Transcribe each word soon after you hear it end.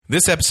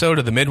This episode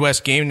of the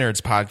Midwest Game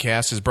Nerds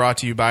Podcast is brought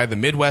to you by the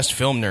Midwest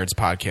Film Nerds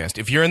Podcast.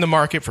 If you're in the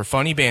market for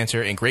funny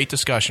banter and great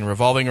discussion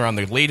revolving around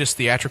the latest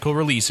theatrical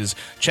releases,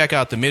 check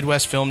out the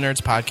Midwest Film Nerds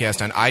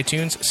Podcast on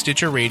iTunes,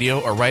 Stitcher Radio,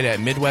 or right at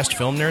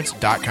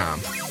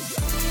MidwestFilmNerds.com.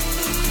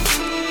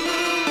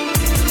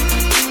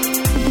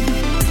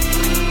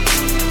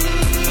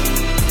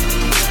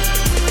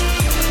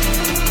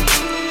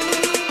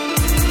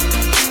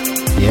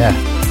 Yeah.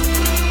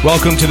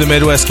 Welcome to the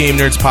Midwest Game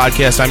Nerds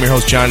Podcast. I'm your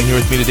host, John, and here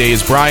with me today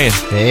is Brian.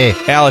 Hey.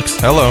 Alex.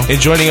 Hello. And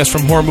joining us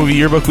from Horror Movie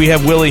Yearbook, we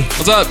have Willie.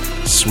 What's up?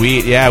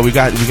 Sweet. Yeah, we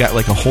got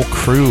like a whole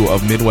crew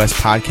of Midwest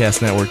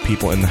Podcast Network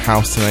people in the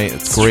house tonight.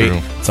 It's great.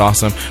 True. It's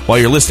awesome. While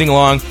you're listening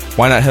along,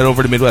 why not head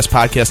over to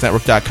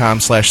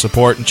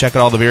MidwestPodcastNetwork.com/support and check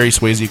out all the various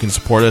ways you can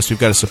support us. We've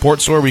got a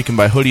support store where you can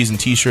buy hoodies and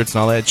t-shirts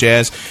and all that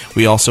jazz.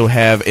 We also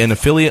have an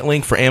affiliate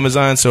link for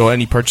Amazon, so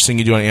any purchasing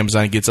you do on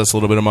Amazon gets us a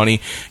little bit of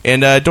money.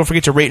 And don't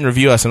forget to rate and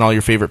review us on all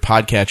your favorite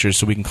podcatchers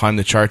so we can climb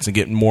the charts and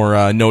get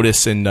more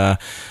notice and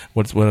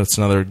what's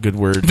another good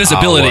word?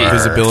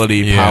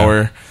 Visibility.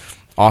 Power,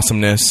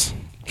 awesomeness,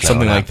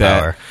 something like that.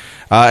 Power.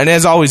 And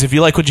as always, if you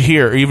like what you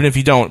hear, or even if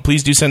you don't,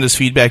 please do send us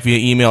feedback via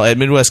email at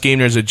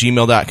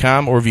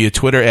MidwestGameNerds@gmail.com or via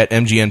Twitter at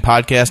MGN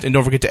Podcast. And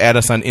don't forget to add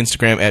us on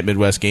Instagram at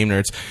Midwest Game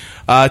Nerds.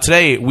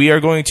 Today, we are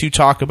going to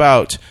talk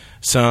about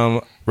some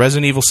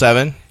Resident Evil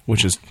 7,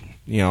 which is,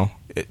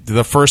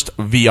 the first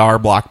VR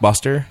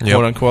blockbuster,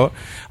 quote unquote.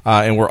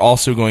 And we're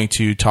also going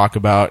to talk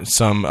about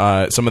some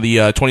of the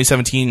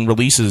 2017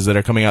 releases that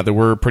are coming out that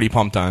we're pretty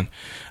pumped on.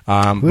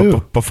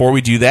 But before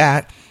we do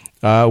that,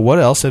 what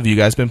else have you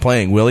guys been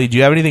playing? Willie, do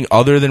you have anything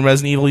other than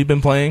Resident Evil you've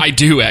been playing? I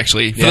do,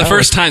 actually. For the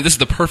first time, this is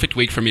the perfect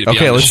week for me to be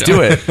on the show.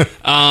 Okay, let's do it.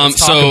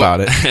 Let's talk about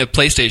it.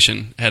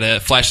 PlayStation had a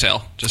flash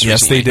sale just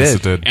yes, recently. They did. Yes,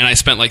 it did. And I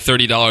spent like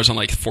 $30 on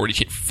like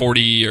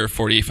 40 or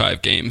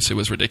 45 games. It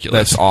was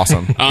ridiculous. That's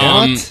awesome.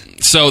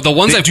 So the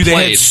ones I've They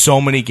played... had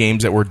so many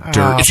games that were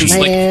dirt It's cheap. just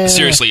like,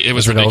 seriously, it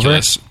was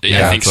ridiculous.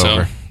 Yeah, I think it's so.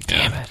 over.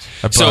 Yeah.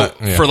 So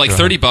for like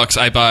 $30,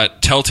 I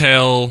bought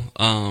Telltale,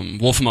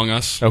 Wolf Among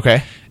Us,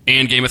 Okay.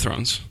 and Game of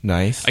Thrones.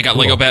 Nice. I got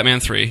Lego Batman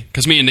 3,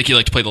 because me and Nikki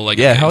like to play the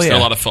Lego Yeah, games. hell yeah. They're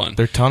a lot of fun.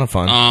 They're a ton of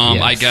fun.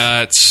 Yes. I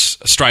got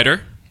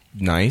Strider.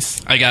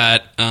 Nice. I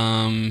got,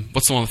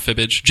 what's the one with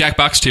Fibbage?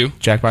 Jackbox 2.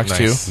 Jackbox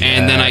Nice. 2.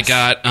 And then I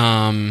got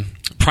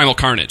Primal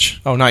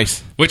Carnage, Oh,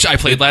 nice. which I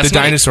played The last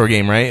night. dinosaur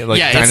game, right? Like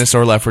Yeah, it's-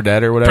 Dinosaur Left 4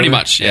 Dead or whatever? Pretty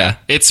much, yeah.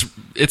 It's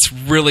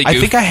really good. I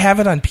think I have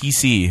it on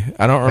PC.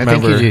 I don't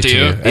remember. I think you do, Do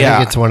you? too. I Yeah.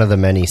 think it's one of the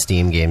many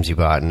Steam games you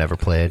bought and never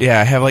played.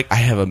 Yeah, I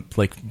have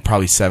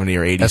probably 70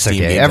 or 80 That's Steam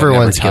okay. games I've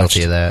Everyone's never touched.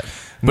 guilty of that.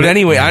 But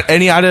anyway,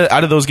 any out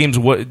of those games,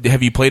 what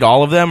have you played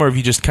all of them, or have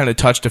you just kind of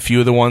touched a few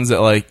of the ones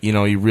that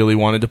you really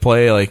wanted to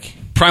play? Like,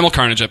 Primal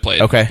Carnage I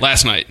played Okay.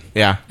 last night.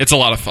 yeah, It's a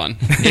lot of fun.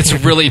 It's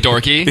really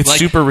dorky. it's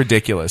super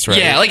ridiculous, right?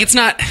 Yeah, it's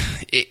not...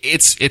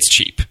 It's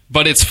cheap,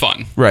 but it's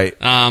fun. Right.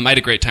 I had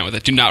a great time with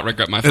it. Do not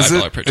regret my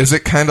 $5 purchase. Is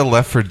it kind of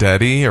Left 4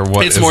 Dead-y, or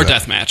what? It's is more it?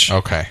 deathmatch.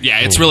 Okay.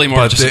 Yeah, it's really more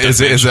But just a is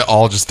deathmatch. it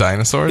all just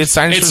dinosaurs? It's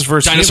dinosaurs It's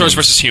versus dinosaurs humans.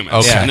 versus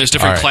humans. Okay. And there's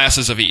different All right.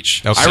 classes of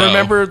each. Okay. I So-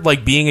 remember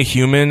being a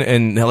human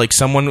and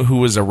someone who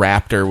was a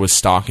raptor was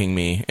stalking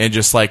me and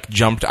just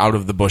jumped out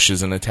of the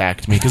bushes and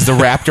attacked me because the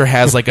raptor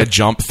has a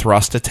jump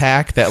thrust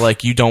attack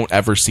that you don't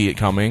ever see it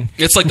coming.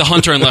 It's like the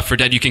hunter in Left 4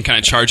 Dead. You can kind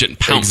of charge it and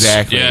pounce.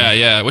 Exactly.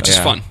 Yeah, which is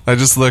Yeah. fun. I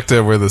just looked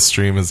at where the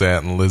stream is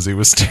at, and Lizzie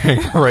was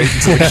staring right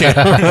into the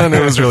camera, and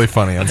it was really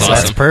funny. I'm sorry.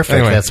 awesome. That's perfect.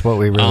 Anyway. That's what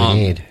we really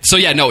need. So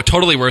yeah, no,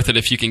 totally worth it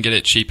if you can get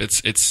it cheap.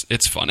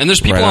 It's fun, and there's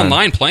people Right on.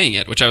 online playing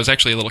it, which I was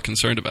actually a little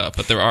concerned about,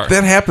 but there are.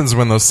 That happens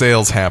when those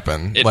sales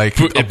happen. It a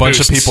it bunch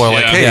of boosts, people are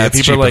like, yeah. "Hey, Yeah, it's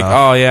people are cheap like,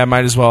 enough." oh yeah, I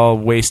might as well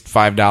waste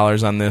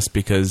 $5 on this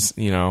because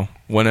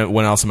when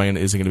else is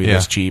it going to be Yeah.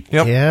 this cheap?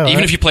 Yep. Yeah. Even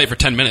well, if you play it for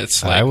 10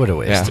 minutes, I would have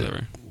wasted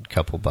whatever. a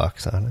couple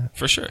bucks on it.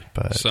 For sure.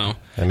 But So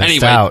I missed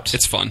anyway, out.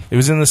 it's fun. It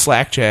was in the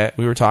Slack chat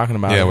we were talking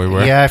about. Yeah, it. we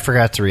were. Yeah, I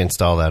forgot to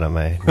reinstall that on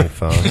my new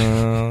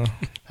phone.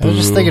 I was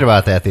just thinking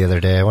about that the other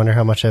day. I wonder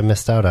how much I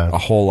missed out on. a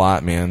whole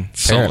lot, man.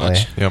 So Apparently.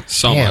 much. Yep.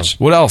 So Damn. much.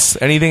 What else?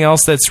 Anything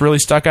else that's really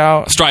stuck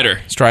out? Strider.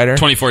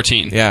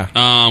 2014.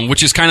 Yeah.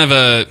 Which is kind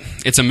of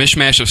it's a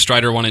mishmash of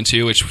Strider 1 and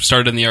 2, which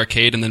started in the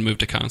arcade and then moved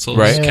to consoles.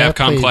 Right. Yeah, I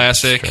Capcom played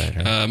classic.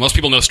 Strider. Most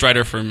people know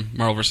Strider from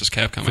Marvel vs.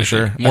 Capcom, For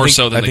sure. More I think,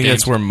 so than I the think games.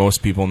 that's where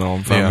most people know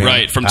him from. Yeah.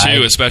 Right, from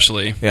 2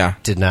 especially. Yeah.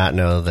 Did not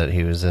know that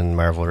he was in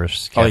Marvel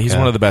vs. Oh, he's Capcom.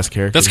 one of the best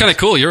characters. That's kind of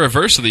cool. You're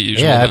reverse of the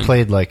usual. Yeah, I then.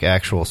 played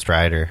actual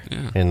Strider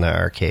in the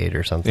arcade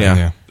or something. Yeah.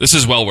 Yeah. This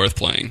is well worth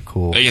playing.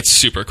 Cool. It's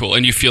super cool,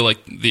 and you feel like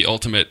the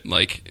ultimate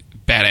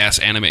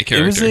badass anime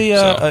character.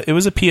 It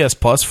was a PS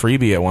Plus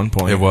freebie at one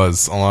point. It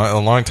was a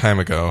long time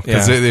ago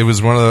because Yeah. it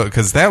was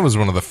that was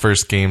one of the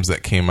first games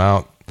that came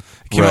out. It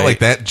came out Right.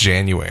 that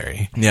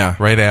January. Yeah.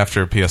 Right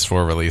after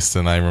PS4 released,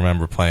 and I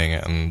remember playing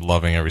it and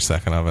loving every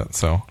second of it.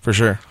 So For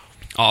sure.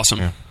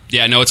 Awesome.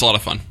 Yeah, no, it's a lot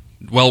of fun.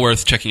 Well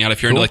worth checking out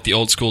if you're Cool. into the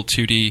old school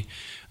 2D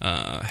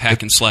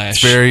hack and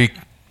slash. it's very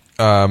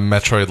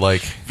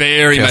Metroid-like.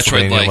 Very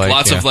Castlevania-like, Metroid-like.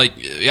 Lots yeah.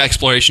 of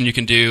exploration you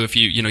can do if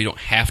you don't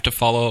have to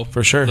follow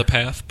For sure. the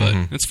path, but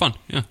it's fun.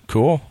 Yeah.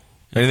 Cool.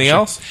 Anything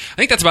else? I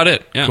think that's about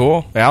it. Yeah.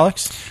 Cool.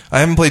 Alex? I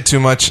haven't played too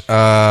much.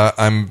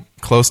 I'm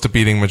close to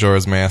beating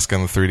Majora's Mask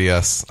on the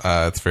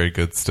 3DS. It's very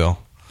good still.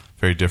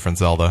 Very different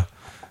Zelda.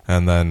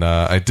 And then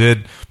I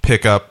did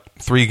pick up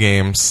 3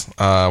 games,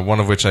 one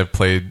of which I've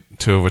played,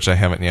 2 of which I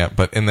haven't yet.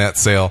 But in that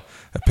sale,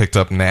 I picked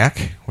up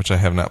Knack, which I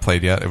have not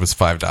played yet. It was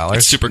 $5.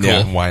 It's super cool.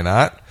 Yeah, why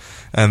not?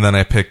 And then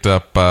I picked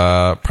up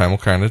Primal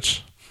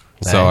Carnage.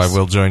 Nice. So I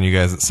will join you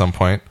guys at some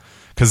point.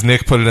 Because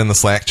Nick put it in the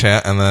Slack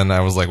chat, and then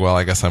I was like, well,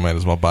 I guess I might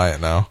as well buy it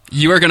now.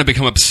 You are going to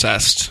become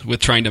obsessed with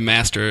trying to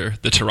master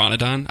the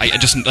Pteranodon. I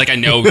just, I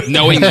know,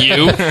 knowing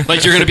you,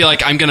 like, you're going to be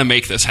like, I'm going to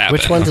make this happen.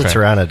 Which one's a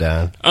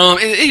Pteranodon?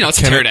 It's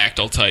a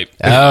pterodactyl type.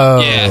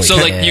 Oh, yeah. So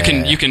like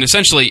yeah. you can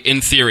essentially,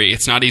 in theory,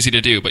 it's not easy to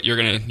do, but you're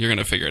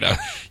gonna figure it out.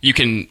 You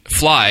can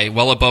fly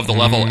well above the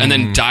level and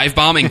then dive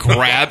bomb and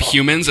grab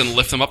humans and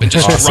lift them up and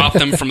just drop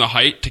them from the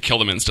height to kill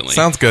them instantly.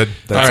 Sounds good.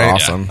 That's All right.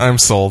 awesome. I'm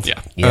sold.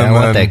 Yeah. Yeah, And I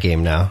want then- that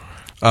game now.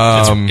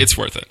 It's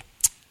worth it.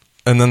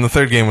 And then the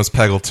third game was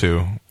Peggle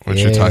 2,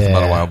 which we talked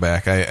about a Yeah. while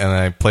back.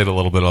 I played a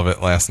little bit of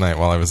it last night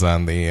while I was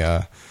on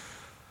the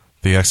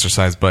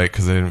exercise bike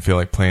because I didn't feel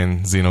like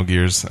playing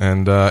Xenogears.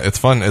 And it's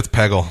fun. It's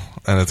Peggle,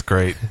 and it's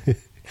great.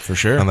 For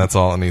sure. And that's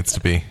all it needs to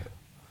be.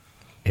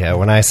 Yeah,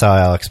 when I saw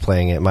Alex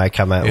playing it, my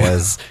comment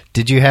was,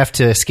 did you have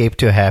to escape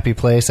to a happy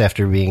place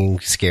after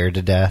being scared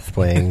to death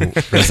playing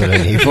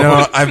Resident Evil?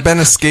 No, I've been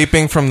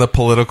escaping from the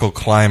political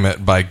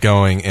climate by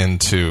going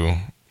into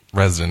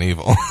Resident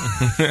Evil.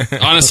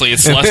 Honestly,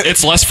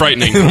 it's less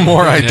frightening. In a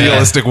more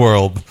idealistic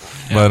world.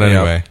 But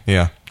anyway,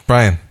 yeah.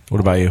 Brian. What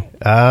about you?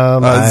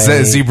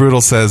 Z Brutal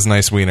says,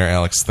 nice wiener,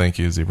 Alex. Thank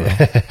you, Z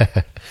Brutal.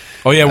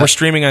 Oh, yeah, we're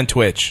streaming on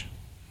Twitch.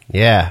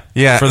 Yeah.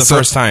 Yeah, For the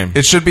first time.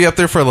 It should be up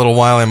there for a little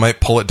while. I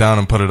might pull it down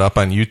and put it up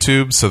on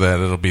YouTube so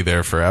that it'll be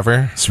there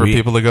forever for Sweet.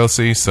 people to go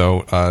see.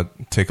 So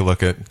take a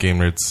look at Game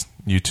Nerds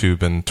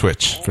YouTube and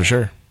Twitch. For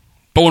sure.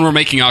 But when we're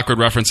making awkward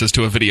references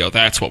to a video,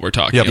 that's what we're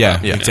talking Yep.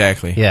 about. Yeah,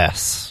 exactly.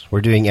 Yes.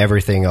 We're doing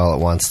everything all at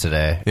once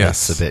today.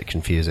 Yes. It's a bit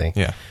confusing.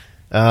 Yeah.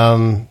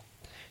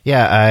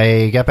 Yeah,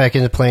 I got back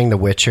into playing The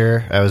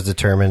Witcher. I was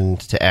determined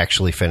to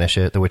actually finish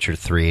it. The Witcher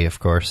 3, of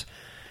course.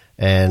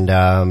 And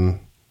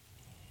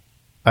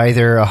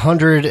either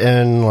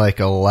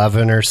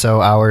 111 or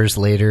so hours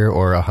later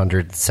or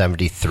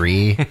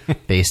 173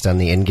 based on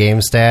the in-game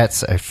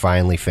stats, I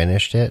finally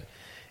finished it.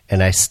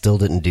 And I still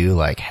didn't do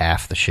like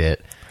half the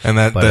shit. And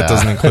that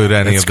doesn't include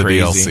any of the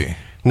crazy. DLC.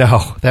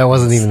 No, that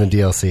wasn't even the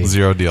DLC.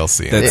 0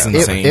 DLC. That's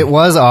insane. It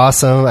was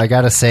awesome. I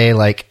gotta say,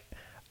 like,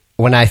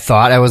 when I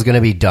thought I was going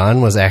to be done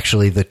was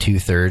actually the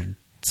 2/3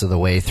 of the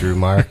way through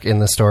mark in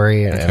the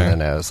story. And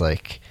then I was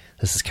like,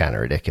 this is kind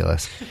of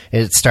ridiculous.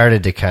 It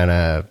started to kind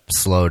of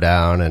slow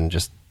down and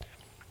just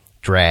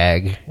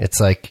drag. It's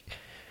like,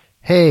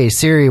 hey,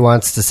 Ciri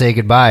wants to say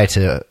goodbye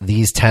to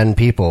these 10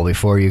 people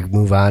before you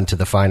move on to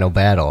the final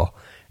battle.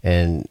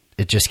 And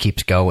it just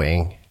keeps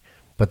going.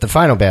 But the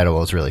final battle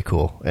was really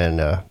cool.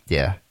 And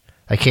yeah,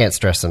 I can't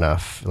stress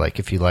enough. Like,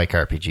 if you like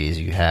RPGs,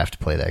 you have to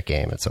play that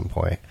game at some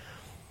point.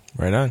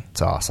 Right on.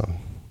 It's awesome.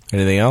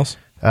 Anything else?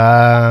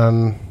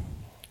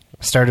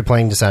 Started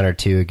playing Dishonored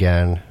 2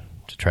 again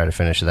to try to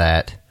finish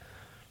that.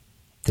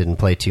 Didn't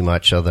play too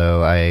much,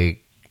 although I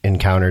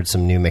encountered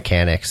some new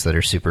mechanics that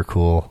are super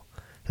cool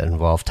that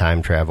involve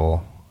time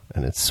travel,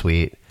 and it's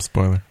sweet.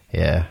 Spoiler.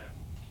 Yeah.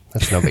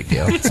 That's no big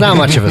deal. It's not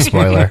much of a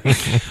spoiler.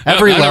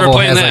 Every I never level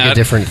played has like that. a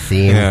different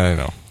theme. Yeah, I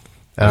know.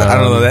 I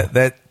don't know.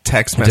 That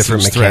text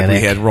different message thread we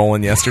mechanic. had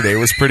rolling yesterday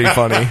was pretty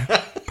funny.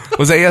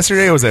 Was that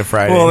yesterday or was that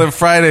Friday? Well, then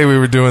Friday we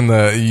were doing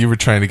you were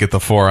trying to get the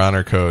For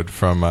Honor code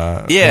from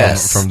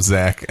Yes. from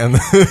Zach, and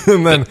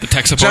then The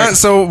tech support. John,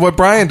 so what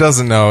Brian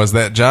doesn't know is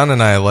that John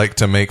and I like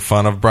to make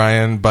fun of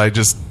Brian by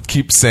just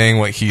keep saying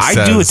what he says.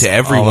 I do it to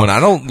everyone. I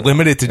don't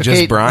limit it to just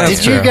Okay, Brian.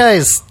 did you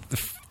guys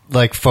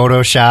like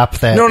Photoshop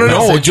that? No,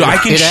 message? dude, I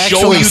can It show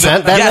actually you the-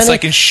 sent that yes, many? I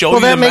can show well,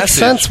 you that the makes message.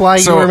 sense why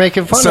you So- were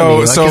making fun so- of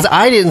me so- because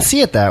I didn't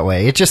see it that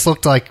way. It just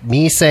looked like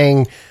me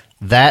saying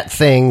that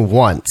thing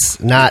once,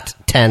 not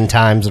 10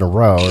 times in a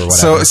row or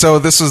whatever.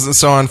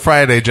 So on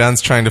Friday,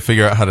 John's trying to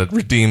figure out how to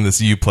redeem this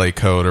Uplay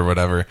code or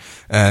whatever,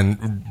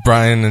 and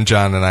Brian and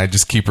John and I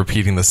just keep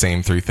repeating the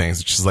same 3 things,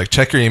 which is like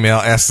check your email,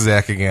 ask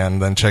Zach again,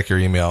 then check your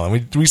email,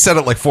 and we said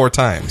it like 4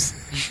 times.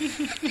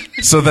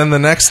 So then the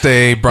next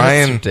day,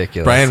 Brian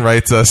ridiculous.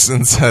 writes us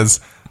and says,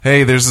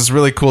 hey, there's this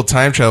really cool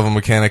time travel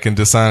mechanic in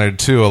Dishonored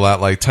 2, a lot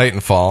like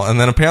Titanfall, and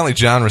then apparently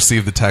John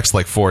received the text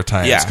like 4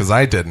 times Yeah. because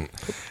I didn't.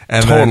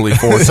 And Totally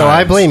 4 times. So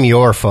I blame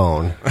your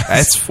phone,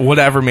 That's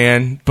whatever,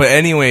 man. But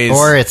anyways,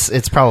 or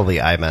it's probably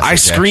iMessage. I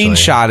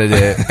screenshotted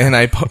it and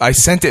I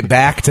sent it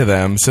back to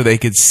them so they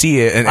could see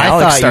it. And I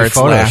Alex thought you starts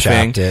photoshopped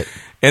laughing. it.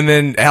 And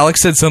then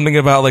Alex said something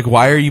about like,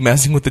 why are you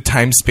messing with the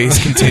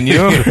time-space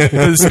continuum,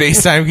 the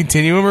space-time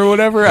continuum, or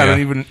whatever? I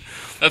don't even.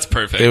 That's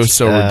perfect. It was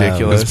so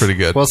ridiculous. That's pretty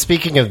good. Well,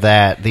 speaking of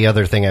that, the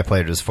other thing I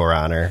played was For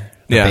Honor,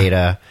 the Yeah.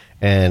 beta,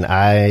 and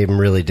I'm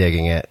really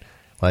digging it.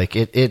 Like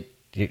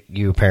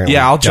you apparently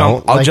Yeah, I'll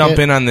don't jump like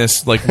it. in on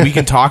this. Like, we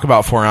can talk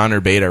about For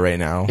Honor beta right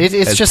now. It's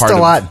as just part a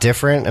of- lot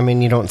different. I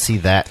mean, you don't see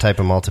that type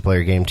of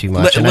multiplayer game too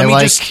much, Let and I me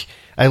like just-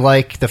 I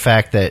like the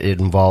fact that it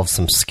involves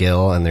some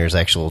skill and there's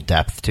actual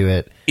depth to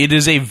it. It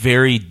is a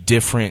very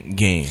different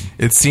game.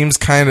 It seems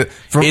kind of...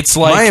 It's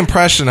like... My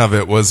impression of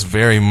it was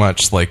very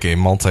much like a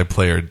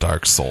multiplayer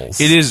Dark Souls.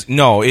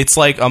 It's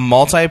like a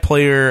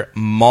multiplayer,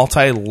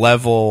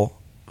 multi-level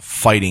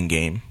fighting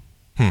game.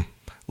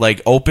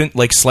 Like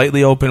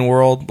slightly open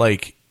world,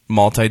 like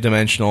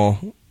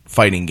multi-dimensional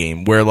fighting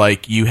game where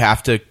like you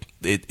have to...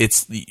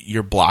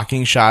 you're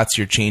blocking shots,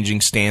 you're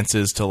changing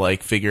stances to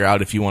like figure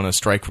out if you want to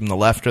strike from the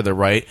left or the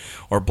right,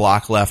 or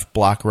block left,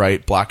 block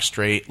right, block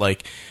straight,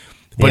 like...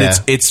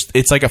 But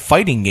it's like a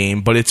fighting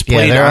game, but it's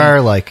played. There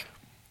are like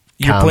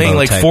you're playing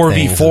like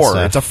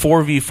 4v4. It's a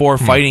 4v4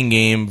 Hmm. fighting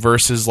game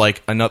versus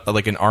like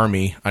an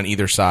army on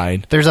either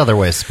side. There's other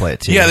ways to play it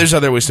too. Yeah, there's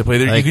other ways to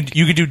play. Like-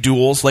 you could do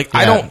duels. Like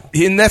I Yeah. don't.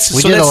 And that's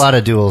We did a lot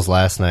of duels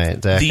last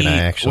night, Zach and I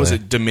actually. Was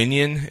it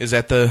Dominion? Is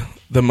that the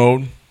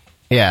mode?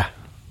 Yeah.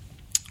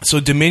 So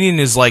Dominion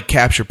is like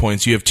capture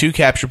points. You have 2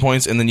 capture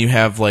points, and then you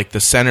have like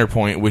the center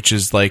point, which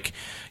is like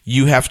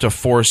you have to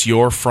force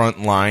your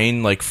front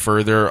line like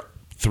further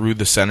through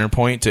the center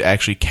point to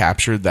actually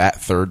capture that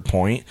third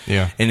point.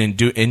 Yeah. And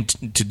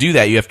to do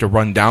that, you have to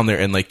run down there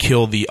and like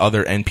kill the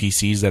other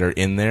NPCs that are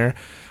in there,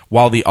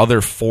 while the other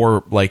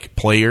 4 like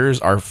players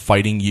are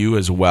fighting you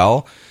as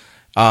well.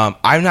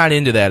 I'm not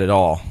into that at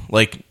all.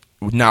 Like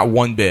not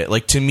one bit.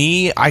 Like to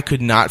me, I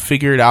could not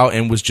figure it out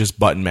and was just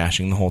button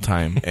mashing the whole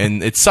time,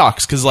 and it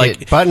sucks because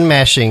like button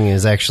mashing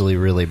is actually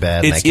really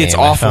bad. In that game. It's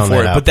awful I found for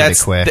that it. out But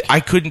that's pretty quick. I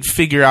couldn't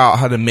figure out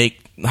how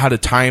to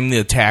time the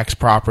attacks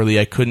properly.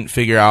 I couldn't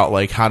figure out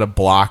like how to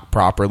block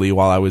properly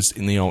while I was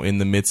in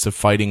the midst of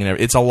fighting and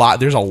everything. It's a lot.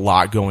 There's a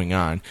lot going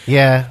on.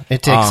 Yeah,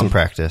 it takes some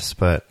practice,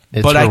 but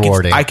it's But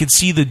rewarding. I could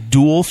see the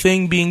duel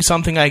thing being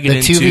something I get the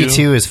into.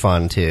 2v2 is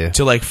fun too.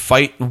 To like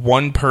fight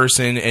one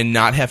person and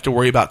not have to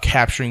worry about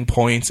capturing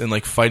points and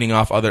like fighting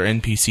off other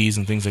NPCs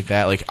and things like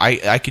that. Like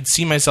I could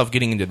see myself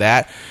getting into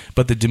that,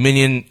 but the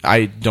Dominion,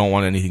 I don't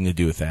want anything to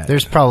do with that.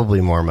 There's probably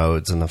more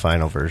modes in the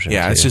final version.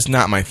 Yeah, too. it's just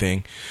not my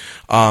thing.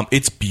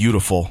 It's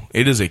beautiful.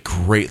 It is a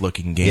great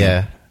looking game.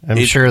 Yeah, I'm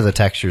sure the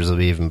textures will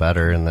be even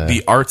better in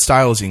the art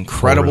style is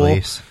incredible.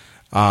 release.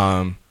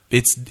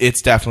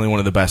 It's definitely one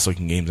of the best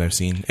looking games I've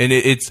seen, and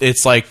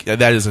it's like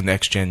that is a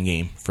next gen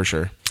game for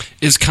sure.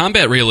 Is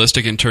combat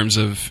realistic in terms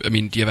of, I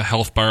mean, do you have a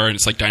health bar and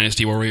it's like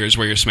Dynasty Warriors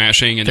where you're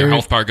smashing and your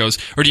health bar goes,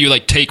 or do you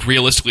like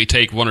realistically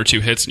take 1 or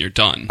 2 hits and you're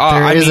done?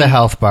 There is a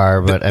health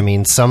bar, but I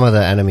mean, some of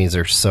the enemies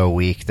are so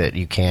weak that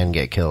you can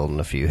get killed in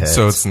a few hits.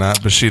 So it's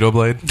not Bushido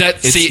Blade?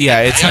 It's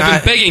I've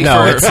not- been begging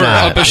No, for it's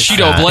not. a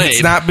Bushido It's not. blade.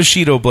 It's not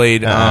Bushido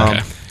Blade,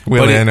 Okay.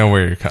 Willie, but I know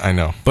where you're... I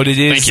know. but it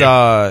is.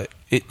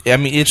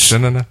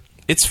 Shouldn't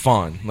It's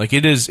fun. Like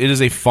it is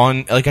a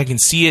fun. Like I can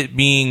see it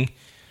being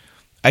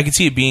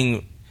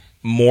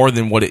more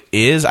than what it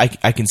is. I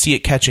can see it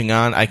catching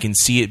on. I can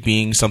see it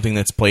being something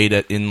that's played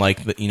in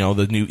like the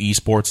new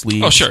esports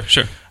leagues. Oh, sure.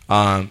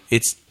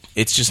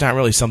 It's just not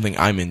really something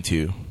I'm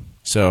into.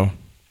 So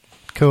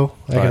cool.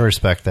 I can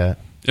respect that.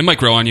 It might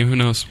grow on you. Who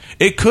knows?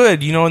 it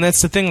could, and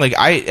that's the thing. Like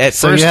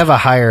So first you have a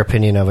higher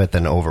opinion of it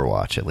than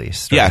Overwatch, at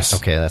least. Right? Yes.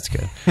 Okay, that's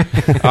good.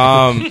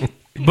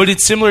 but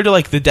it's similar to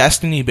like the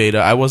Destiny beta.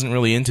 I wasn't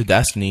really into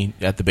Destiny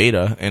at the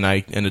beta, and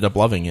I ended up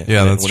loving it.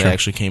 Yeah, when that's it true.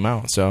 actually came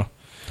out. So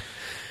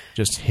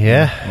just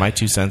Yeah. my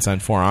 2 cents on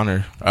For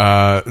Honor.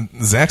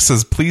 Zach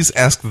says, please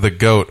ask the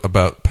GOAT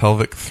about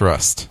pelvic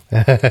thrust.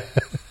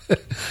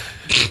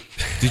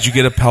 Did you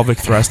get a pelvic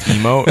thrust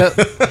emote?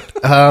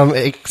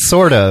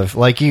 Sort of.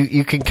 Like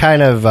you can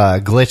kind of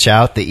glitch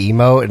out the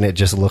emote, and it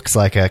just looks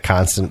like a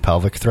constant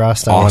pelvic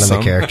thrust on one of Awesome.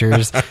 the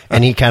characters,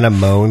 and he kind of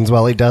moans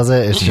while he does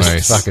it. It's just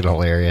Nice. fucking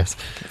hilarious.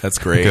 That's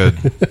great. Good.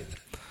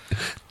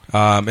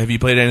 Have you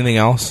played anything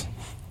else?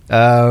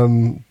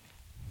 No.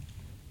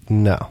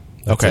 That's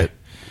Okay. it.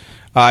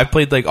 I've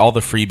played like all the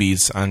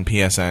freebies on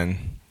PSN.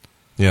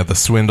 Yeah, the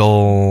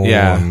Swindle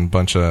Yeah. and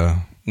bunch of...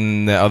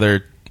 And the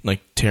other like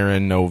Terra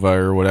Nova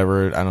or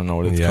whatever. I don't know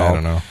what it's Yeah, called.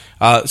 I don't know.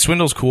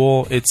 Swindle's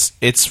cool. It's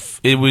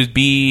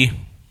the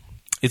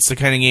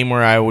kind of game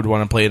where I would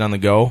want to play it on the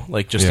go,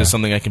 like just Yeah. as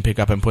something I can pick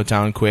up and put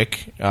down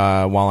quick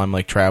while I'm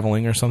like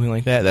traveling or something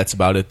like that. That's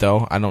about it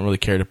though. I don't really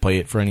care to play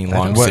it for any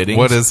long sittings.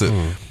 What is it?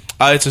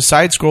 It's a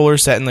side scroller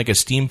set in like a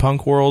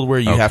steampunk world where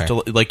you have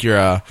Okay. to like you're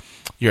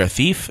a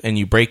thief and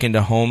you break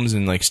into homes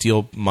and like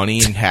steal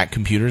money and hack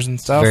computers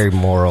and stuff. Very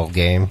moral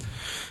game.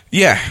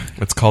 Yeah,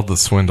 It's called the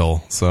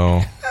Swindle,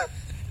 so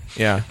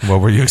yeah.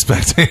 what were you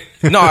expecting?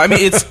 No, I mean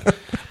it's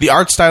the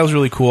art style is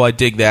really cool. I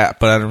dig that,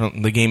 but I don't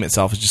know, the game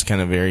itself is just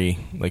kind of very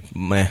like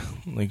meh,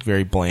 like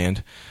very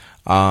bland.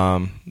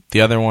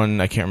 The other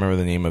one I can't remember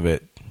the name of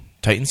it.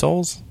 Titan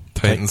Souls.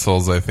 Titan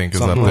Souls, I think,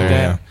 is up Something there, like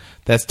that. yeah.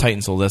 That's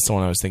Titan Souls. That's the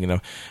one I was thinking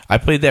of. I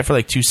played that for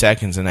like 2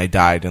 seconds and I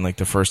died in like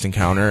the first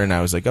encounter, and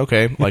I was like,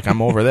 okay, like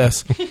I'm over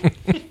this.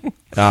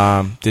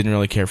 Didn't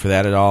really care for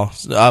that at all.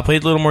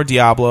 Played a little more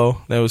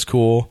Diablo. That was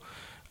cool.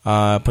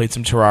 Played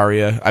some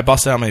Terraria. I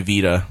busted out my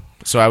Vita,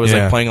 so I was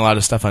Yeah. like playing a lot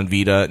of stuff on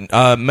Vita.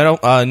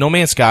 No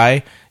Man's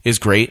Sky is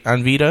great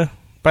on Vita.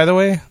 by the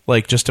way,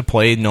 like just to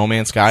play No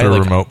Man's Sky. For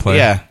like, remote play?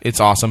 Yeah, it's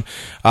awesome.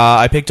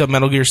 I picked up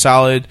Metal Gear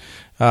Solid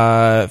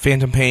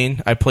Phantom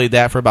Pain. I played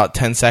that for about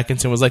 10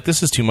 seconds and was like,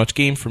 this is too much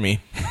game for me,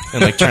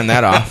 and like turned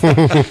that off.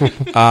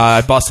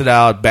 I busted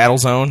out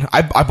Battlezone.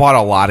 I bought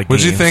a lot of games. What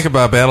did you think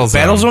about Battlezone?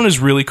 Battlezone is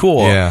really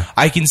cool. Yeah.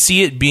 I can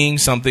see it being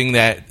something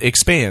that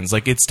expands.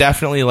 Like, it's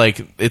definitely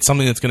like it's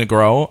something that's going to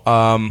grow.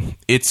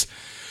 It's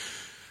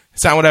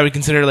not what I would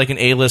consider like an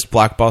A-list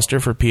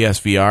blockbuster for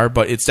PSVR,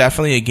 but it's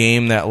definitely a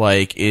game that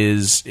like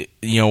is,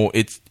 you know,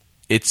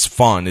 it's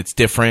fun, it's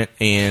different.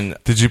 And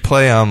Did you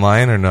play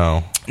online or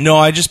no? no,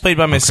 I just played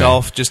by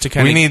myself just to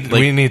kind of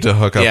we need to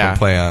hook up Yeah. and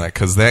play on it,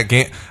 because that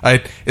game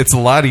it's a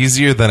lot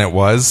easier than it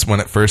was when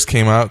it first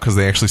came out, because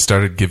they actually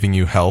started giving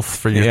you health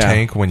for your Yeah.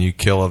 tank when you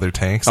kill other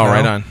tanks. Oh, now.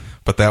 right on.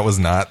 But that was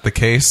not the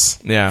case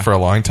for a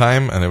long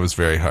time, and it was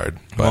very hard.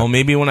 But well,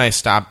 maybe when I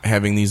stop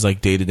having these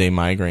like day-to-day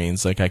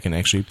migraines, like I can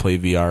actually play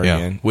VR Yeah.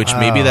 again. Which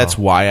maybe that's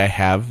why I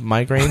have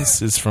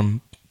migraines is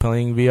from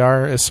playing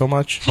VR so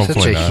much. Such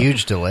Hopefully a not.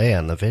 huge delay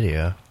on the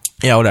video.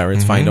 Yeah, whatever.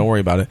 It's fine. Don't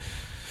worry about it.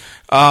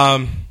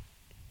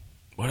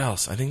 What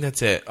else? I think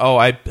that's it. Oh,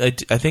 I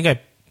think I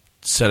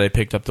said I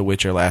picked up The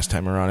Witcher last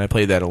time around. I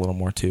played that a little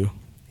more too.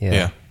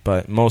 yeah.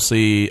 But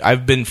mostly,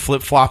 I've been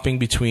flip-flopping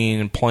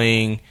between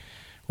playing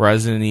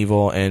Resident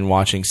Evil and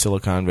watching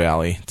Silicon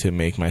Valley to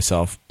make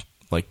myself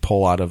like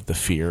pull out of the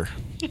fear.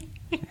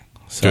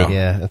 So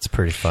Yeah, that's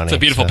pretty funny. It's a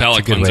beautiful So palate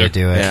it's a good way cleanser. to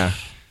do it. yeah,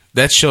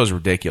 that show's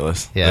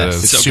ridiculous. Yeah. It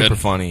is. It's So super good.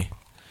 funny.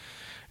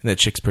 And that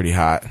chick's pretty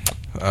hot.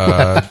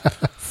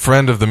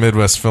 Friend of the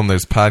Midwest Film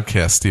There's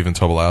podcast, Stephen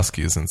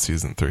Tobolowsky, is in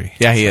season 3.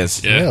 Yeah, he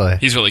is. Yeah, Really?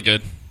 he's really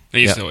good.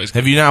 He's Yeah. always good.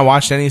 Have you not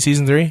watched any of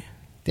season 3?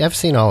 Yeah, I've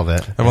seen all of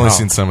it. I've only Oh.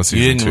 seen some of season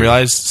You didn't 2.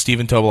 realize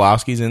Stephen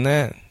Tobolowsky's in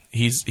that?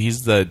 He's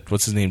the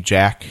what's his name?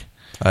 Jack.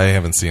 I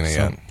haven't seen it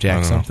yet. I Jack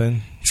don't know.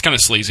 something. He's kind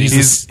of sleazy.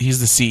 He's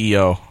the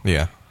CEO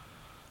Yeah.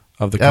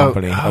 of the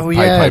company. Oh, of Pied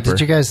yeah. Piper.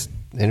 Did you guys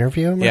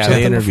interview him? Or Yeah,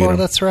 something they interviewed before? him.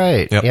 That's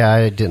right. Yep. Yeah,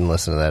 I didn't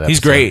listen to that. He's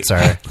episode. great.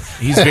 Sorry.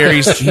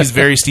 he's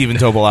very Stephen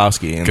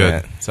Tobolowsky in Good.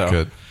 that. So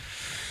Good.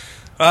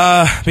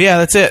 But yeah,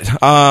 that's it.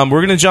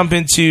 We're gonna jump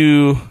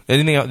into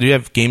anything else. Do you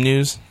have game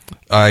news?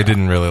 I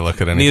didn't really look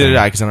at anything. Neither did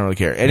I because I don't really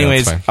care.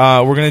 Anyways, that's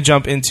we're gonna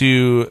jump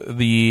into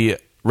the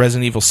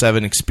Resident Evil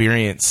 7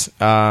 experience.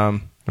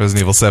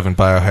 Resident Evil 7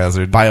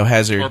 Biohazard.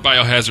 Biohazard. or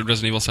Biohazard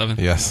Resident Evil 7.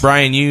 Yes.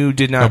 Brian, you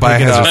did not No,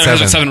 pick it Biohazard up.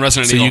 Seven. 7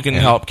 Resident So Evil. you can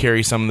help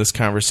carry some of this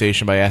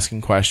conversation by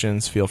asking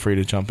questions. Feel free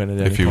to jump in at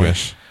any If you point.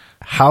 wish.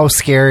 How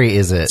scary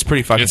is it? It's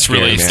pretty fucking It's scary,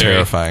 really man. scary.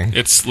 Terrifying.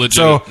 It's legit.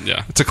 So,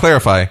 yeah. to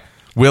clarify,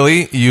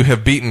 Willie, you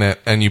have beaten it,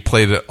 and you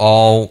played it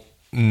all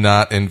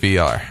not in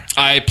VR.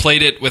 I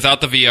played it without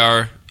the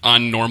VR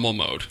on normal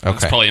mode. That's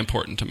Okay. probably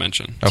important to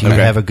mention. Do you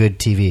have a good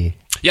TV?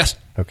 Yes.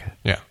 Okay.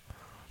 Yeah.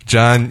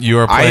 John, you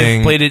are playing...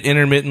 I've played it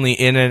intermittently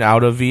in and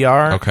out of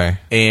VR. Okay.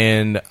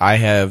 And I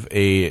have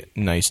a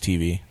nice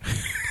TV.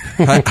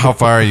 How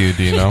far are you,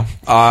 do you know?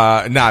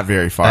 Not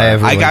very far. I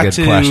have really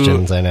good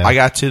questions, I know. I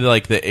got to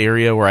like the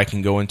area where I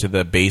can go into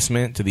the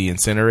basement to the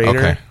incinerator.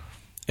 Okay.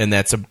 And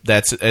that's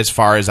as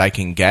far as I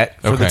can get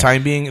for the Okay.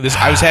 time being.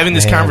 I was having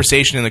this Man.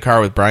 conversation in the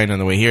car with Brian on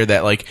the way here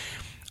that like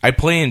I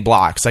play in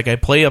blocks. Like I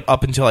play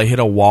up until I hit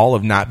a wall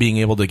of not being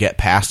able to get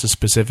past a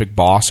specific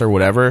boss or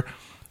whatever,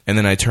 and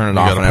then I turn it You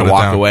off gotta and I put it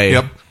walk down. away.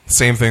 Yep.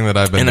 Same thing that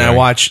I've been And doing. I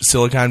watch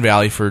Silicon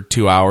Valley for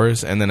 2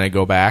 hours, and then I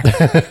go back,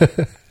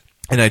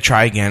 and I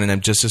try again, and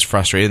I'm just as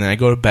frustrated. And then I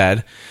go to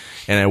bed,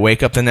 and I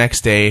wake up the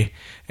next day,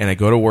 and I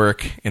go to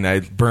work, and I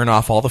burn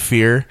off all the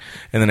fear,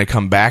 and then I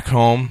come back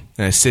home,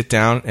 and I sit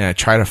down, and I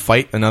try to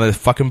fight another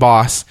fucking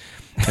boss,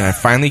 and I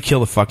finally kill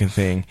the fucking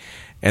thing.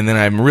 And then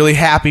I'm really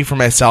happy for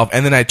myself.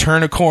 And then I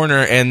turn a corner,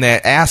 and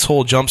that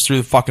asshole jumps through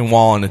the fucking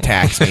wall and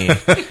attacks me,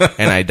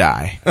 and I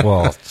die.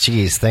 Well,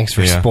 geez, thanks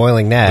for Yeah.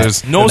 spoiling that.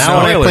 There's no now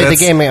when I spoilers. play the That's-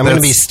 game, I'm going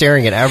to be that's-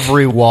 staring at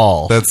every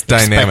wall. That's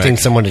dynamic. Expecting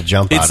someone to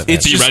jump out of it.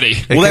 It's Be just, ready.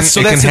 It Well, can, that's, so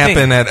it that's can the happen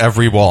thing. at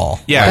every wall.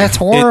 Yeah, That's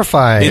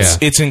horrifying.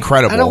 It's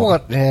incredible. I don't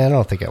want. I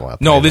don't think I want.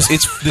 to No, play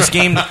this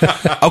game.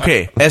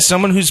 Okay, as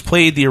someone who's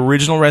played the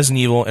original Resident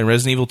Evil and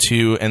Resident Evil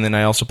 2, and then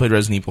I also played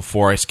Resident Evil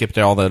 4. I skipped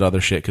all that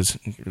other shit because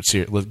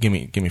give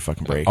me a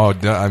fucking break. Oh,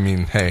 I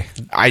mean, hey.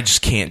 I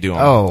just can't do them.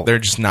 Oh. They're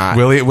just not.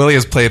 Willie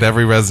has played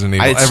every Resident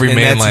Evil, It's- every and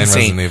that's mainline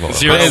insane. Resident Evil.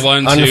 0, But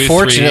 1, 2, 3.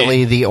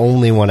 Unfortunately, the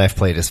only one I've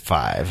played is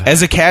 5.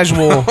 As a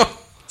casual,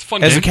 It's a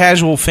fun as game. a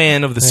casual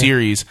fan of the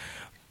series,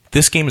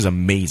 this game is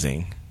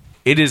amazing.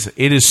 It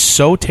is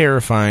so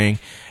terrifying,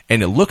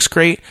 and it looks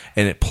great,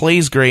 and it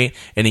plays great,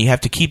 and you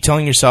have to keep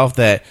telling yourself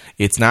that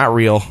it's not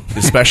real,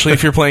 especially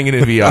if you're playing it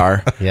in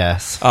VR.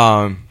 Yes.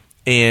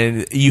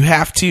 And you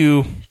have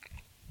to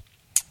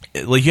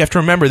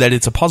remember that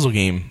it's a puzzle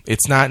game.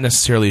 It's not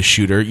necessarily a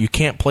shooter. You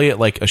can't play it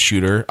like a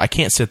shooter. I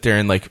can't sit there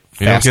and like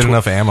You don't fast get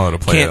enough ammo to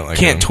play it like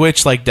can't that.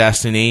 twitch like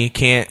Destiny. You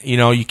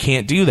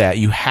can't do that.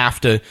 You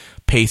have to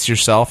pace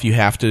yourself. You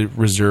have to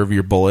reserve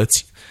your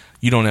bullets.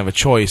 You don't have a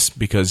choice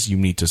because you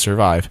need to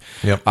survive.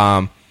 Yep.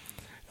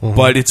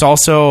 But it's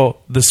also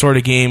the sort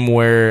of game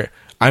where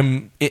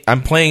I'm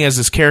playing as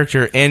this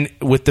character, and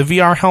with the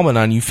VR helmet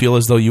on, you feel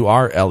as though you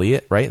are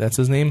Elliot, right? That's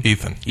his name?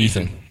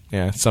 Ethan.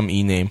 Yeah, some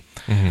E name.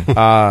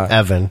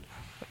 Evan,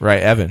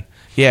 Right, Evan.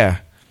 Yeah.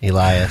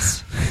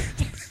 Elias.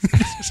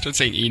 Start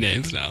saying E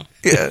names now.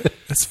 Yeah,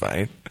 that's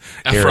fine.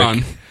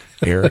 Efron.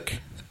 Eric.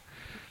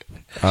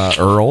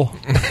 Earl.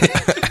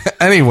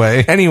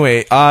 Anyway,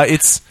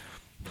 It's...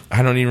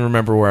 I don't even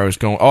remember where I was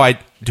going. Oh,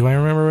 do I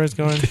remember where I was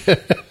going?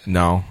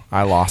 No,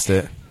 I lost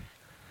it.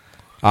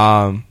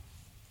 What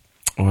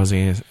was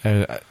I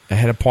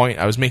had a point.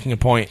 I was making a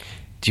point.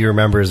 Do you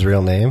remember his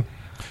real name?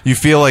 you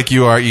feel like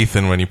you are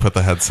Ethan when you put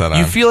the headset on.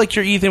 You feel like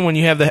you're Ethan when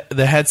you have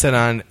the headset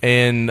on,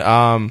 and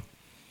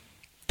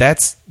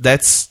that's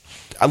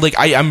like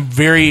I'm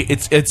very.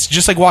 It's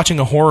just like watching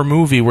a horror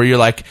movie where you're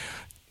like,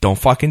 don't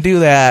fucking do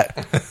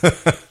that.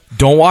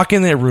 Don't walk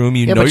in that room.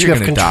 You know but you you're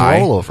have going to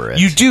control die. over it.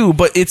 You do,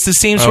 but it's the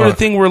same sort of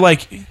thing where,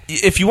 like,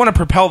 if you want to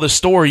propel the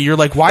story, you're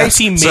like, why is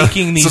he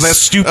making these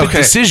stupid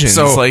decisions?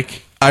 So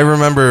like, I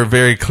remember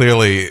very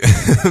clearly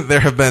there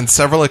have been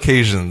several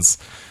occasions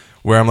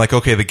where I'm like,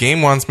 okay, the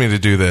game wants me to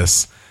do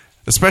this.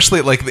 Especially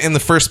like in the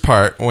first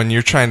part when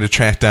you're trying to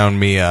track down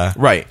Mia.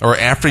 Right. Or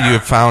after you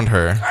have found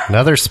her.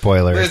 Another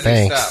spoiler. Lizzie,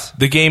 Thanks. stop.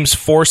 the game's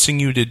forcing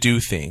you to do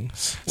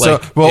things So,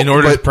 like, well, in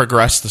order to but-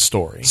 progress the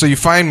story. So you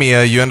find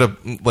Mia, you end up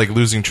like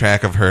losing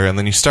track of her, and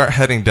then you start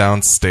heading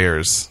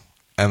downstairs,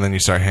 and then you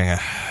start hanging.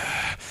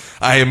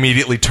 I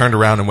immediately turned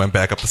around and went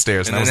back up the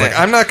stairs, and I was then like,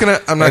 I'm not gonna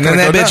and go then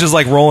that bitch down. is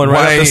like rolling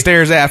right up the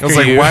stairs after I was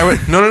like, you. why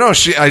would no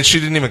she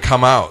didn't even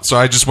come out, so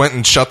I just went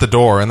and shut the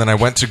door, and then I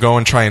went to go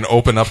and try and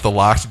open up the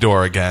locked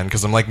door again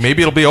because I'm like,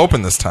 maybe it'll be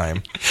open this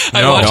time.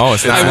 No,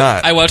 it's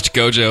not. I watched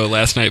Gojo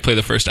last night play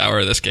the first hour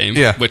of this game,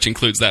 Yeah. which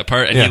includes that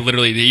part, and Yeah. he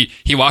literally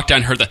he walked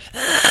down, heard the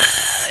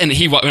and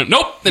he went,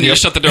 nope, then he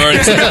just shut the door. And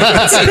he's like,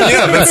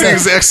 Yeah, that's the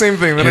exact same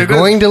thing that You're I did.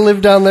 going to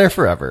live down there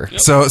forever.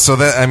 So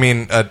that I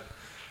mean,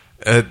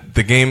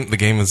 the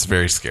game is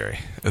very scary.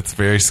 It's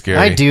very scary.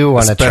 I do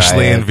want to try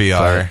especially in it,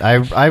 VR.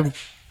 but I'm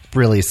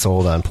really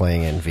sold on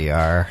playing in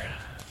VR,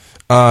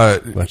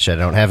 which I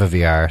don't have a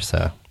VR,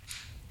 so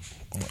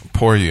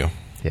Poor you,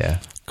 yeah.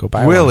 Go buy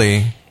one.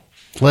 Willie.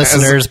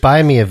 Listeners,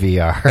 buy me a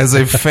VR. As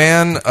a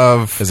fan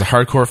of As a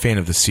hardcore fan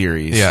of the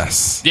series.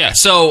 yes, yeah.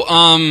 So,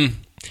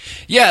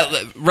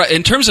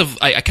 in terms of,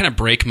 I kind of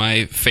break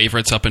my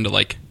favorites up into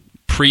like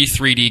pre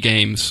 3D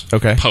games,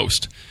 Okay.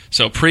 post.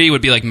 So pre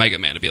would be like Mega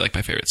Man, would be like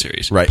my favorite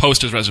series. Right.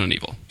 Post is Resident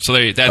Evil. So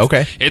that's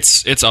Okay.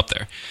 it's up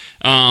there.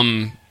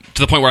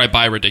 To the point where I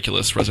buy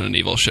ridiculous Resident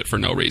Evil shit for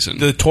no reason.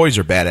 The toys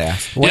are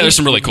badass. Yeah, there's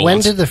some really cool When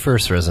ones. did the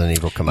first Resident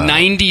Evil come out?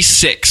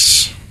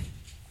 96.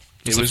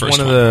 It the was first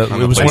one of one. the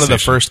On it was the one of the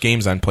PlayStation. first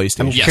games on PlayStation.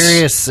 I'm Yes.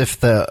 curious if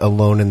the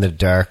Alone in the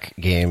Dark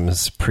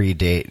games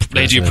predate.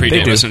 They do Resident predate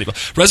Evil. do. Resident Evil.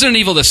 Resident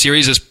Evil, the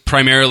series, is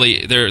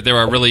primarily there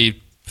are really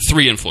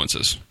three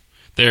influences.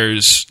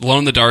 There's Alone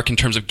in the Dark in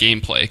terms of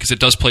gameplay, because it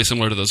does play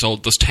similar to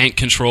those tank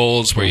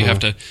controls where you have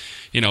to,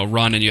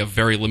 run and you have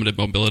very limited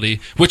mobility,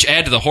 which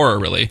add to the horror,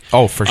 really.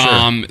 Oh, for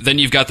sure. Then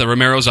you've got the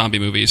Romero zombie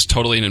movies,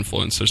 totally an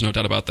influence. There's no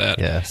doubt about that.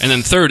 Yes. And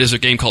then third is a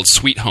game called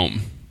Sweet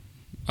Home,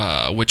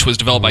 which was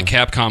developed by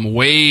Capcom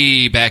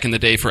way back in the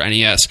day for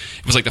NES.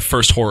 It was like the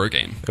first horror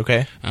game.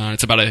 Okay.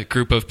 It's about a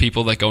group of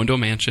people that go into a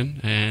mansion,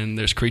 and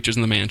there's creatures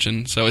in the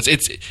mansion. So it's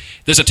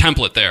there's a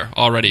template there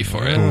already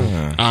for it.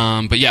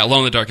 But yeah, Alone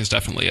in the Dark is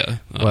definitely an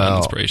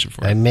inspiration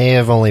for I it. may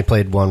have only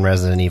played one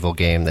Resident Evil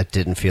game that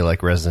didn't feel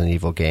like Resident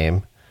Evil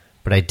game,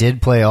 but I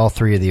did play all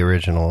three of the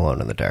original Alone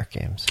in the Dark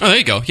games. Oh, there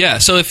you go. Yeah,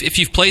 so if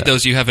you've played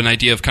those, you have an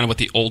idea of kind of what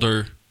the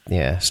older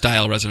Yeah.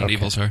 style Resident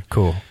Evils are.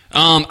 Cool.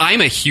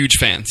 I'm a huge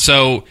fan.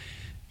 So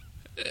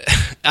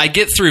I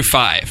get through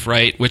 5,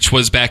 right, which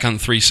was back on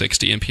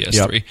 360 and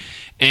PS3. Yep.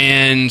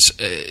 And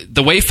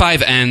the way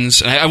 5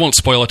 ends, and I won't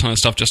spoil a ton of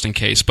stuff just in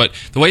case, but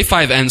the way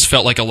 5 ends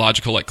felt like a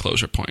logical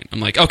closure point. I'm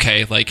like,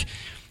 okay,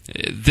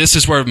 this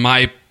is where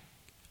my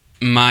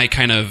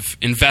kind of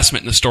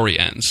investment in the story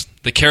ends.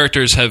 The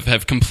characters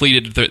have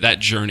completed that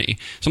journey.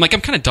 So I'm like,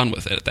 I'm kind of done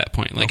with it at that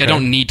point. Like, I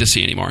don't need to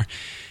see anymore.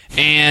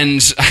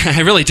 And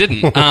I really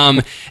didn't.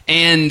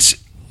 And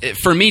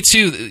for me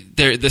too,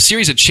 the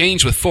series had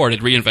changed with 4. It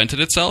had reinvented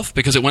itself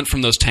because it went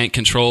from those tank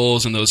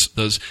controls and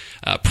those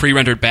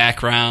pre-rendered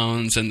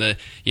backgrounds and the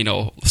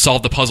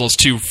solve the puzzles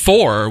to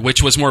 4,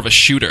 which was more of a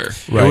shooter.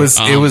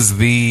 it was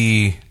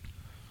the.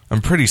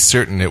 I'm pretty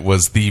certain it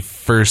was the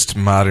first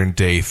modern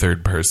day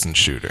third person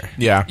shooter.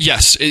 Yeah.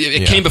 Yes,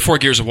 it came before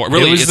Gears of War.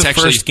 Really, it was it's the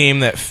actually first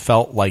game that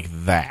felt like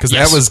that. Because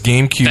Yes. that was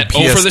GameCube, that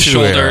PS2 over the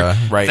shoulder, era.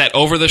 Right. That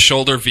over the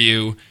shoulder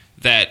view.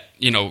 That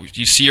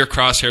you see your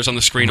crosshairs on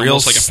the screen, Real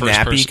almost like a first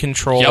snappy person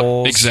controls.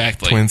 Yep,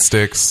 exactly. Twin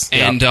sticks.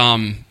 And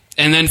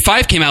then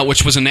 5 came out,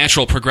 which was a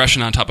natural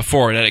progression on top of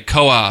 4. It added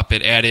co-op,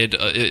 it added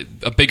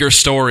a bigger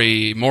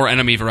story, more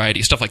enemy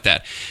variety, stuff like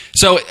that.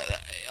 So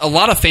a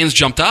lot of fans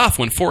jumped off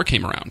when 4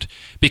 came around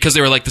because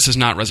they were like, this is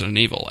not Resident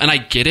Evil. And I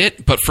get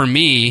it, but for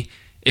me,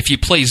 if you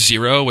play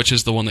 0, which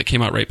is the one that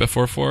came out right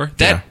before 4,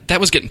 that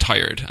was getting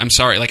tired. I'm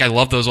sorry. Like, I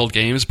love those old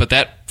games, but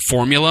that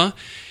formula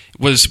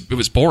was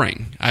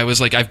boring. I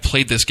was like, I've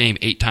played this game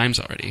 8 times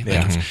already.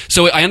 Yeah.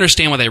 So I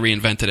understand why they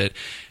reinvented it.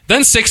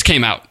 Then 6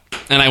 came out,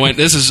 And I went,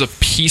 this is a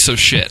piece of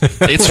shit.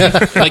 It's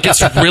like,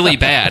 it's really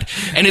bad.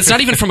 And it's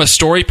not even from a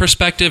story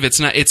perspective.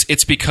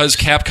 It's because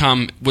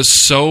Capcom was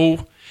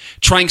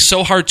trying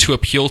so hard to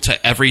appeal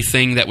to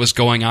everything that was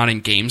going on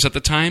in games at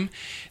the time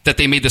that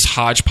they made this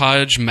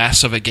hodgepodge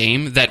mess of a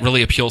game that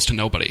really appeals to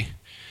nobody.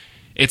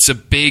 It's a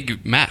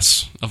big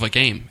mess of a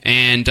game.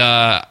 And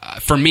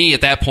for me,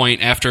 at that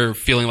point, after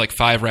feeling like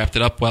 5 wrapped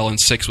it up well and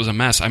 6 was a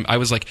mess, I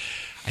was like,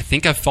 I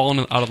think I've fallen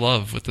out of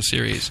love with the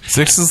series.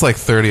 6 is like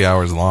 30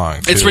 hours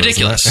long. It's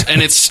ridiculous,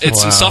 and it's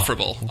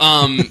insufferable.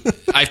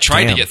 I've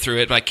tried to get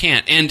through it, but I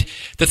can't. And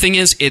the thing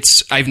is,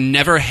 I've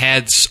never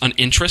had an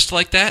interest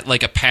like that,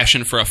 like a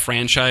passion for a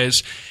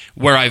franchise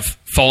where I've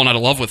fallen out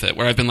of love with it,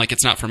 where I've been like,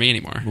 it's not for me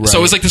anymore. Right. So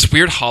it was like this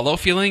weird hollow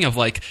feeling of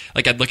like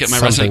I'd look at my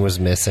something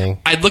was missing.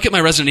 I'd look at my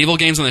Resident Evil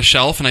games on the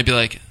shelf, and I'd be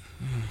like,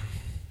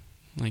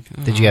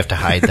 did you have to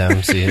hide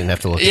them so you didn't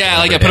have to look at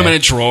them? I put them in a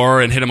drawer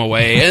and hid them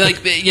away.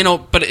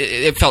 And but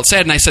it felt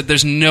sad. And I said,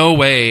 there's no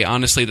way,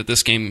 honestly, that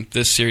this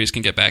series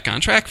can get back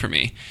on track for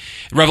me.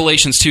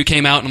 Revelations 2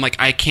 came out, and I'm like,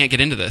 I can't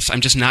get into this.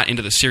 I'm just not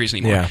into the series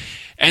anymore. Yeah.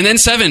 And then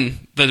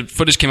 7, the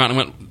footage came out,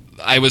 and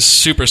I was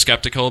super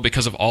skeptical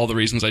because of all the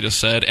reasons I just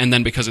said, and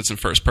then because it's in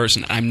first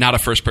person. I'm not a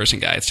first person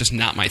guy. It's just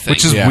not my thing.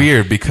 Which is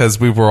weird, because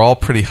we were all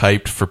pretty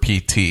hyped for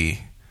PT.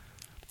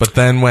 But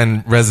then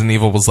when Resident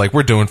Evil was like,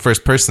 we're doing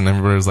first person,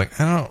 everybody was like,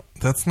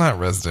 that's not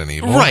Resident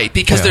Evil. Right,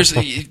 because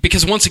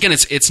because once again,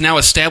 it's now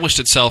established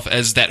itself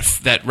as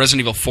that Resident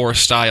Evil 4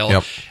 style.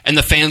 Yep. And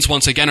the fans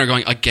once again are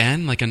going,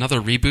 again, like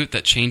another reboot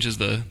that changes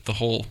the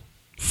whole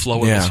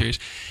flow of the series.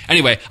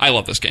 Anyway, I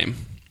love this game.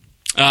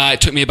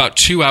 It took me about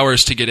 2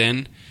 hours to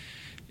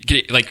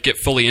get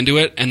fully into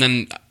it, and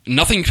then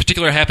nothing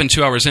particular happened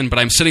 2 hours in, but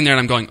I'm sitting there and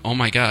I'm going, oh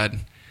my god,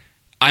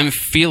 I'm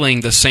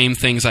feeling the same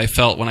things I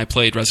felt when I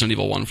played Resident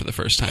Evil 1 for the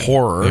first time.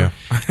 Horror. Yeah.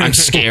 I'm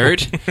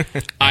scared.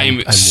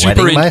 I'm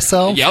super wetting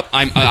myself? Yep.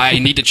 I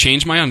need to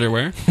change my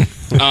underwear.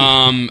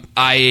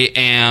 I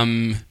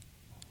am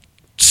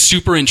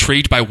super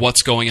intrigued by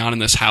what's going on in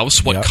this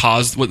house,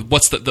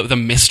 what's the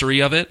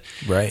mystery of it.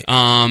 Right.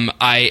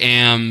 I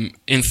am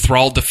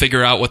enthralled to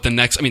figure out what the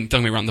next... I mean,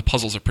 don't get me wrong, the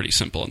puzzles are pretty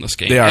simple in this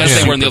game. They are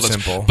as they were in the super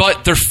others. simple.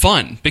 But they're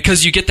fun,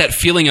 because you get that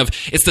feeling of...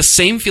 It's the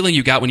same feeling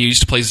you got when you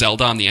used to play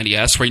Zelda on the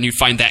NES, where you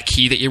find that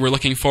key that you were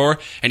looking for,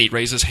 and he'd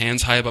raise his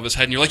hands high above his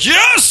head, and you're like,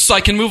 yes,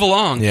 I can move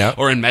along. Yeah.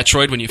 Or in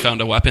Metroid, when you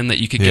found a weapon that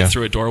you could get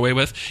through a doorway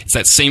with. It's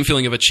that same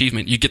feeling of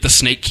achievement. You get the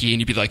snake key,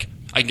 and you'd be like,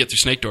 I can get through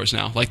snake doors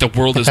now. Like, the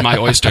world is my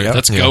oyster.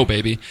 Let's go,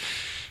 baby.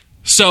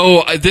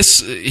 So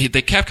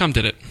the Capcom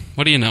did it.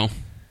 What do you know?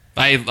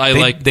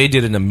 They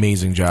did an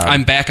amazing job.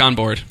 I'm back on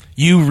board.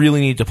 You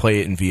really need to play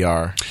it in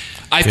VR.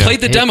 I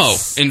played the demo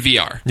in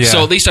VR,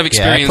 so at least I've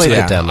experienced it.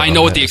 The demo. I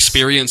know what the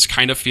experience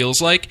kind of feels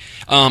like.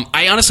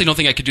 I honestly don't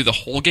think I could do the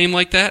whole game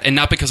like that, and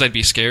not because I'd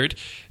be scared,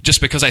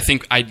 just because I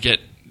think I'd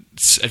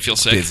feel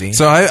sick. Busy.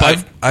 So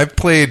I've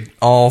played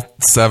all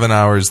 7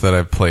 hours that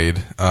I've played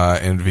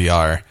in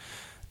VR.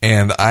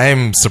 And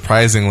I'm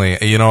surprisingly,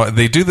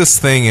 they do this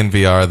thing in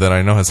VR that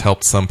I know has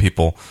helped some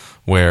people,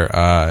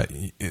 where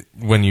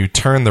when you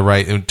turn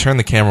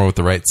the camera with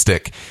the right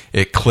stick,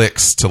 it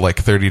clicks to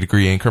like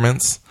 30-degree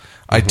increments.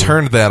 Mm-hmm. I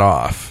turned that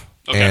off,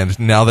 and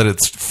now that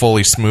it's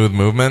fully smooth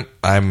movement,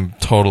 I'm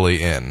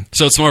totally in.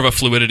 So it's more of a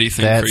fluidity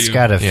thing for you. That's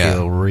got to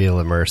feel real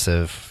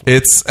immersive.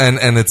 It's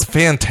and it's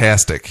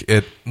fantastic.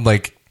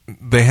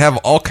 They have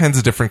all kinds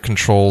of different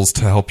controls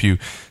to help you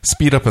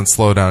speed up and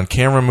slow down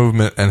camera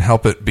movement and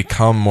help it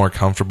become more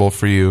comfortable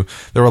for you.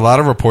 There were a lot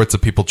of reports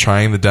of people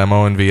trying the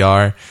demo in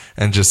VR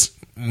and just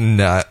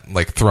not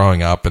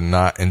throwing up and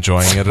not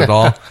enjoying it at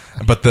all.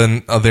 But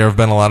then there have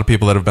been a lot of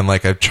people that have been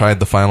like, I've tried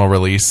the final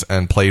release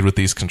and played with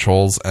these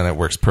controls and it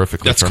works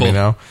perfectly for me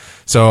now.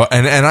 So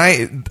and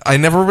I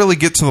never really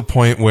get to the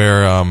point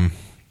where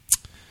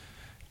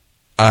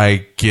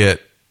I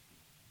get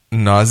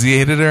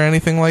nauseated or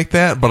anything like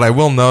that, but I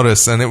will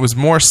notice, and it was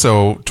more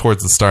so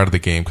towards the start of the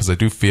game, because I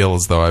do feel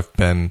as though I've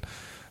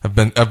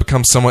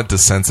become somewhat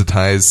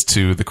desensitized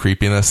to the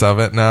creepiness of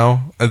it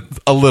now,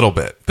 a little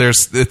bit.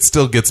 It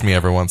still gets me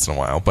every once in a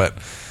while, but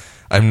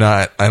I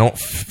don't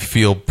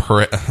feel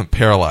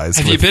paralyzed.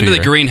 Have you been to the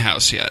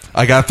greenhouse yet?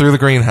 I got through the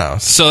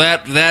greenhouse. So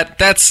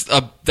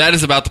that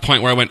is about the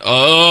point where I went,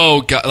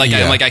 oh god,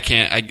 I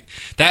can't.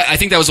 I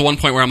think that was the one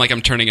point where I'm like,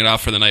 I'm turning it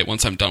off for the night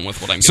once I'm done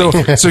with what I'm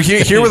getting. So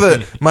here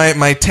were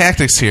my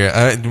tactics here.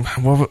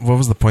 What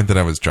was the point that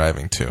I was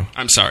driving to?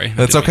 I'm sorry.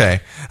 That's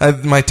okay.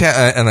 And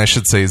I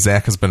should say,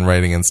 Zach has been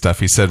writing and stuff.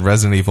 He said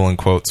Resident Evil in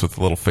quotes with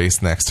a little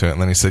face next to it,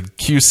 and then he said,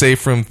 cue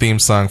safe room theme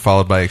song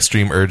followed by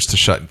extreme urge to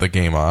shut the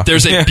game off.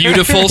 There's a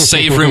beautiful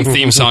save room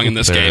theme song in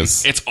this game.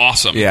 Is. It's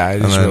awesome. Yeah,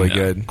 it's really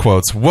good.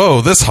 Quotes,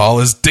 whoa, this hall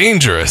is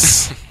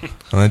dangerous.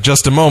 And then,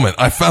 just a moment,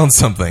 I found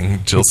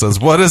something. Jill says,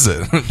 what is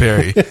it?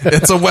 Barry,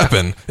 it's a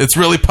weapon. It's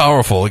really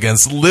powerful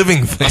against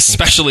living things.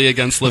 Especially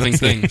against living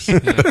things. Yeah.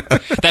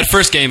 That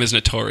first game is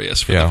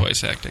notorious for the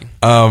voice acting.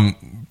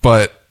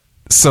 But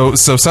so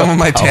some of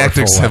my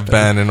tactics have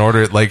been, in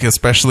order,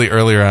 especially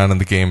earlier on in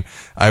the game,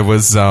 I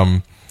was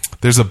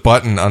there's a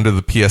button under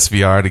the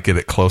PSVR to get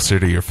it closer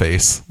to your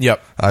face.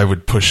 Yep. I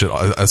would push it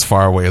as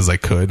far away as I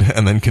could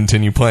and then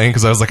continue playing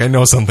because I was like, I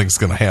know something's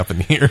going to happen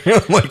here.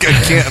 Like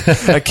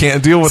I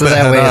can't deal with So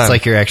that. that way head on. it's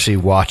like you're actually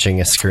watching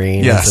a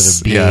screen instead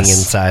of being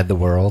inside the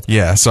world.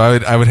 Yeah, so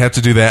I would have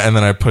to do that and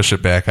then I'd push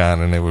it back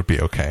on and it would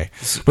be okay.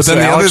 But So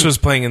then Alex was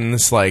playing in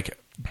this like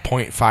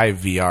 0.5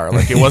 VR,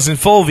 like it wasn't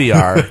full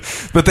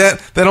VR. but that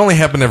only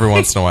happened every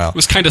once in a while. It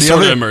was kind of The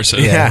sort of other-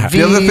 immersive. Yeah.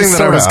 The other thing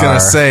that I was going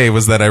to VSR. say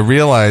was that I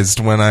realized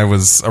when I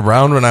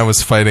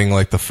was fighting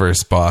like the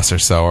first boss or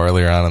so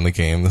earlier on in the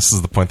game, this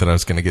is the point that I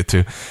was going to get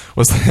to,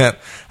 was that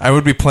I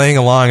would be playing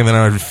along and then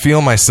I would feel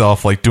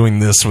myself like doing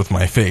this with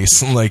my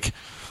face, like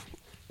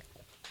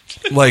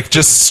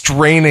just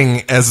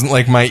straining as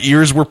like my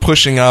ears were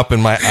pushing up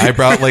and my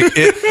eyebrow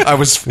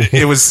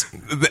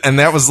and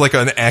that was like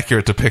an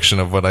accurate depiction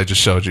of what I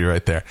just showed you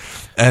right there.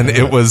 And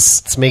it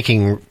was It's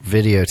making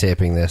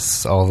videotaping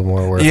this all the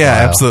more worthwhile.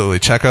 yeah, absolutely.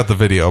 Check out the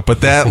video.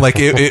 But that, like,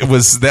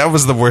 that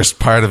was the worst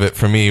part of it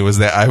for me was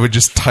that I would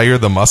just tire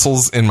the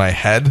muscles in my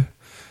head,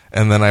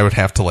 and then I would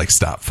have to like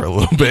stop for a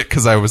little bit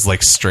because I was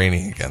like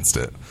straining against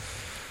it.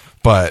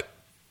 But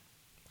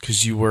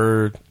Because you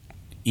were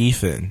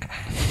Ethan.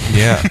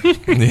 yeah,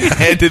 I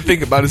had to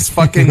think about his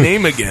fucking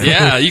name again.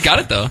 Yeah, you got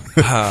it though.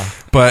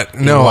 but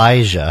no,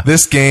 Elijah.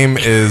 this game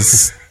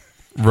is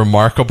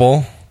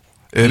remarkable.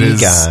 It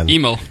is. Egon.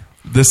 Emo.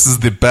 This is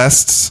the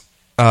best.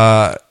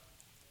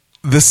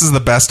 This is the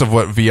best of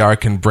what VR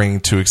can bring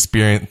to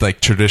experience like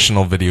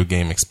traditional video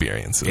game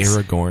experiences.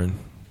 Aragorn.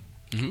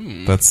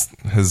 That's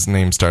his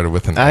name started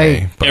with an I-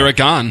 A. but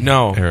Aragon.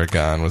 No.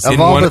 Aragon was Of In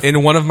all one, the-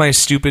 in one of my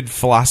stupid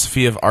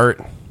philosophy of art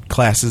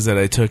classes that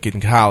I took in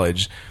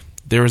college,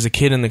 there was a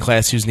kid in the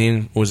class whose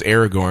name was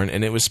Aragorn,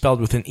 and it was spelled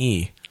with an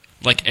E.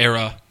 Like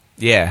Era.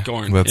 Yeah.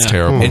 Gorn. That's Yeah.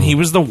 terrible. And he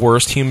was the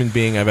worst human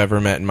being I've ever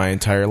met in my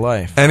entire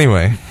life.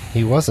 Anyway,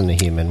 He wasn't a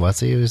human, was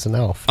he? He was an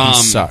elf. He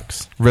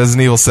sucks.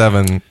 Resident Evil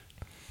 7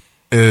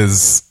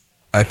 is,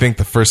 I think,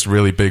 the first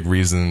really big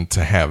reason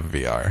to have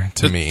VR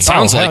to me.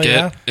 Sounds Oh, like hell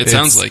yeah. it. It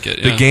sounds like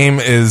it. The Yeah. game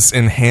is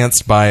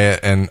enhanced by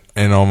it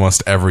in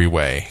almost every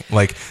way.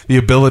 Like the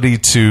ability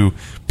to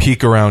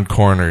peek around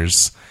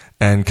corners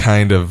and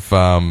kind of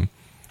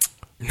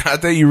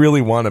Not that you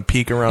really want to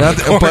peek around Not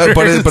the th-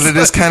 corners. but it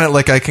is kind of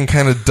like I can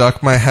kind of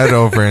duck my head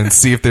over and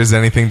see if there's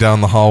anything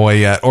down the hallway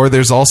yet. Or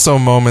there's also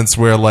moments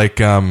where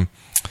like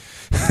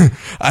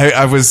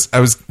I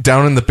was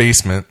down in the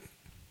basement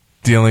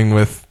dealing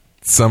with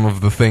some of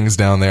the things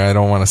down there. I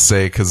don't want to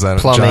say because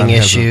Plumbing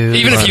issues.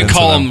 Even if run you into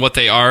call them. them what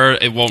they are,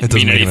 it won't It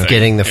doesn't mean mean anything.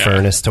 Getting the Yeah.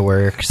 furnace to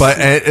work. But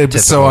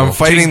so I'm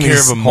fighting Taking care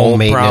these of a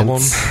mold home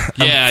problem. maintenance. I'm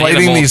Yeah, you got a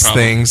fighting mold these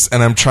problem. things,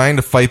 and I'm trying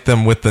to fight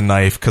them with the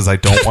knife because I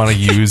don't want to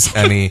use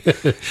any.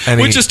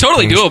 Which is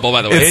totally things. doable,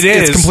 by the way.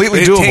 It's completely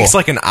it doable. takes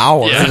like an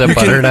hour. Yeah. Is it a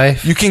butter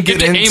knife? You can You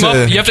get have to aim into.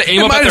 up. You have to aim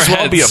It up might at as their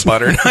well heads. be a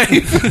butter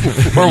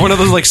knife. Or one of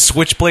those like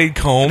switchblade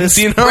combs,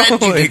 you know?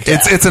 Like,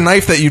 it's a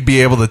knife that you'd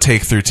be able to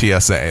take through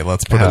TSA.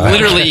 Let's put it that way.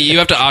 Literally, you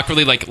have to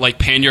awkwardly like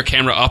pan your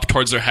camera up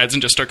towards their heads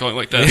and just start going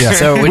like this. Yeah.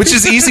 So which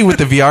is easy with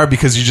the VR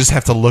because you just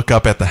have to look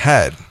up at the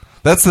head.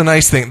 That's the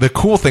nice thing. The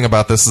cool thing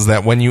about this is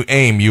that when you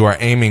aim, you are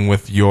aiming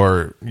with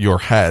your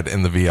head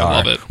in the VR, I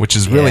love it. which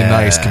is really Yeah.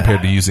 nice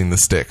compared to using the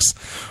sticks.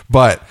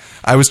 But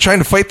I was trying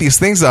to fight these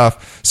things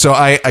off, so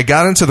I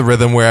got into the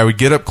rhythm where I would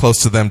get up close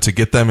to them to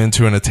get them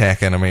into an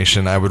attack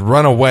animation. I would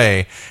run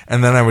away,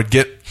 and then I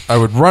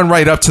would run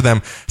right up to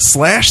them,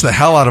 slash the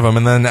hell out of them,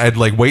 and then I'd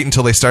like wait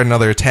until they start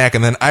another attack,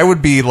 and then I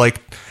would be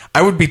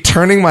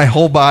turning my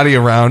whole body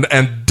around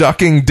and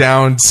ducking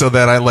down so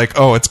that I like,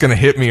 oh, it's going to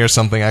hit me or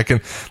something. I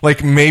can,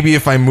 like, maybe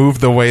if I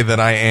move the way that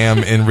I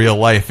am in real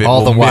life, it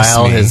all will the miss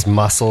while me. his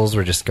muscles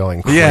were just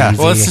going crazy. Yeah.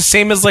 well, it's the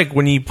same as like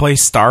when you play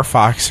Star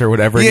Fox or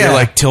whatever. And Yeah. you're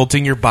like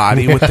tilting your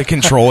body with the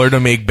controller to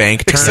make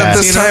bank turns. Except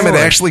this you know? time it Like,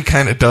 actually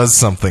kind of does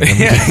something. In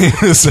the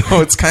game.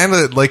 So it's kind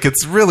of like,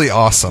 it's really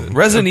awesome.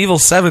 Resident Evil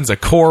 7's a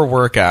core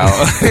workout.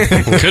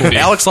 Could be.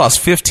 Alex lost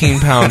 15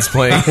 pounds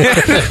playing.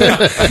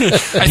 I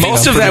think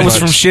Most of that was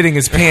from shitting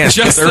his pants.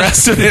 Just but the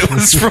rest of it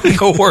was from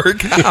the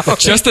workout.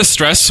 just the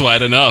stress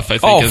sweat enough. I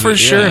think. Oh, is for it?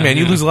 sure, Yeah, man.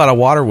 You yeah. lose a lot of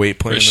water weight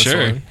playing For this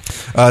sure.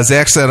 one.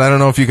 Zach said, I don't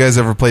know if you guys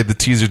ever played the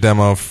teaser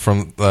demo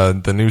from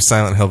the new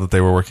Silent Hill that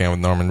they were working on with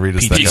Norman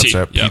Reedus. That got PT,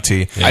 set, yeah.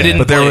 PT. I didn't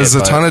But there play was it,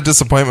 a but- ton of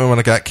disappointment when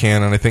it got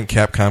canned, and I think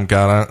Capcom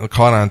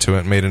caught on to it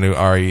and made a new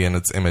RE in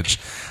its image.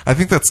 I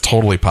think that's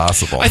totally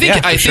possible. I think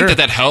Yeah, for sure.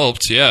 that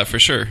helped. Yeah, for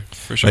sure.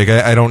 For sure. Like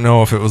I don't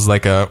know if it was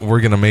like we're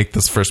going to make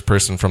this first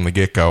person from the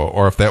get go,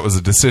 or if that was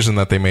a decision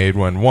that they made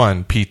when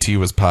one, PT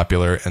was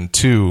popular, and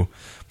two,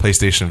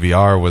 PlayStation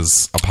VR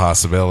was a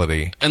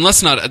possibility. And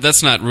let's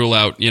not rule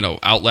out.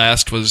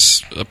 Outlast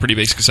was a pretty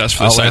big success for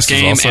the Outlast size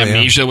is game. also, yeah.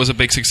 Amnesia was a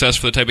big success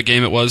for the type of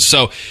game it was.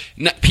 So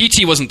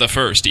PT wasn't the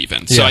first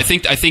even. So Yeah. I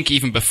think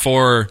even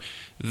before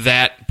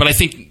that, but I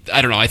think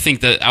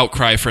the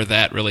outcry for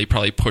that really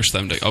probably pushed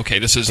them to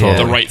this is Yeah.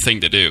 the right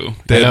thing to do.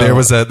 There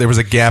was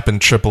a gap in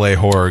AAA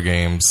horror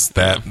games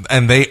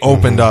and they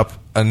opened up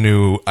a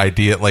new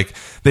idea. Like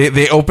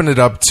they opened it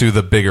up to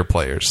the bigger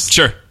players.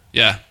 Sure.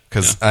 Yeah.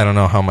 because I don't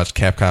know how much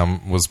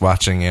Capcom was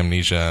watching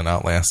Amnesia and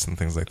Outlast and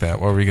things like that.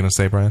 What were you going to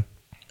say, Brian?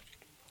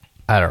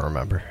 I don't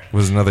remember.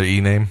 Was another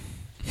E name?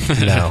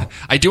 No.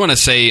 I do want to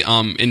say,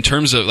 in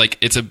terms of like,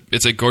 it's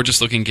a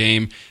gorgeous looking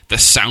game. The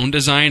sound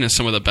design is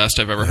some of the best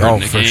I've ever heard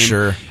in a for game.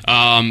 sure.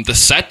 The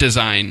set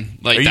design,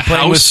 like Are you the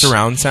playing house. with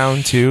surround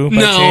sound too? by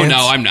No, chance?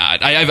 I'm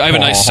not. I have a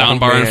nice Oh, sound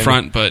bar in man.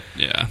 front, but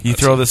yeah, You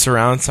throw the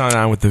surround sound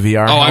on with the VR.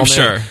 Oh, I'm helmet.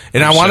 sure.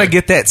 And I'm I want to sure.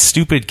 get that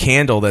stupid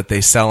candle that they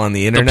sell on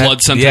the internet.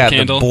 blood-scented the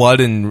candle? blood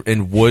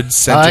and wood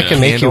scented I can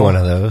make you candle. one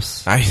of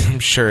those. I'm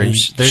sure you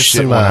There's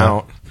shit some, one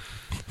out.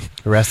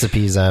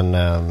 Recipes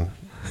on.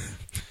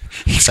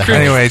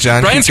 Anyway,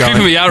 John, Brian's keep going.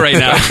 creeping me out right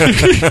now.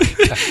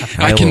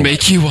 I can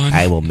make you one.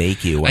 I will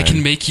make you one. I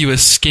can make you a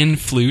skin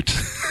flute,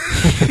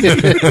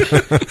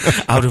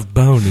 out of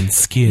bone and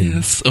skin.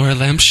 yes, or a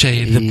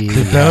lampshade.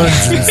 The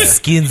bones and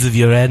skins of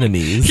your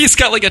enemies. He's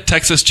got like a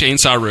Texas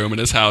chainsaw room in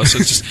his house.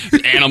 It's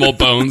just animal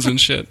bones and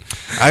shit.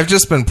 I've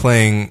just been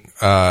playing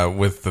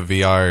with the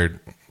VR,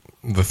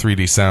 the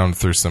 3D sound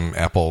through some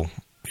Apple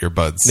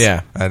earbuds.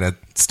 Yeah. And it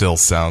still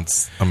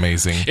sounds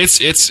amazing.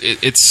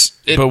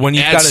 It But when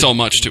you've adds got so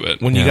much to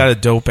it. When you got a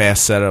dope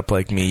ass setup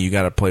like me, you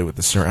got to play with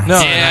the surround. No,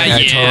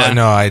 sound.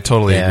 I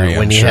totally Yeah, agree.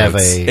 when I'm you sure have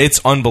it's- a It's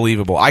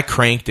unbelievable. I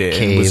cranked it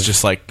and it was Cave.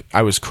 just like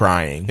I was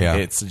crying. Yeah.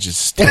 It's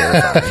just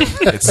terrifying.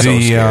 It's so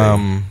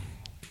scary.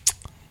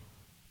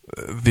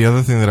 The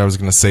other thing that I was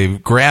going to say,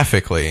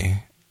 graphically,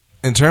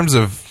 in terms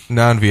of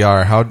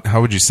non-VR,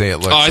 how would you say it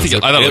looks? Oh, I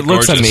thought it it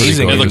looks gorgeous.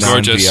 amazing. It in looks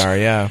gorgeous. non-VR,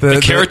 yeah.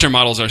 The character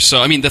models are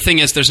so. I mean, the thing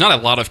is, there's not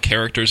a lot of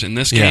characters in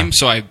this Yeah. game,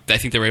 so I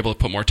think they were able to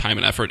put more time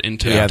and effort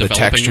into the developing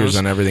textures those.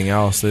 and everything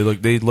else. They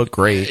look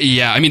great.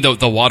 Yeah, I mean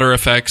the water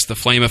effects, the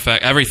flame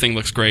effect, everything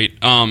looks great.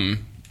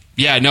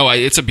 Yeah, no,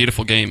 it's a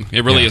beautiful game.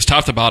 It really is,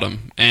 top to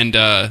bottom, and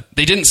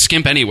they didn't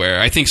skimp anywhere.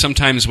 I think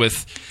sometimes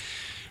with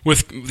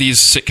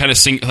these kind of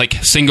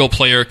single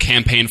player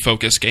campaign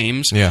focused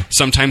games, Yeah.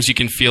 sometimes you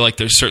can feel like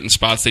there's certain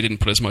spots they didn't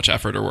put as much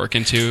effort or work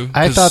into.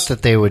 I 'cause thought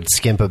that they would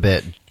skimp a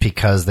bit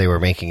because they were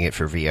making it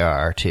for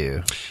VR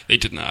too. they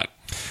did not.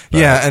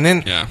 Yeah, and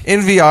in Yeah.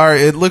 in VR,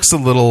 it looks a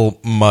little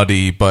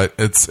muddy, but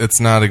it's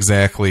not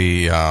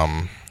exactly.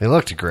 They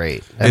looked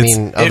great. I It's-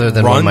 mean, other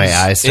than when my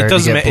eyes started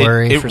to get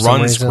blurry. It for some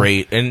runs reason.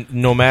 great, and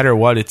no matter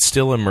what, it's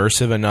still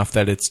immersive enough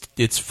that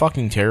it's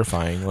fucking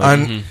terrifying.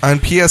 Like, On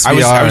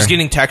PSVR. I was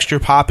getting texture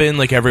pop in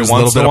like every There's a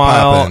once in little a bit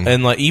of while, pop-in.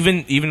 and like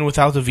even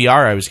without the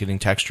VR, I was getting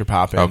texture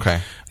pop in. Okay.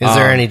 Is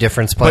there any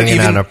difference playing it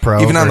on a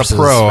Pro? even on the versus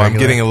Pro, I'm regular?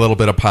 getting a little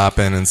bit of pop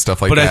in and stuff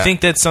like But that. I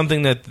think that's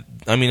something that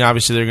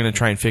obviously they're going to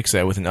try and fix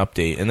that with an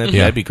update, and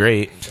that'd be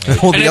great.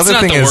 well, And the it's other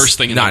not thing the is worst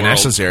thing in Not the world.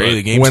 necessary. but-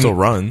 The game still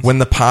runs. When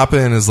the pop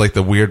in is like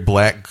the weird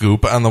black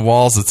goop on the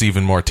walls, it's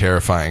even more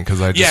terrifying because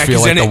I just Yeah, feel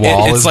 'cause like the then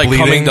wall it's is like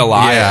bleeding. coming to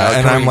life, yeah,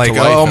 and I'm coming like, to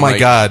life oh and my like-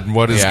 god,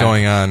 what is yeah.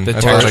 going on? The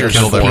I feel like I textures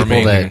killed are people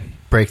everything. that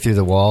break through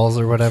the walls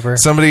or whatever.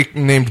 Somebody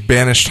named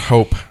Banished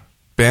Hope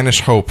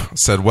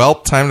said, "Well,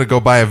 time to go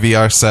buy a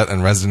VR set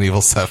and Resident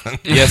Evil 7."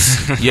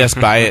 yes,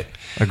 buy it.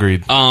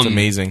 Agreed. It's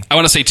amazing. I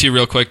want to say too,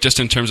 real quick, just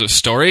in terms of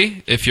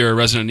story, if you're a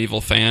Resident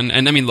Evil fan,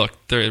 and I mean, look,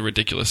 they're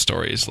ridiculous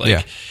stories. Like,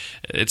 Yeah.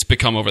 it's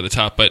become over the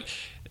top. But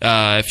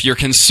if your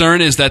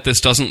concern is that this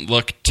doesn't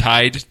look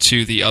tied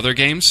to the other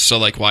games, so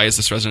like, why is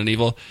this Resident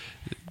Evil?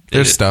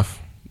 There's stuff,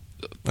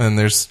 and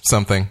there's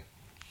something.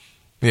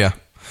 Yeah,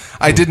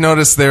 I did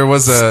notice there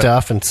was a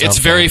Stuff and something. It's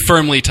very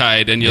firmly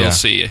tied, and you'll Yeah.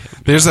 see.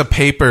 There's a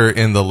paper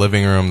in the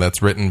living room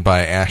that's written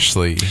by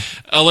Ashley.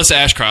 Alyssa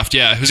Ashcroft,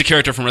 yeah, who's a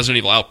character from Resident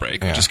Evil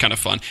Outbreak, Yeah. which is kind of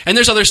fun. And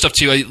there's other stuff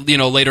too. You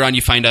know, later on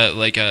you find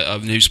a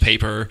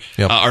newspaper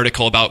Yep.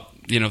 article about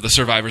the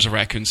survivors of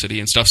Raccoon City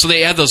and stuff. So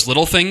they add those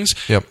little things.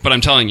 Yep. But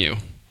I'm telling you,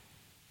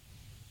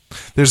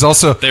 There's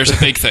also there's a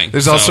big thing.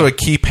 There's So- also a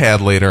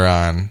keypad later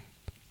on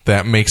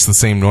that makes the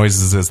same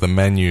noises as the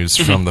menus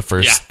from the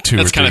first Yeah, 2 or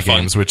that's 3 kinda fun.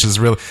 games, which is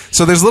really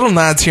so. There's little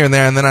nods here and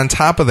there, and then on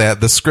top of that,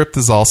 the script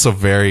is also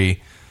very.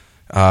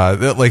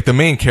 Like the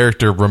main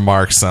character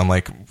remarks on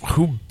like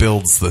who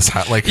builds this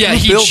house. Like Yeah, who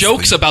he builds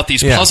jokes these? about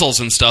these Yeah.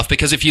 puzzles and stuff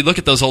because if you look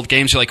at those old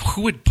games, you're like,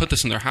 who would put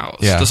this in their house?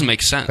 Yeah. It doesn't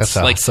make sense. That's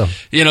like, awesome.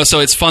 So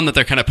it's fun that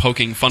they're kind of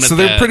poking fun So at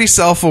they're that. pretty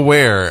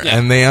self-aware Yeah.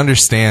 and they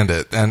understand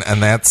it, and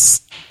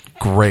that's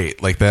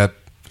great. Like that,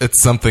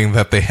 it's something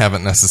that they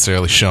haven't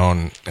necessarily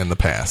shown in the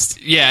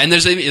past. Yeah, and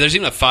there's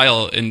even a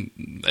file in,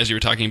 as you were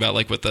talking about,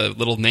 like with the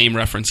little name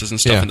references and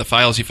stuff Yeah. in the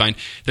files you find.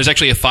 There's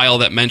actually a file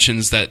that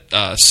mentions that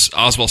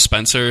Oswald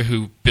Spencer,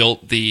 who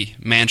built the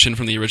mansion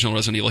from the original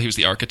Resident Evil, he was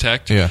the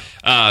architect. Yeah.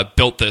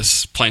 Built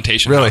this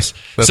plantation Really? house.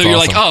 That's so you're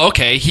awesome. like, oh,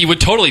 okay, he would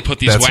totally put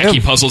these That's wacky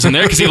him. puzzles in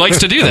there because he likes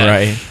to do that.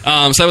 Right.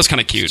 So that was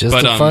kind of cute. Just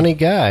but a funny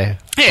guy.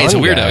 yeah, he's a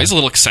Fun weirdo. guy. He's a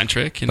little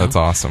eccentric. You know? That's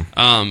awesome.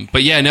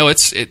 But yeah, no,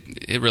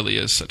 it really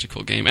is such a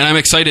cool game, and I'm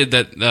excited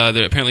that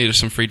apparently there's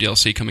some free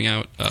DLC coming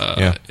out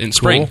in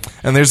spring. Cool.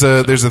 And there's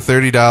a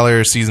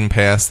 $30 season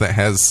pass that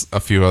has a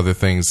few other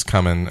things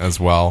coming as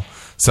well.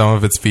 Some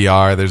of it's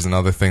VR. There's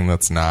another thing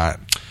that's not.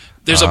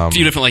 There's a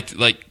few different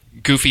like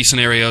goofy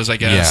scenarios, I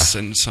guess,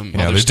 and some.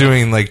 Yeah, other they're stuff.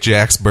 doing like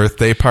Jack's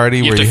birthday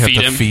party where have you to have feed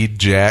to him? feed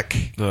Jack.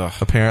 Ugh.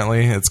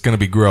 Apparently, it's going to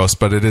be gross,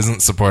 but it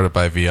isn't supported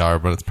by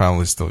VR. But it's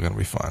probably still going to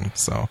be fun.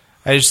 So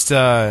I just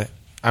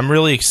I'm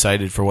really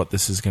excited for what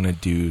this is going to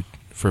do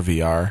for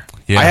VR.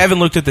 Yeah. I haven't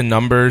looked at the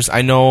numbers.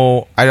 I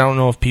don't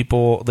know if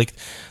people like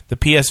the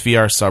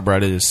PSVR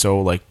subreddit is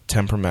so like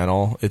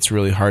temperamental. It's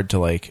really hard to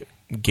like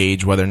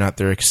gauge whether or not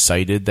they're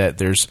excited that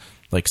there's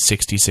like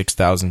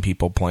 66,000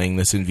 people playing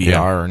this in VR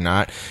Yeah. or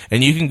not.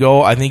 And you can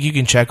go. I think you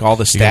can check all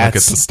the you can look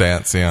at stats the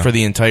stats. Yeah, for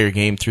the entire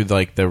game through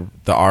like the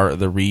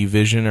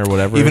Revision or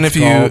whatever. even it's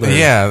if you, called, or-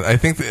 I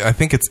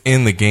think it's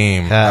in the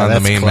game on the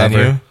that's main clever.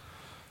 menu.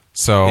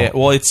 So Yeah,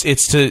 well, it's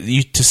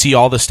to see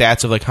all the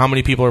stats of like how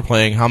many people are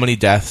playing, how many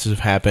deaths have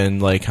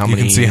happened, like how you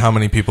many can see how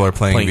many people are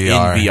playing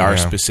VR. in VR yeah.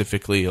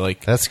 specifically,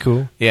 like That's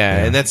cool.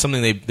 yeah, and that's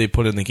something they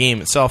put in the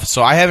game itself.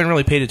 So I haven't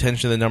really paid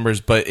attention to the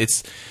numbers, but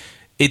it's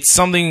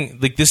something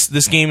like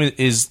this game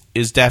is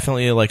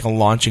definitely like a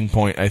launching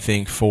point, I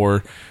think,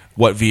 for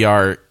what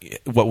VR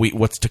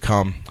what's to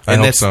come, I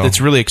and hope so. that's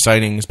really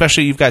exciting.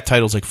 Especially you've got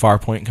titles like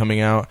Farpoint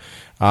coming out,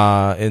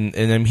 and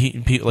then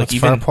like What's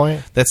even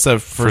Farpoint? that's a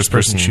first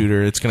person person.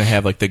 shooter. It's going to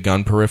have like the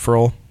gun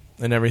peripheral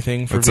and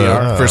everything for It's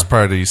VR. a first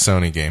party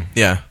Sony game.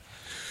 Yeah.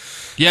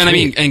 Yeah, and I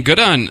mean, and good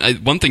on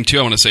one thing too.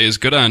 I want to say is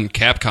good on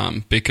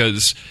Capcom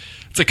because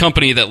it's a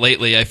company that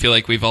lately I feel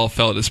like we've all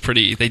felt is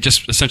pretty. They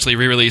just essentially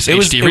re-release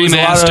HD it was a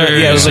lot remasters. of,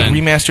 it was like and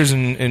remasters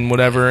and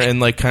whatever, and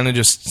like kind of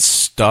just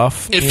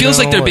stuff. it you feels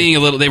know? like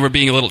they were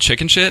being a little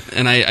chicken shit,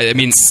 and I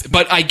mean,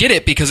 but I get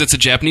it because it's a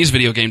Japanese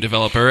video game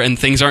developer, and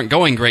things aren't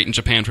going great in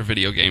Japan for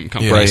video game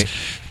companies. Right.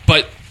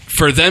 But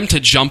for them to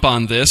jump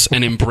on this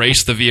and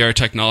embrace the VR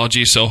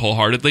technology so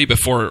wholeheartedly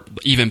before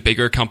even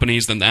bigger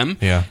companies than them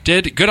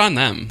did, good on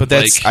them. But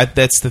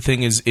that's the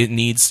thing is you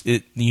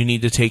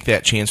need to take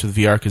that chance with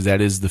VR because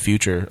that is the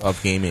future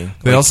of gaming.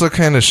 They also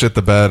kind of shit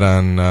the bed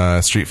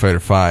on Street Fighter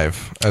V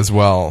as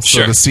well. So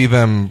Sure. to see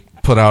them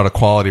put out a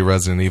quality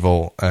Resident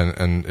Evil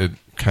and it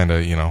kind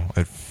of,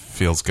 it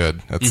feels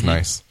good. It's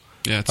nice.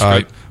 yeah, it's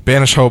great.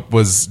 Banish Hope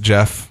was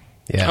Jeff.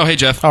 Yeah. Oh, hey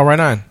Jeff. Oh, right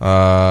on.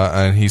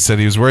 And he said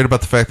he was worried about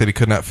the fact that he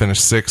could not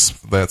finish 6.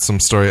 That's some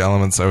story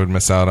elements I would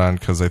miss out on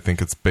because I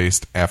think it's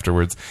based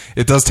afterwards.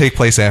 It does take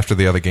place after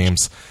the other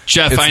games.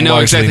 Jeff, It's I know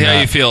largely exactly how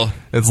not- you feel.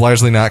 It's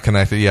largely not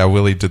connected. Yeah,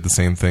 Willie did the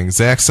same thing.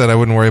 Zach said I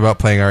wouldn't worry about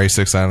playing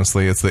RE6,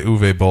 honestly. It's the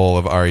Uwe Bowl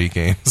of RE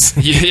games.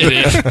 Yeah,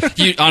 it is.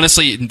 You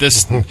honestly,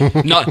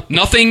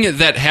 nothing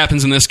that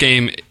happens in this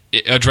game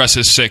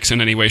addresses 6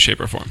 in any way, shape,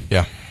 or form.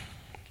 Yeah.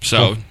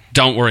 So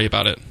don't worry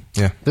about it.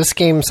 Yeah. This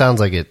game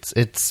sounds like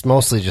it's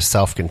mostly just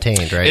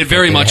self-contained, right? It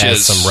very Like, much has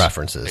is. some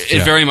references.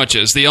 It very much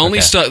is. The only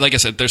Okay. stuff, like I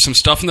said, there's some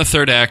stuff in the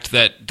third act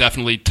that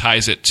definitely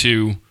ties it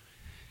to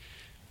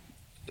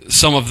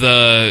some of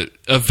the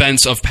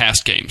events of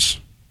past games.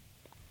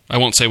 I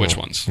won't say which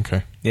ones.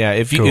 Okay. Yeah,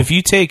 if Cool.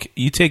 you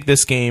take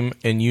this game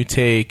and you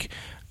take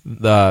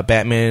the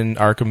Batman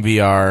Arkham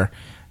VR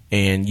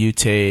and you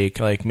take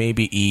like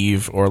maybe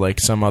Eve or like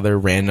some other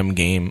random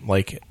game,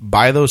 like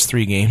buy those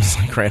 3 games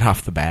like right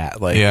off the bat.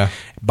 Like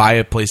buy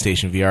a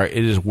PlayStation VR.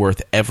 It is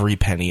worth every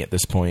penny at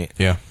this point.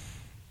 Yeah.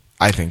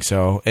 I think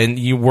so. And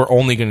we're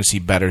only going to see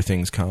better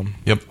things come.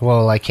 Yep.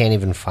 Well, I can't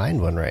even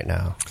find one right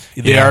now.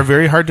 They Yeah. are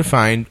very hard to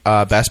find.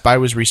 Best Buy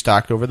was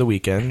restocked over the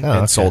weekend and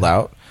okay. sold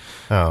out.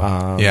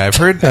 Oh. Yeah, I've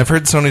heard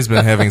Sony's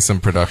been having some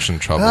production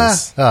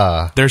troubles.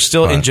 They're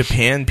still in But-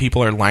 Japan.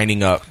 People are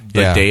lining up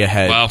the Yeah. day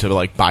ahead Wow. to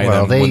like buy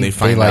Well, them when they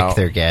find like out.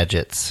 their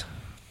gadgets.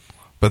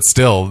 But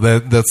still,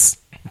 that's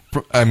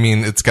I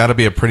mean, it's got to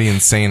be a pretty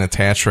insane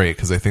attach rate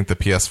because I think the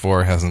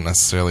PS4 hasn't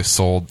necessarily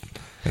sold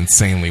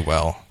insanely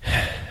well.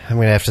 I'm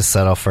gonna have to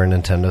settle for a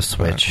Nintendo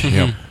Switch.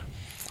 Yep.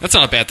 That's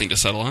not a bad thing to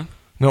settle on.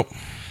 Nope.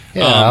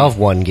 Yeah, I'll have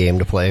one game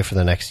to play for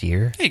the next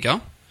year. There you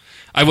go.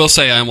 I will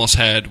say I almost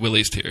had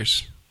Willie's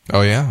Tears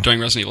Oh yeah. during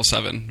Resident Evil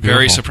 7.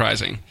 Very Beautiful.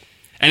 surprising.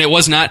 And it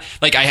was not,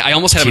 like, I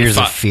almost had Tears him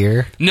in of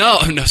Fear. No,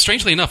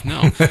 strangely enough,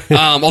 no.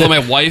 Although my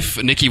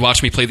wife, Nikki,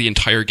 watched me play the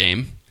entire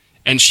game,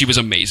 and she was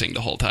amazing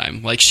the whole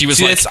time. Like, she was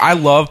See, like... I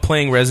love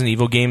playing Resident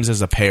Evil games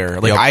as a pair.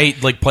 Like Yep. I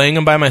like playing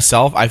them by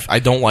myself. I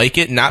don't like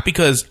it, not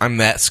because I'm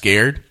that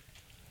scared.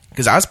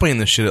 Because I was playing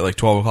this shit at like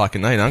 12 o'clock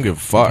at night. And I don't give a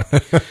fuck.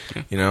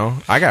 You know,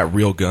 I got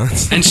real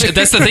guns. And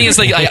that's the thing is,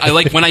 like, I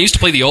like when I used to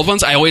play the old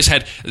ones. I always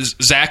had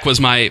Zach was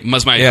my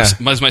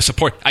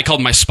support. I called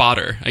him my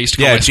spotter. I used to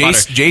call him my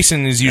spotter.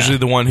 Jason is usually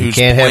the one who's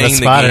can't have a playing the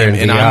spotter game,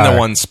 in and I'm VR. the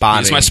one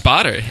spotting. He's my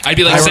spotter. I'd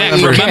be like, I Zach,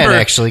 remember- You can,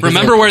 actually, 'cause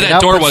remember where it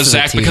that door outputs was, to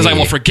the Zach, because I TV.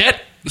 will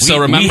forget. So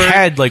we remember,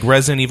 had like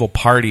Resident Evil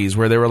parties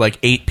where there were like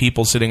 8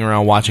 people sitting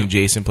around watching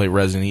Jason play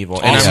Resident Evil.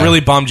 And Awesome. I'm really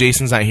bummed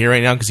Jason's not here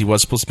right now because he was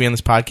supposed to be on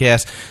this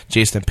podcast.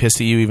 Jason, I'm pissed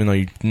at you even though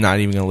you're not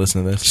even going to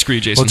listen to this. screw you,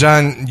 Jason. Well,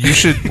 John, you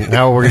should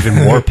Now we're even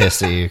more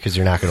pissed at you because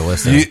you're not going to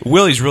listen.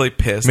 Willie's really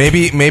pissed.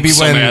 maybe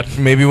So mad.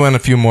 when a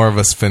few more of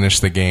us finish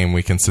the game,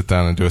 we can sit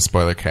down and do a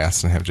spoiler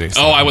cast and have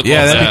Jason. oh, I would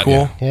Yeah, love that'd that. be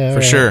cool. Yeah, for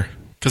right. sure.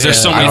 Because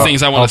there's so many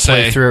things I want to I'll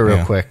play say. through it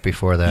real quick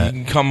before that.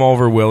 You can come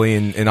over, Willie,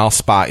 and I'll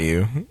spot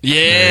you.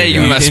 Yeah, you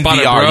in can spot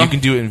it, VR. bro. You can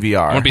do it in VR.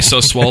 I want to be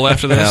so swole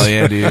after this. Hell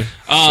yeah, dude.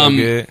 So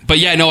good. But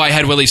yeah, no, I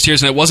had Willie's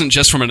Tears, and it wasn't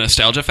just from a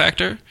nostalgia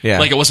factor. Yeah.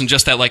 Like, it wasn't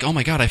just that, like, oh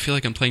my god, I feel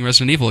like I'm playing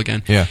Resident Evil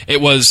again. Yeah.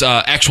 It was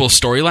actual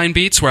storyline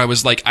beats where I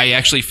was like, I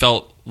actually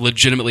felt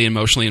legitimately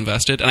emotionally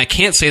invested. And I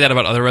can't say that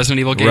about other Resident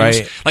Evil games.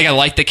 Right. Like, I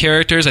like the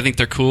characters. I think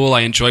they're cool.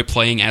 I enjoy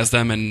playing as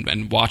them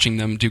and watching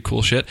them do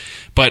cool shit.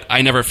 But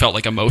I never felt,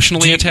 like,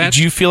 emotionally attached.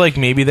 Do you feel like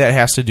maybe that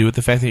has to do with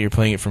the fact that you're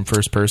playing it from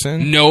first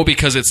person? No,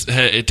 because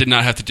it did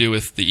not have to do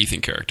with the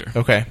Ethan character.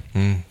 Okay.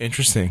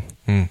 Interesting.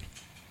 Mm.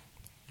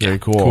 Very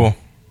cool. Cool.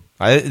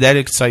 That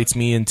excites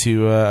me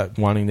into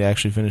wanting to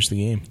actually finish the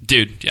game.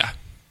 Dude, yeah.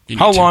 You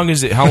How need to. long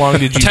is it? How long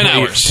did you 10 play?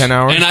 hours. 10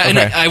 hours? And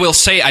Okay. I will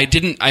say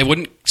I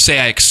wouldn't say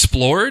I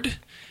explored.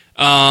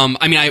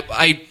 I mean,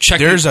 I checked.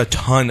 There's a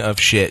ton of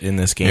shit in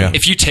this game. Yeah.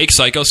 If you take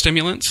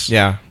psychostimulants,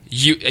 Yeah.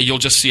 you'll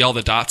just see all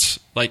the dots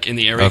like in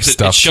the area. Of 'Cause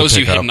stuff it shows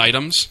to you pick hidden up.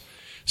 items,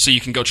 so you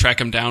can go track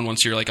them down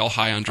once you're like all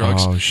high on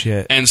drugs. Oh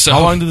shit! And so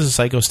how long does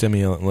the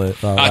psychostimulant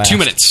last? 2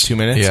 minutes. 2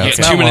 minutes. Yeah. Yeah, It's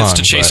 2 not minutes long,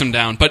 to chase but- them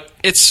down. But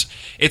it's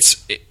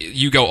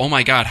you go, oh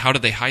my god, how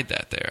did they hide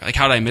that there? Like,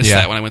 how did I miss Yeah.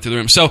 that when I went through the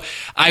room? So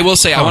I will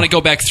say I want to go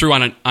back through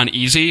on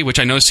easy, which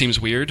I know seems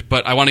weird,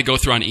 but I want to go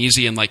through on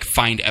easy and like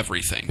find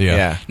everything. Yeah.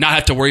 Yeah. Not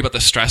have to worry about the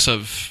stress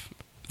of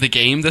the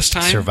game this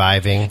time.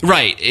 Surviving.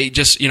 Right. It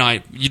just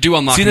you do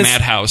unlock See, this-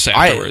 Madhouse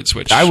afterwards,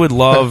 which I would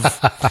love.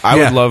 I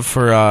Yeah. would love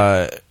for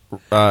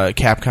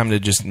Capcom to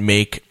just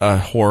make a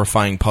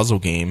horrifying puzzle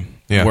game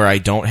Yeah. where I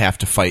don't have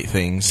to fight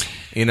things.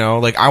 You know,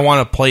 like I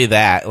want to play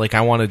that. Like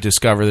I want to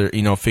discover,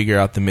 figure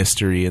out the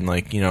mystery and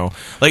like you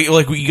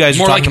you guys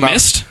more are like talking about.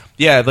 Myst.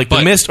 Yeah, like But-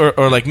 the Myst or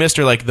like Myst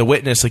or like the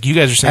Witness. Like you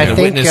guys are saying I the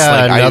think Witness.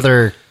 Like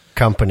another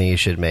company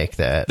should make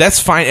that. that's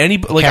fine.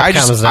 Like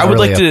Capcom is not I would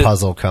really like a to.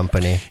 puzzle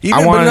company.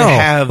 I wanna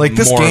have like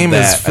this more of game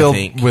that, is filled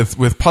I think.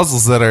 with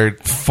puzzles that are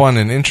fun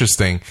and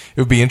interesting. It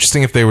would be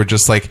interesting if they were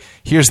just like,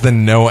 here's the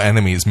no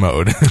enemies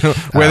mode,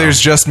 where there's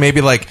just maybe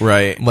like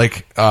Right.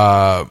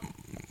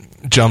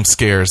 jump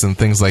scares and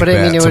things like But that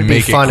I mean, it to would be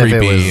make fun it if it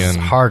creepy was and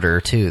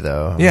harder too,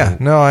 though. yeah.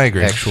 No, I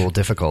agree. Actual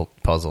difficult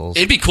puzzles.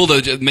 It'd be cool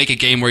to make a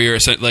game where you're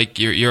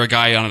a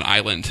guy on an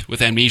island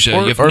with amnesia.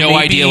 Or- You have or no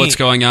maybe- idea what's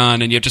going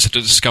on, and you just have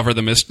to discover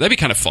the mystery. That'd be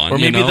kind of fun. Or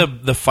maybe you know?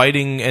 the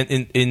fighting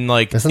in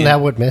like Isn't that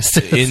what Myst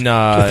is? in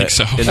think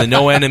so. in the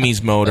no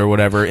enemies mode or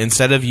whatever,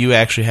 instead of you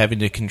actually having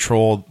to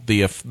control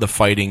the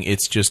fighting,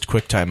 it's just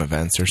quick time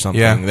events or something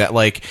Yeah. that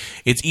like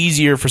it's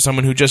easier for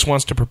someone who just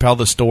wants to propel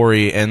the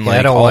story and Yeah, I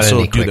like don't want also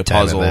any do the quick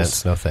time puzzles. events.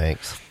 No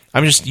thanks.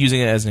 I'm just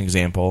using it as an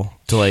example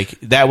to like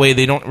that way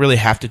they don't really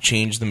have to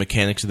change the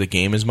mechanics of the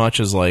game as much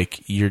as like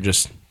you're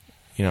just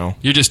You're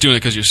just doing it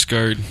because you're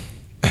scared.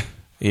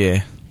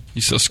 yeah.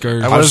 You're so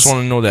scared. I just want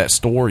to know that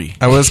story.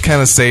 I was kind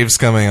of save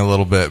scumming a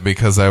little bit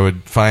because I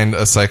would find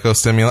a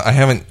psychostimulant. I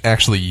haven't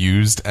actually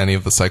used any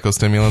of the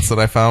psychostimulants that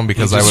I found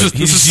because I would.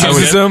 This is He so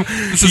uses good. them.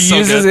 This He is so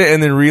uses good. it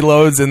and then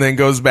reloads and then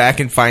goes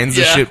back and finds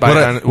the Yeah. shit.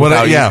 What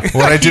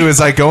I do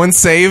is I go and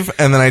save,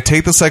 and then I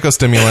take the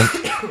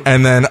psychostimulant,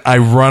 and then I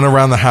run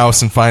around the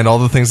house and find all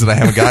the things that I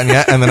haven't gotten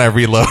yet, and then I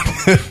reload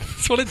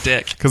What a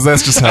dick. because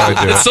that's just how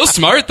I do It's it. so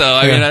smart, though.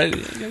 I Yeah.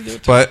 mean,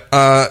 But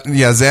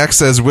yeah, Zach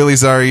says Willie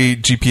Zari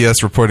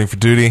GPS reporting for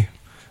duty.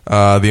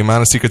 The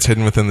amount of secrets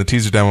hidden within the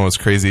teaser demo was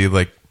crazy,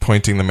 like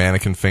pointing the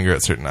mannequin finger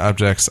at certain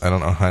objects. I don't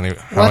know how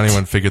What?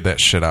 anyone figured that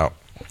shit out.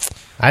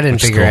 I didn't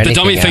Which is figure cool. anything the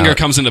dummy out. finger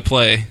comes into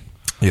play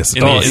Yes, it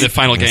in does. the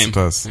final Yes, game. It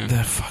does. Yeah.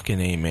 The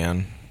fucking A,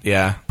 man.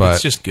 Yeah, But-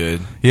 it's just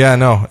good. Yeah,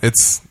 no,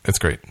 it's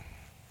great.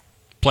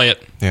 Play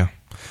it. Yeah,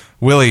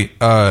 Willie.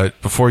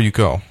 Before you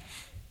go,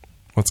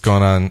 what's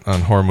going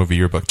on Horror Movie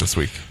Yearbook this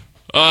week?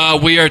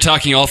 We are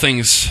talking all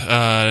things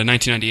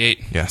 1998.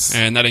 Yes.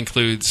 And that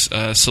includes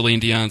Celine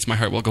Dion's My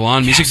Heart Will Go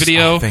On music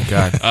video. Oh, thank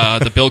God.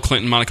 The Bill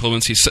Clinton, Monica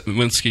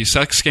Lewinsky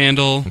sex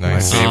scandal.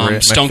 Nice. My favorite- my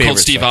Stone Cold favorite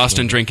Steve sex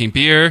Austin movie. drinking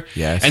beer.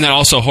 Yes. And then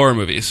also horror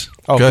movies.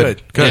 Oh,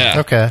 Good. good. Yeah.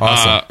 Okay.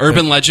 Awesome.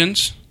 Urban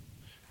Legends.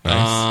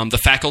 Nice. The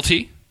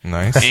Faculty.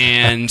 Nice.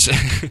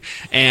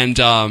 And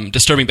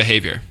Disturbing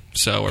Behavior.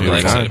 So we're really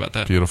Beautiful. excited about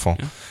that. Beautiful.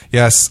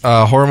 Yes,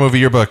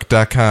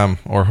 horrormovieyearbook.com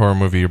or Horror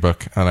Movie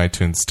Yearbook on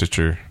iTunes,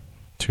 Stitcher,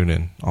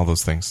 TuneIn, all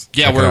those things.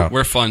 Yeah, Check it out.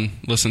 we're fun.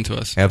 Listen to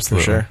us.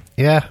 Absolutely. For sure.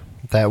 Yeah,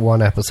 that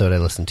one episode I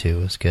listened to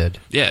was good.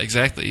 Yeah,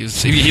 exactly.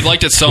 He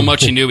liked it so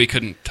much he knew he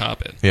couldn't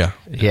top it. Yeah.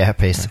 Yeah,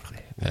 basically.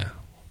 Yeah.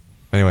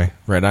 Anyway,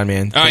 Right on,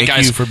 man. All right, Thank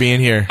guys. you for being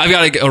here. I've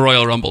got a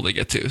Royal Rumble to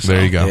get to. So.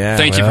 there you go. Yeah.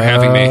 Thank you for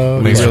having me. Oh,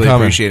 We Thanks for really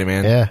coming. appreciate it,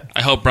 man. Yeah.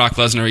 I hope Brock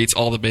Lesnar eats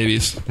all the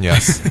babies.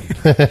 Yes.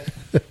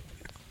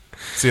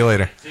 See you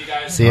later.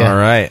 See ya. All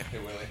right. Hey,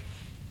 Willie.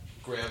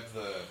 Grab the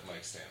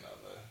mic stand on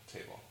the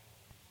table.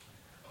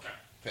 Okay.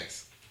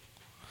 Thanks.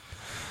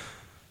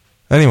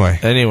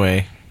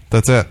 Anyway,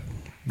 that's it.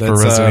 That's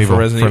for Resident Evil. for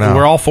Resident for Evil. now.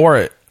 We're all for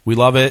it. We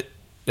love it.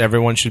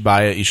 Everyone should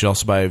buy it. You should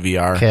also buy a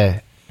VR.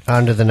 Okay.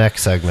 On to the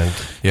next segment.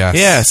 Yes.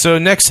 Yeah, so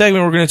next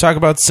segment, we're going to talk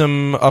about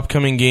some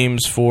upcoming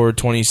games for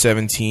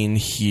 2017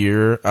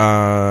 here.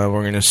 We're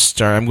going to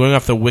start. I'm going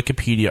off the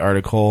Wikipedia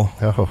article,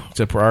 Oh,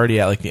 except we're already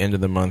at like the end of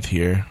the month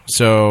here.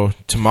 So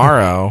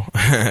tomorrow,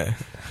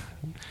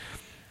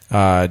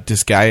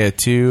 Disgaea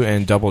 2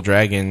 and Double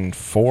Dragon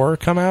 4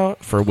 come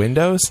out for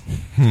Windows.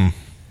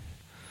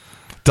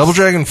 Double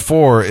Dragon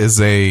 4 is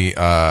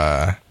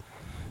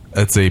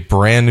it's a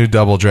brand new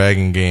Double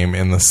Dragon game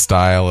in the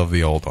style of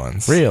the old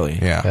ones. Really?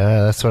 Yeah.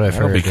 that's what I've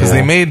heard. Because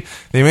yeah.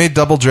 they made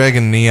Double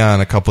Dragon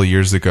Neon a couple of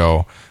years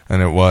ago,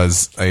 and it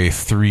was a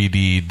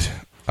 3D'd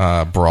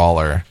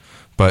brawler.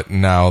 But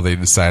now they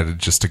decided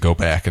just to go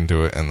back and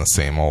do it in the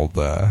same old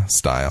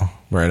style.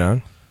 Right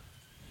on.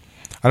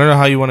 I don't know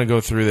how you want to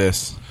go through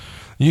this.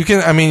 You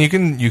can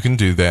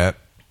do that.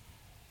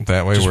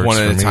 That way Just works one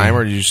at for a me. time, or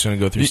are you just going to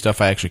go through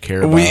stuff I actually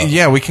care about?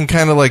 We can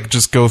kind of like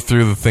just go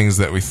through the things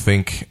that we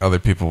think other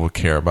people will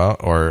care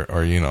about, or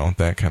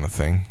that kind of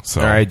thing.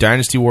 So All right,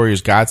 Dynasty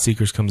Warriors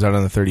Godseekers comes out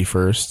on the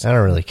 31st. I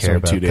don't really care So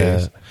about 2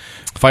 days. that.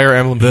 Fire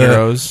Emblem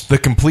Heroes. the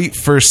complete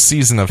first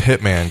season of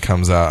Hitman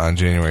comes out on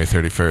January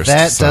 31st.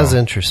 That so- does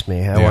interest me.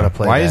 I Yeah. want to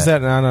play Why that. is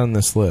that not on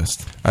this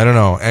list? I don't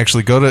know.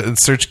 Actually, go to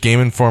search Game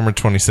Informer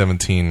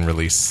 2017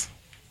 release.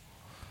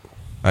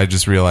 I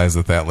just realized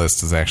that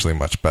list is actually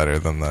much better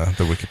than the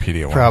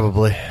Wikipedia one.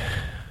 Probably.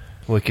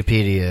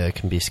 Wikipedia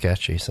can be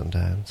sketchy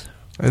sometimes.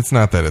 It's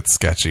not that it's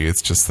sketchy.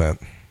 It's just that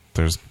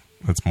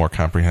it's more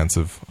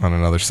comprehensive on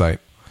another site.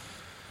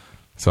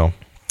 So,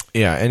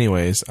 Yeah,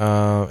 anyways.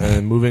 And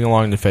then moving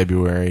along to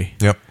February.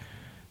 yep.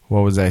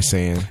 What was I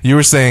saying? You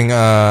were saying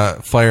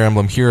Fire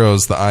Emblem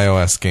Heroes, the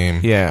iOS game,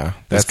 Yeah,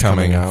 that's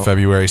coming out.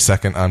 February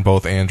 2nd on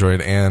both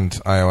Android and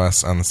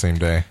iOS on the same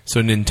day.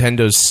 So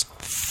Nintendo's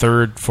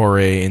third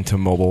foray into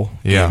mobile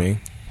Yeah. gaming.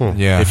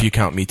 Yeah. If you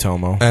count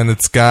Miitomo. And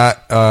it's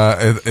got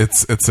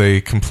it's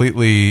a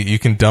completely, you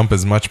can dump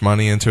as much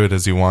money into it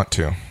as you want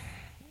to.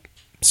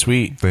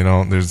 Sweet.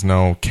 There's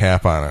no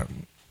cap on it.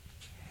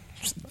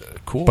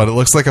 Cool. But it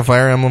looks like a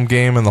Fire Emblem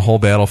game, and the whole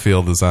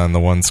battlefield is on the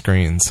one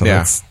screen. So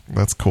Yeah.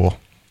 that's cool.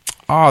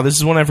 Oh, this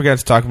is one I forgot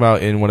to talk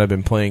about in what I've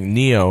been playing.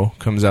 Neo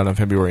comes out on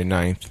February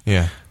 9th.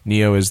 Yeah.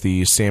 Neo is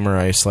the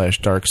samurai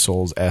 / Dark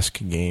Souls-esque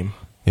game.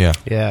 Yeah.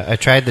 Yeah, I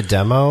tried the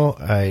demo.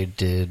 I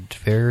did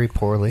very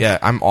poorly. Yeah,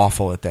 I'm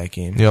awful at that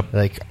game. Yep.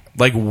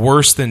 Like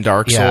worse than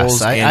Dark Souls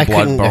Yes, and I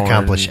couldn't Bloodborne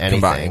accomplish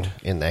anything combined.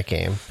 in that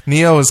game.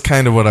 Neo is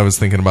kind of what I was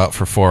thinking about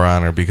for For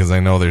Honor, because I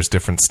know there's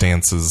different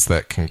stances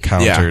that can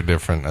counter Yeah.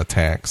 different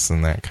attacks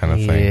and that kind of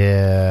thing.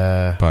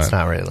 Yeah, But- it's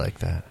not really like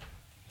that.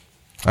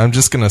 I'm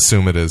just going to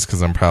assume it is,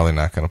 because I'm probably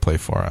not going to play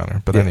For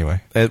Honor. But Yeah.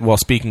 anyway. Well,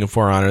 speaking of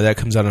For Honor, that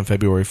comes out on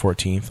February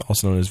 14th,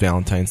 also known as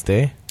Valentine's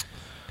Day.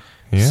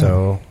 Yeah.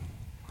 So,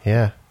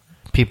 yeah,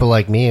 people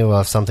like me will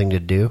have something to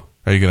do.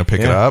 Are you going to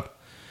pick it Yeah. up?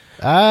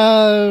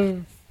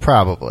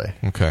 Probably.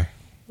 Okay.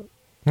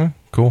 Yeah,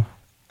 cool.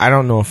 I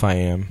don't know if I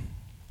am.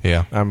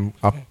 Yeah. I'm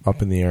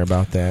up in the air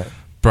about that.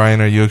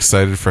 Brian, are you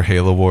excited for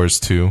Halo Wars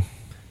 2?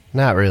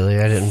 Not really.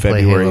 I didn't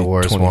play February Halo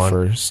Wars 1.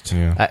 21st.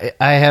 Yeah.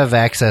 I have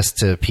access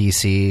to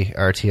PC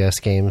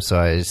RTS games, so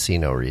I see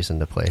no reason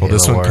to play Well, Halo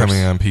this one Wars.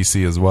 coming on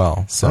PC as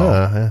well. So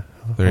Yeah.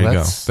 there you Well, go.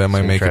 that's That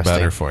might make it interesting.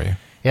 better for you.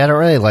 Yeah, I don't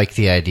really like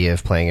the idea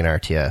of playing an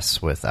RTS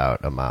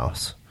without a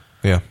mouse.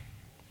 Yeah.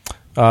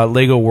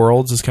 Lego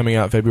Worlds is coming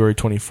out February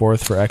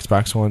 24th for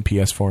Xbox One,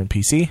 PS4, and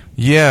PC.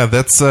 Yeah,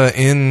 that's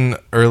in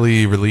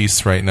early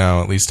release right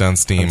now, at least on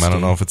Steam. On I don't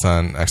Steam. know if it's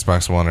on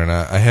Xbox One or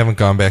not. I haven't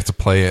gone back to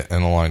play it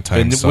in a long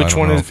time. And so I which don't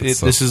one know is if it? it's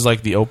This is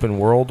like the open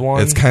world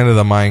one? It's kind of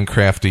the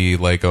Minecrafty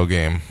Lego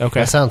game. Okay.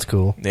 That sounds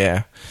cool.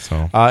 Yeah.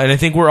 So And I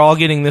think we're all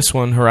getting this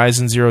one,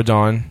 Horizon Zero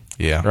Dawn,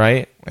 yeah,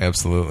 right?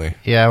 absolutely.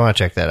 Yeah, I want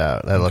to check that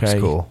out. That looks Okay.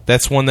 cool.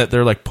 That's one that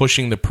they're like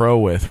pushing the pro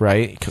with,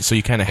 right? So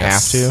you kind of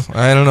Yes. have to.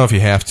 I don't know if you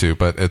have to,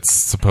 but it's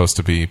supposed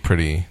to be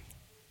pretty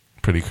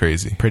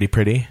crazy, Pretty.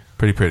 pretty.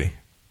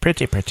 When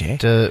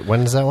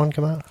does that one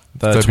come out?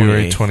 The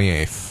February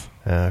 28th.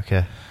 28th.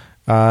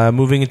 Okay.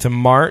 Moving into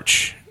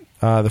March,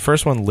 the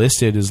first one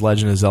listed is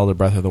Legend of Zelda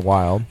Breath of the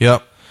Wild,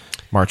 Yep.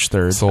 March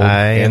 3rd. Sold.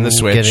 I And am the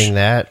Switch. getting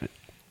that.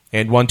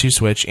 And 1-2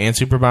 Switch, and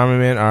Super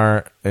Bomberman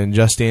are in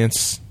Just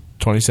Dance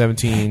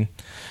 2017,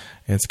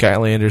 and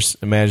Skylanders,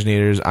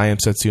 Imaginators, I Am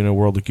Setsuna,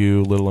 World of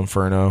Goo, Little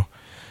Inferno,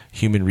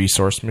 Human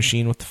Resource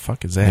Machine. What the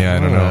fuck is that? Yeah, I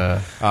don't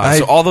know.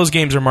 So all those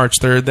games are March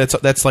 3rd.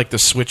 That's like the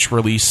Switch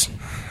release.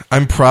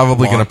 I'm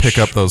probably going to Launch. pick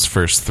up those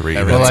first three.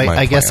 Well, That's my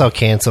I guess plan. I'll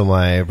cancel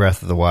my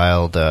Breath of the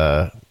Wild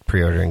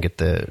pre-order and get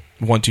the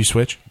 1-2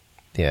 Switch,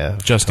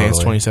 Just Dance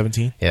totally.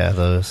 2017. Yeah,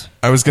 those.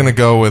 I was going to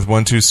go with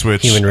 1-2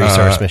 Switch, Human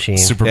Resource Machine.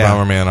 Super Yeah.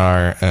 Bomberman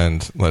R,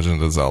 and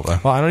Legend of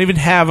Zelda. Well, I don't even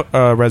have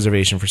a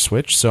reservation for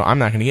Switch, so I'm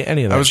not going to get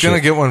any of that. I was going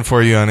to get one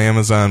for you on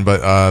Amazon,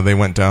 but they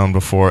went down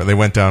before. They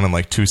went down in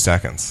like 2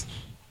 seconds.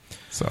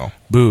 So,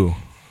 boo.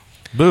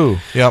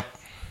 yep.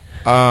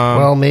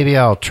 Well, maybe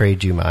I'll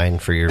trade you mine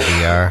for your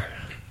VR.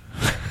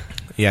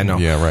 Yeah, no.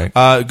 Yeah,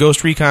 right.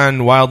 Ghost Recon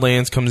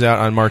Wildlands comes out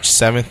on March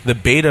 7th. The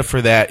beta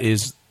for that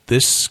is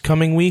this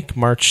coming week,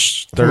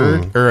 March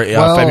 3rd, or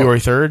Well, February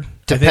 3rd.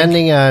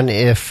 Depending on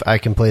if I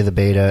can play the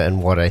beta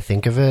and what I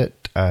think of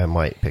it, I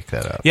might pick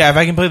that up. Yeah, if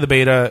I can play the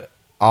beta,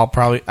 I'll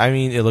probably... I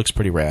mean, it looks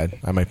pretty rad.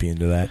 I might be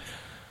into that.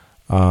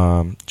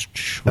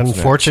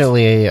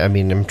 Unfortunately, I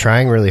mean, I'm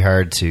trying really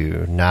hard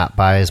to not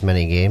buy as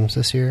many games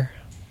this year,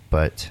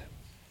 but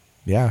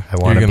yeah, I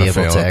want to be able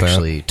fail to at that.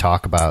 actually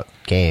talk about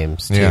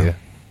games, too. Yeah.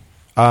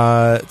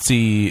 Let's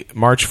see.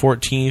 March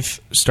 14th,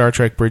 Star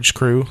Trek Bridge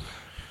Crew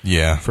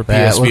Yeah. for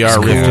That looks PSVR,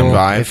 Rift, and cool.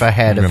 Vive. If I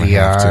had a I'm gonna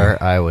have VR,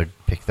 to. I would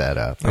pick that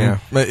up. Yeah.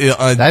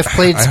 I've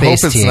played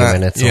Space Team,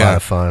 and it's a lot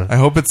of fun. I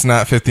hope it's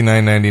not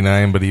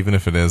 $59.99, but even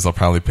if it is, I'll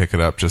probably pick it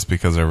up just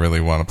because I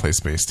really want to play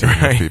Space Team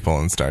Right. with people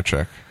in Star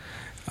Trek.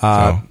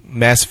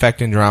 Mass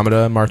Effect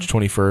Andromeda, March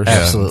 21st. Yeah.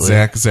 Absolutely.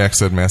 Zach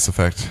said Mass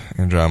Effect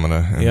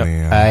Andromeda. In Yep.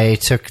 the, I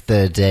took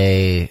the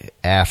day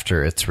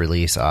after its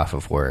release off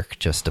of work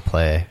just to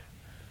play.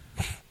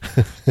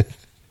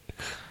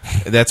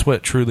 That's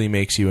what truly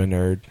makes you a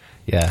nerd.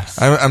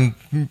 Yes. I'm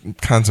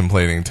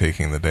contemplating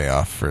taking the day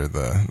off for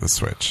the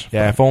Switch.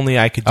 Yeah, if only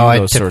I could do I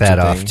those took sorts that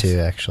of off things. too,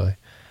 actually.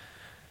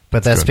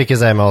 But that's good.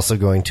 because I'm also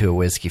going to a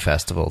whiskey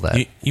festival that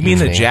You mean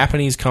the evening.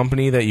 Japanese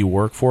company that you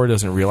work for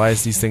doesn't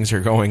realize these things are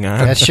going on?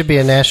 That should be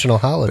a national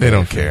holiday. They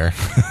don't care.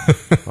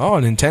 Oh,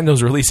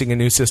 Nintendo's releasing a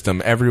new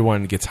system.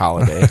 Everyone gets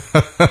holiday.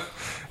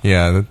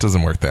 Yeah, that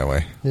doesn't work that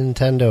way.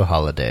 Nintendo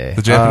holiday.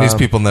 The Japanese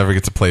people never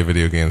get to play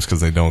video games because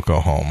they don't go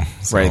home.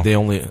 So, Right, they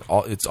only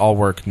it's all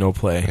work, no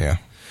play. Yeah.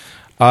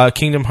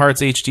 Kingdom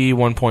Hearts HD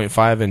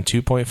 1.5 and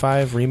 2.5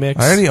 remix.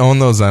 I already own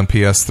those on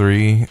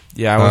PS3.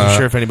 Yeah, I wasn't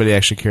sure if anybody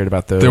actually cared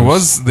about those. There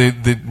was the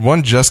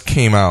one just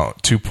came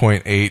out,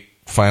 2.8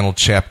 final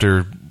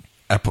chapter.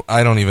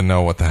 I don't even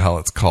know what the hell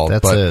it's called.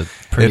 That's but a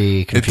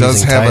pretty it confusing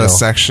does have title. a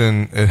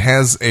section. It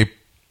has a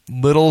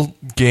little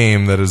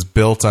game that is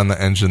built on the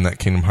engine that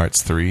Kingdom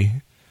Hearts 3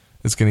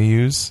 is going to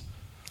use.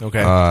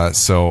 Okay. I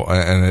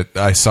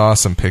saw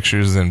some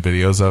pictures and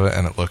videos of it,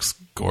 and it looks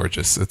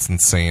gorgeous. It's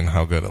insane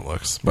how good it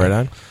looks. But, right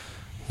on.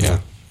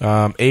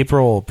 Yeah.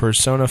 April,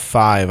 Persona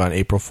 5 on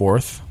April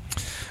 4th.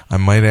 I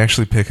might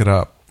actually pick it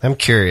up. I'm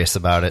curious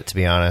about it, to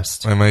be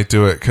honest. I might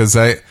do it because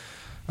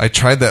I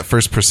tried that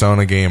first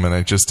Persona game and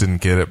I just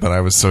didn't get it, but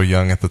I was so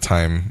young at the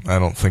time. I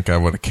don't think I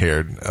would have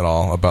cared at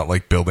all about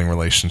like building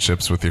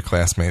relationships with your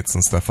classmates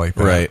and stuff like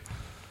that. Right.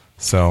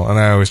 So, and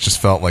I always just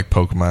felt like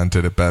Pokemon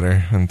did it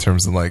better in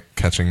terms of like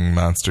catching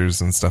monsters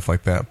and stuff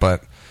like that.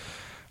 But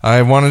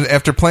I wanted,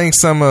 after playing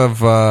some of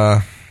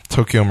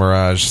Tokyo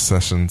Mirage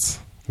sessions,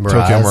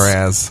 Tokyo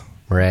Mirage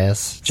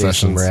Jason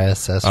sessions, Mraz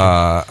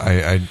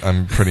session.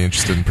 I'm pretty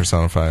interested in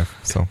Persona 5.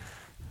 So,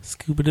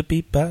 Scuba da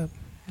beep bop.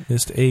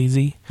 Mr.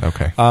 AZ.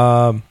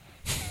 okay.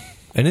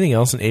 Anything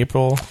else in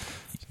April?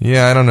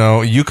 Yeah, I don't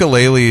know.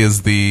 Ukulele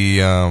is the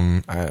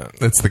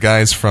it's the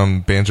guys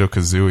from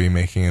Banjo-Kazooie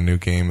making a new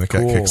game that got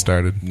Cool.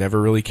 kickstarted.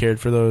 Never really cared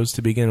for those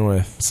to begin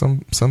with.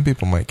 Some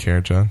people might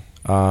care, John.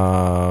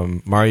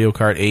 Mario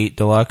Kart 8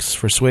 Deluxe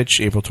for Switch,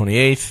 April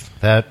 28th.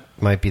 That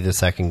might be the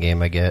second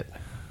game I get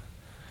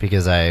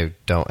because I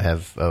don't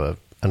have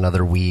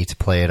another Wii to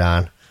play it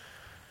on.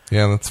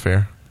 Yeah, that's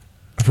fair.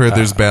 I've heard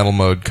there's battle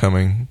mode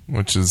coming,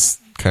 which is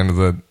kind of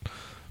the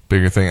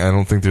bigger thing. I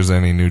don't think there's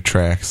any new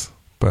tracks,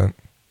 but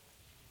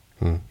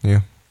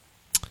yeah.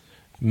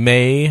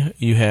 May,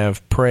 you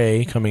have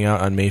Prey coming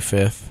out on May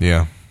 5th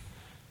Yeah.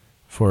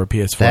 for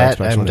PS4, That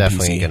Xbox I'm One, and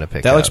definitely PC. gonna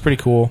pick That looks up.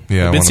 pretty cool.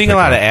 Yeah, I I've been wanna seeing a pick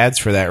lot it of up. ads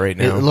for that right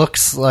now. It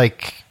looks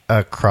like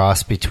a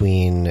cross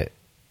between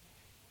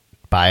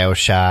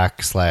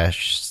BioShock /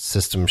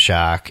 System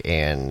Shock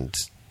and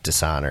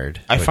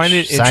Dishonored. I find it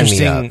which sign me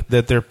interesting up.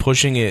 that they're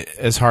pushing it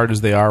as hard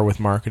as they are with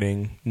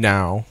marketing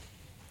now,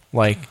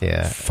 like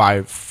Yeah.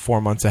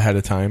 4 months ahead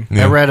of time.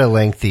 Yeah. I read a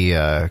lengthy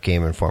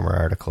Game Informer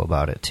article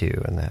about it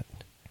too, and that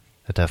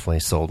definitely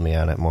sold me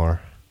on it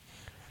more.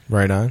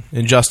 Right on.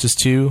 Injustice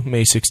 2,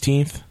 May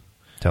 16th.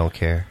 Don't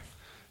care.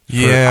 For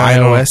Yeah, I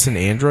don't- iOS and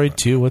Android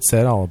too. What's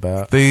that all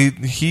about? They've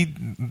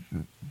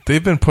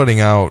been putting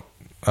out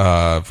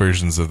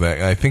versions of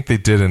that. I think they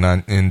did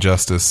an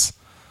Injustice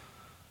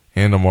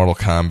and a Mortal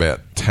Kombat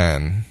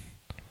 10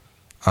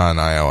 on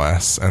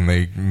iOS, and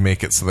they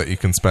make it so that you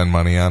can spend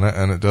money on it,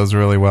 and it does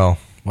really well.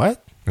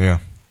 What? Yeah,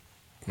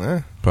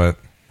 but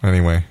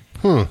anyway,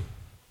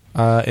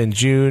 In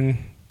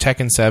June,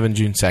 Tekken 7,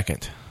 June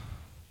 2nd.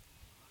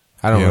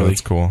 I don't yeah, really.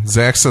 that's cool.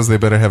 Zach says they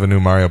better have a new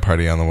Mario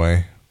Party on the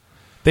way.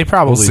 They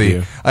probably We'll see.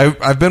 do.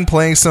 I've been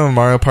playing some of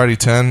Mario Party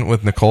 10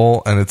 with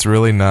Nicole, and it's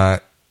really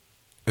not.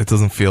 It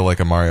doesn't feel like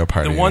a Mario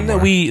Party. The one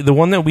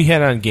anymore. that we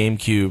had on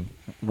GameCube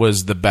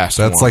was the best.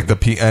 That's one. like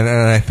the and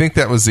I think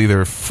that was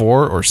either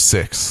 4 or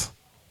 6.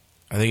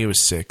 I think it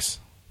was 6.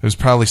 It was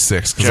probably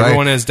 6 because Whichever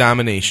one has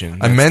domination.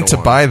 I that's meant the to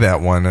one. buy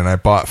that one, and I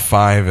bought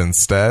 5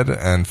 instead,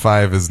 and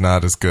 5 is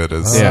not as good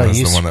as, Yeah, as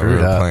you the one that we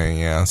screwed were up. playing.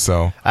 Yeah,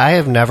 so I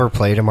have never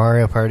played a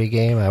Mario Party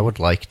game. I would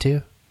like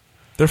to.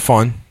 They're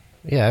fun.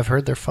 Yeah, I've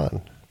heard they're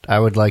fun. I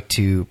would like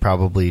to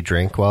probably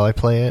drink while I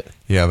play it,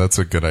 yeah, that's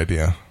a good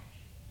idea.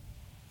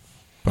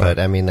 but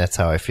I mean that's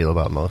how I feel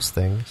about most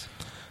things.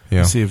 Yeah.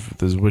 Let's see if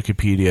the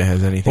Wikipedia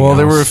has anything Well, else.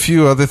 there were a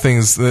few other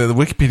things. The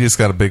Wikipedia's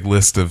got a big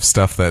list of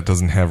stuff that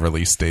doesn't have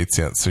release dates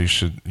yet, so you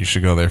should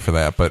go there for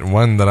that. But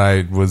one that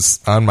I was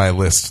on my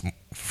list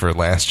for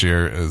last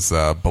year is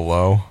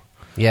Below. I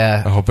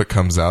Yeah, hope it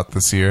comes out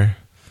this year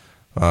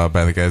by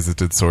the guys that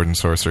did Sword and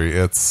Sorcery.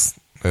 It looks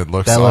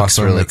that awesome. looks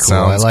really It cool.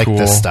 I sounds like cool.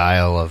 the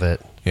style of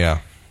it. Yeah,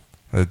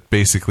 it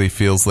basically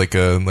feels like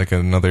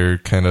another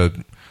kind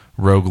of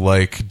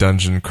roguelike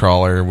dungeon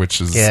crawler,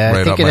 which is Yeah, right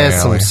I think up it my has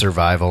alley. some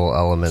survival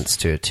elements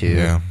to it too.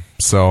 Yeah,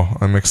 so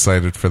I'm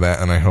excited for that,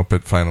 and I hope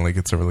it finally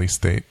gets a release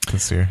date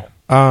this year.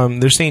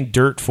 They're saying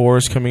Dirt 4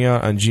 is coming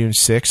out on June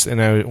 6th,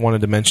 and I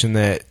wanted to mention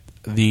that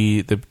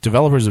the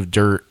developers of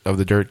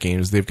the Dirt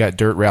games, they've got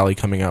Dirt Rally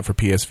coming out for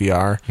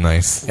PSVR.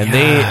 Nice. And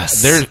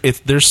Yes.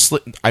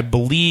 I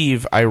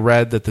believe I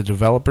read that the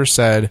developer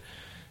said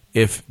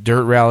if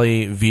Dirt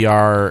Rally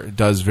VR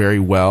does very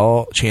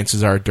well,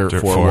 chances are Dirt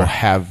 4 will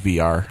have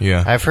VR.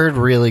 Yeah. I've heard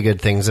really good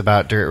things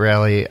about Dirt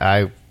Rally.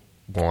 I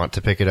want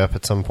to pick it up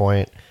at some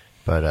point,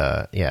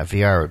 but yeah,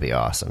 VR would be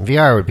awesome.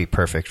 VR would be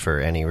perfect for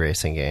any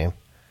racing game.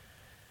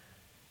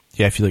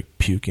 Yeah, I feel like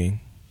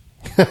puking.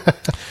 I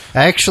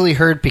actually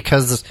heard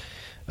because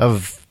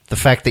of the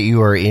fact that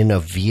you are in a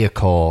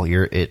vehicle,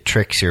 it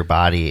tricks your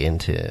body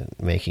into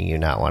making you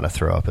not want to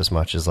throw up as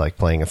much as like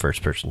playing a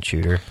first-person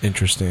shooter.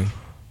 Interesting.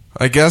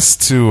 I guess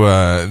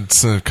to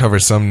cover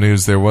some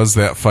news, there was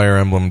that Fire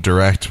Emblem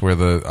Direct where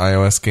the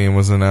iOS game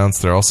was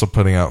announced. They're also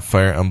putting out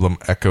Fire Emblem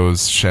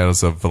Echoes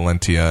Shadows of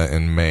Valentia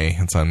in May.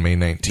 It's on May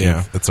 19th.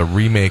 Yeah. It's a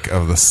remake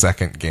of the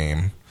second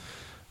game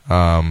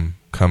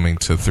coming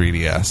to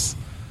 3DS.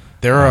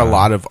 There are a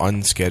lot of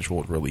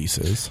unscheduled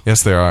releases.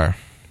 Yes, there are.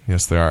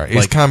 Ace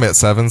Like- Combat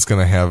 7 is going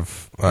to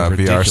have VR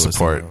Ridiculous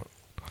support, amount.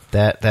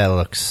 That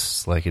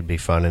looks like it'd be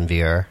fun in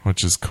VR.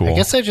 which is cool. I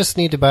guess I just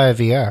need to buy a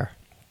VR.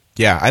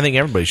 Yeah, I think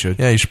everybody should.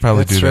 Yeah, you should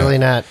probably That's do that. really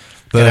not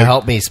going to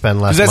help me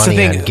spend less 'Cause that's the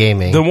money thing. on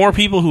gaming. The more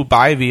people who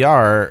buy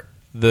VR,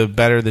 the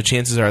better the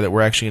chances are that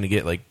we're actually going to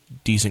get like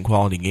decent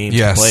quality games to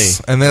play.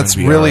 Yes, and that's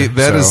on VR, really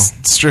that is so-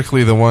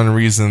 strictly the one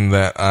reason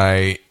that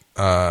I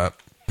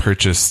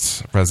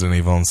purchased Resident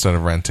Evil instead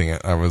of renting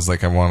it. I was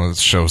like, I want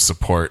to show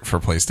support for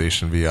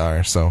PlayStation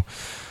VR. So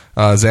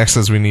Zach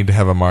says we need to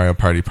have a Mario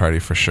Party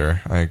for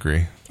sure. I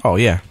agree. Oh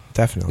yeah,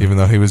 definitely. Even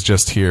though he was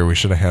just here, we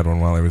should have had one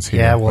while he was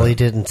here. yeah, well, but- he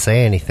didn't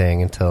say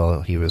anything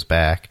until he was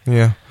back.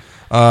 Yeah.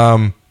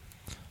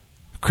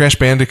 Crash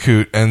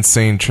Bandicoot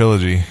Insane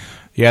Trilogy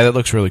Yeah, that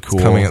looks really cool.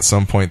 coming at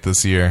some point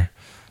this year.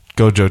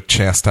 Gojo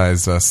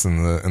chastised us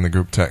in the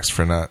group text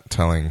for not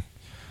telling.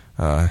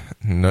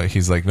 No,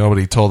 he's like,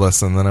 nobody told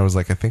us, and then I was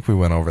like, I think we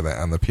went over that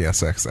on the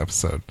PSX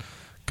episode,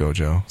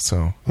 Gojo.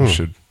 So you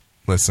should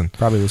listen.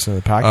 Probably listen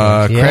to the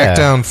podcast. Yeah.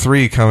 Crackdown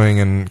 3 coming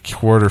in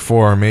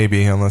Q4,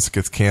 maybe, unless it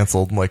gets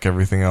canceled like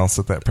everything else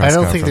at that press I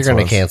don't conference think they're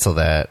going was. to cancel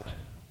that.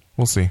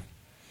 We'll see.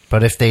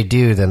 But if they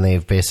do, then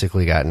they've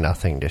basically got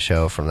nothing to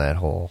show from that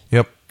whole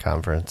Yep.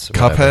 conference. or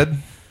whatever. Cuphead,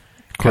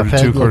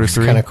 Q2,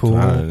 Q3. kind of cool.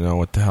 I don't know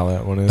what the hell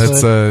that one is.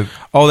 That's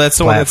Oh, that's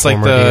the one that's like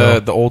platformer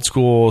deal. the old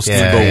school Yeah,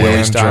 Steamboat yeah, Willie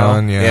hand style.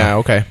 drawn, yeah.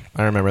 Okay,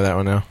 I remember that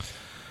one now.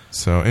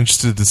 So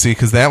interested to see,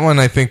 because that one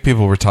I think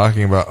people were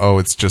talking about, oh,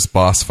 it's just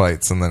boss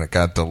fights, and then it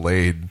got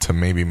delayed to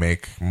maybe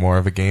make more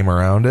of a game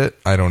around it.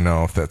 I don't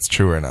know if that's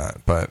true or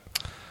not, but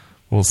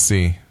we'll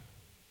see.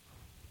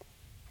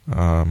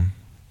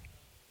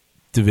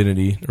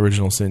 Divinity: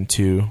 Original Sin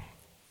 2.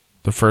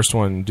 The first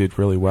one did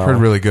really well. Heard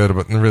really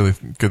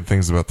good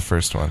things about the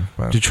first one.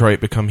 But Detroit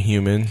Become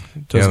Human.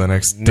 yeah, the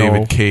next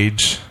David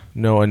Cage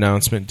No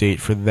announcement date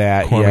for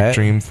that Quantic yet.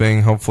 Dream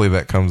thing. Hopefully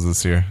that comes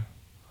this year.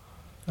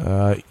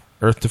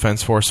 Earth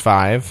Defense Force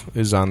 5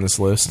 is on this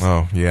list.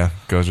 Oh yeah,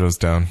 Gojo's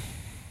down.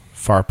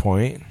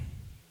 Farpoint.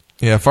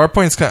 Yeah,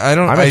 Farpoint's kind.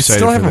 I'm I excited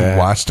still for haven't that.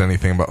 watched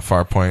anything about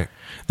Farpoint.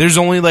 There's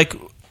only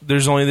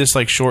this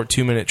like short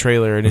 2-minute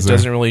trailer, and Is it there?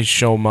 doesn't really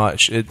show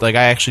much. It like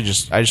I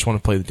just want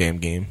to play the damn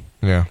game.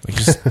 Yeah, Like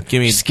just give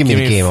me Just give me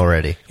the game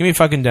already. Give me a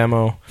fucking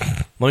demo.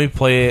 Let me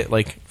play it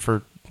like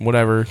for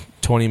whatever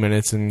 20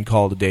 minutes and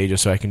call it a day,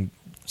 just so I can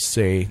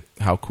say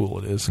how cool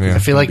it is. Yeah. I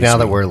feel like It'd be now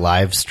that sweet. we're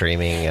live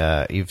streaming,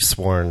 you've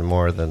sworn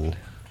more than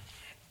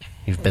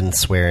you've been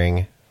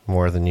swearing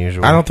more than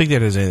usual. I don't think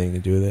that has anything to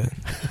do with it.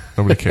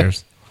 nobody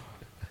cares.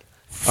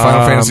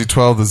 Final Fantasy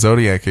 12, the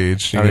Zodiac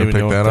Age. You I don't gonna even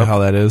pick know that what the up? hell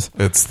that is.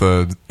 It's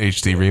the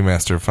HD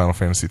remaster of Final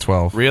Fantasy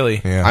 12.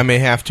 Really? Yeah. I may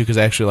have to because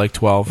I actually like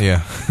 12.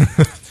 Yeah.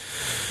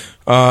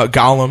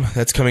 Gollum,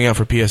 that's coming out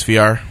for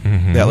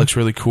PSVR. That looks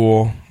really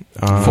cool.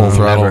 Full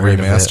Throttle never heard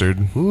of it.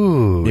 remastered.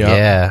 Ooh, Yeah.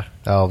 yeah.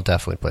 I'll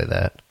definitely play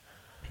that.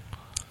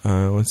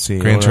 Let's see.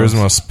 Gran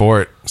Turismo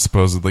Sport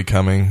supposedly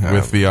coming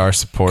with VR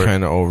support.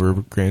 Kind of over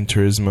Gran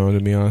Turismo,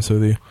 to be honest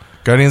with you.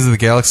 Guardians of the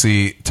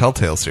Galaxy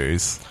Telltale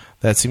series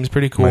That seems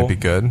pretty cool. might be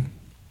good.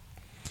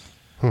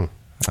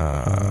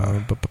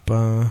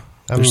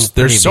 I'm There's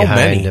pretty so behind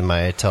many. in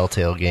my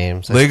Telltale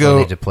games. I Lego- still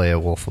need to play a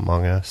Wolf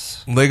Among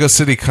Us. Lego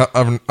City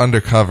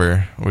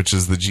Undercover, which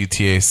is the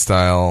GTA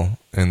style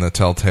in the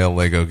Telltale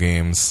Lego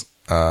games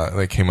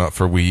that came out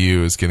for Wii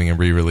U, is getting a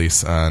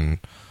re-release on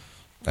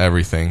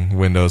everything: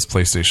 Windows,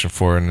 PlayStation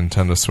 4,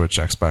 Nintendo Switch,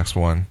 Xbox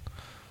One.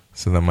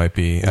 So that might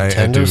be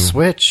Nintendo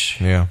Switch.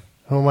 Yeah.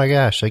 Oh my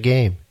gosh, a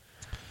game.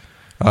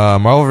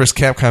 Marvel vs.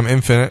 Capcom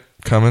Infinite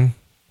coming.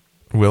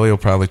 Willie will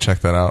probably check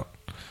that out.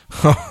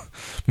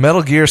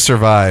 Metal Gear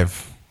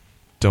Survive.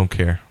 Don't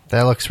care.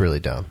 That looks really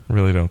dumb.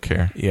 Really don't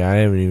care. Yeah, I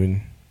haven't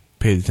even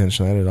paid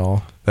attention to that at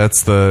all.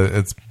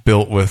 It's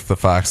built with the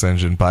Fox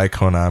engine by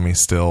Konami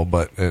still,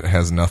 but it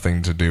has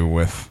nothing to do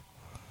with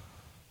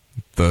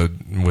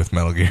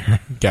Metal Gear.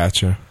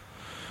 Gotcha.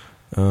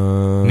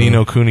 Ni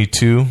no Kuni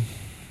 2,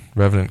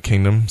 Revenant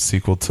Kingdom,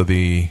 sequel to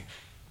the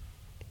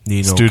Ni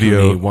no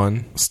Studio Kuni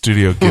 1.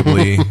 Studio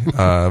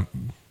Ghibli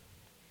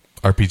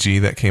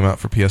RPG that came out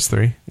for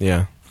PS3.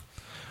 Yeah.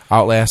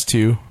 Outlast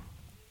 2.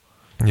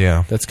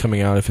 Yeah, That's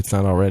coming out if it's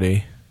not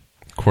already.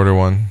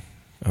 Q1.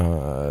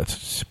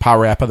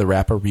 PowerAppa the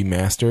Rapper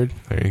remastered.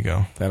 There you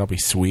go. That'll be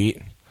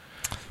sweet.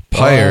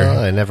 Pyre.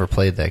 I never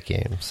played that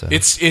game. So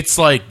It's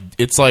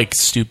like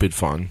stupid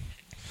fun.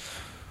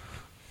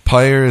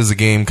 Pyre is a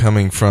game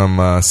coming from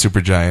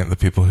Supergiant, the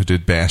people who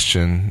did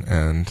Bastion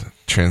and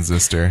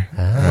Transistor.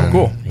 And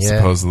cool. Yeah.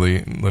 Supposedly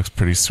it looks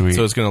pretty sweet.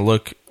 So it's going to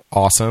look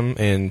awesome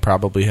and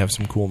probably have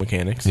some cool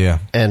mechanics. Yeah.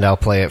 And I'll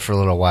play it for a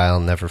little while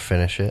and never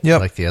finish it,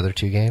 Yep. like the other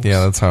two games.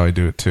 Yeah, that's how I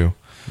do it too.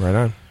 Right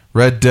on.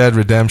 Red Dead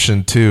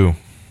Redemption 2.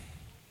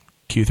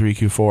 Q3,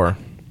 Q4.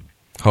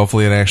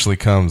 Hopefully it actually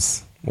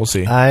comes. We'll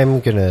see. I'm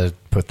going to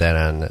put that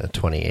on a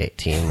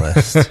 2018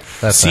 list.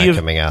 That's Sea not of-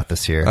 coming out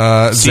this year.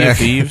 Sea of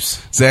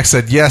Thieves. Zach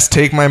said, yes,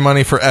 take my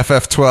money for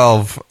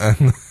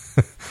FF12.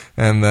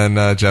 And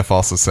then Jeff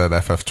also said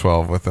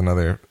FF12 with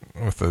another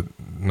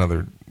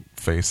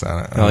face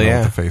on it. I don't know yeah.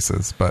 what the face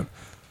is, but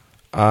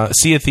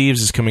Sea of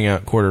Thieves is coming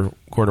out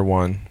quarter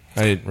one.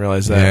 I didn't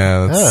realize that.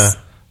 yeah,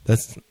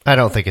 That's I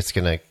don't think it's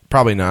going to...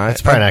 probably not.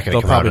 It's probably not gonna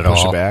They'll come out probably at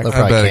push all. it back. They'll I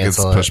probably bet it gets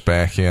cancel it. pushed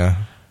back, yeah.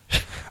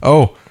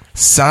 Oh,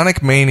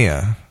 Sonic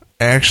Mania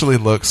actually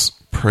looks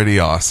pretty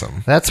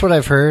awesome. That's what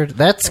I've heard.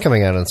 That's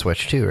coming out on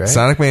Switch too, right?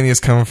 Sonic Mania is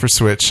coming for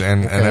Switch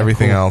and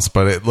everything cool. else,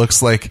 but it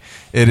looks like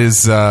it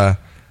is...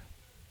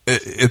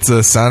 it's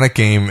a Sonic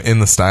game in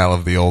the style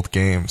of the old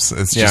games.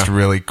 It's just Yeah.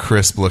 really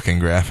crisp looking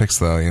graphics,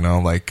 though. You know,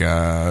 like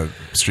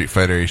Street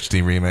Fighter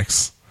HD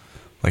Remix,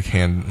 like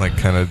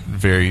kind of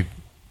very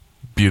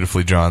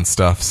beautifully drawn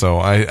stuff. So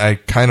I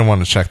kind of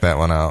want to check that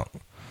one out.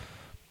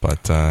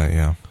 But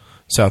yeah,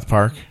 South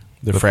Park,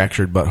 the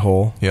Fractured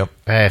Butthole. yep.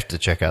 I have to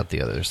check out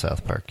the other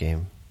South Park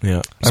game.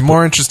 Yeah. I'm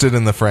more interested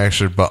in the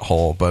Fractured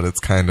Butthole, but it's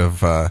kind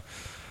of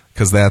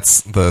because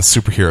that's the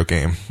superhero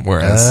game,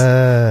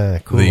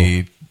 whereas Cool.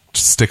 the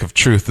Stick of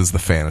Truth is the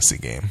fantasy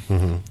game.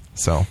 Mm-hmm.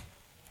 So.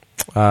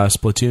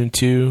 Splatoon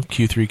 2,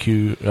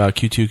 Q2,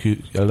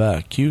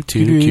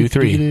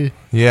 Q3.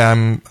 Yeah,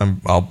 I'm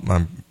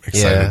excited.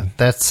 Yeah,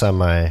 that's on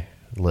my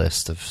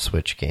list of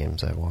Switch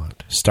games I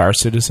want. Star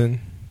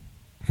Citizen.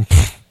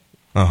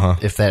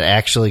 If that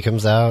actually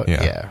comes out,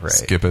 Yeah, right.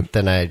 skip it.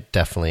 Then I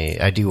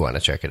do want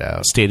to check it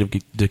out. State of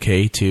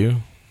Decay 2.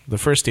 The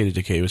first State of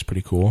Decay was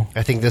pretty cool.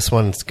 I think this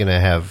one's going to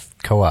have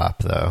co-op,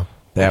 though.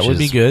 That which would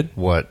be is good.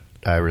 What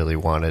I really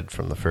wanted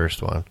from the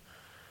first one.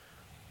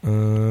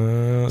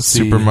 Let's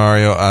Super see.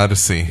 Mario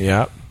Odyssey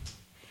Yep.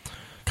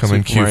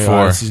 coming Super Mario Q4.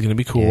 Odyssey is going to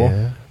be cool.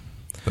 Yeah.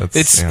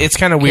 That's, yeah. It's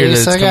kind of weird Okay,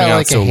 that so it's I coming got out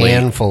like so a late.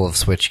 handful of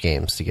Switch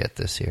games to get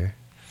this year.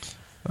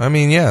 I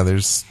mean, yeah,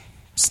 there's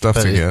stuff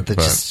But to get, it's but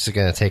just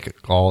going to take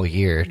all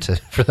year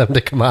for them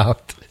to come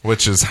out.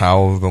 which is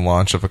how the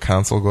launch of a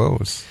console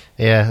goes.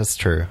 Yeah, that's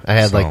true. I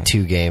had So- like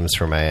 2 games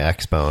for my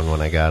Xbone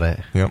when I got it.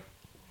 Yep.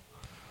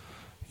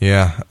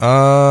 Yeah.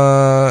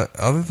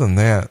 Other than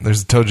that,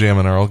 there's a Toe Jam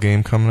and Earl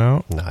game coming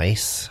out.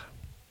 Nice.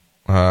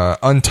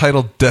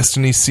 Untitled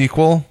Destiny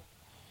sequel.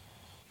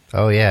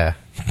 Oh, yeah.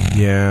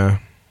 Yeah.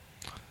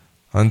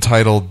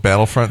 Untitled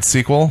Battlefront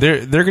sequel.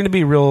 They're going to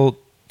be real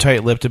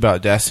tight-lipped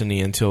about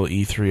Destiny until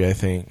E3, I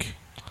think.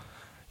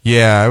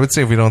 Yeah, I would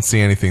say if we don't see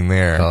anything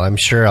there. Well, I'm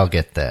sure I'll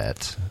get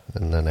that,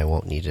 and then I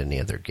won't need any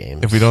other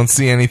games. If we don't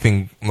see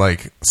anything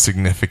like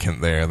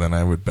significant there, then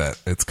I would bet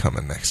it's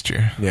coming next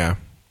year, Yeah.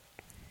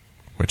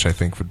 which I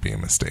think would be a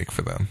mistake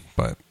for them.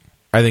 But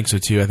I think so,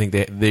 too. I think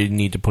they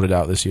need to put it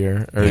out this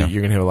year, or Yeah.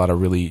 you're going to have a lot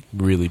of really,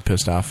 really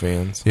pissed off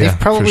fans. yeah, They've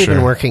probably for sure.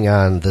 been working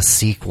on the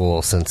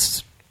sequel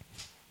since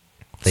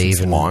they Since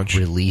even launch.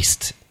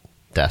 released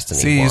Destiny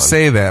See, 1. you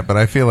say that, but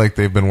I feel like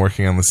they've been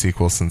working on the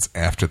sequel since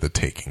after The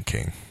Taken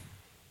King.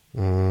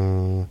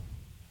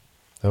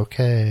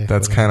 Okay.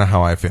 That's kind of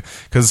how I feel.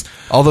 Because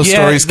all those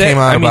stories came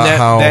out about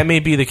how... that may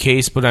be the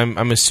case, but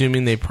I'm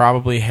assuming they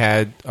probably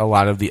had a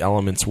lot of the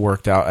elements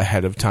worked out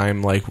ahead of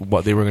time, like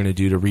what they were going to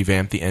do to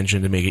revamp the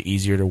engine to make it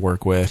easier to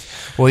work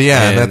with. Well,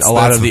 yeah, and that's a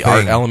lot that's of the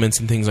art thing. elements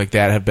and things like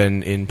that have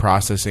been in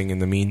processing in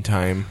the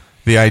meantime.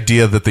 The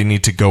idea that they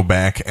need to go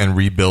back and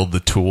rebuild the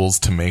tools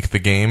to make the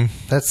game,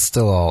 That's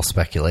still all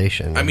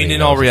speculation. I mean,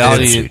 in all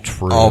reality, it's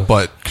true. all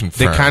but They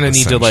confirmed. kind of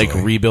need to like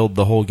essentially. rebuild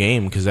the whole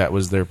game because that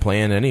was their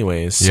plan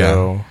anyways.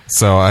 So Yeah.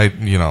 So I,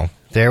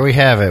 There we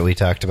have it. We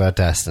talked about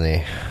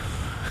Destiny.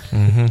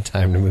 Mm-hmm.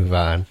 Time to move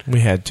on. we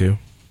had to.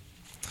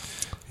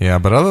 Yeah,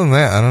 but other than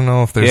that, I don't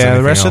know if there's Yeah,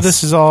 anything the rest else. of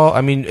this is all.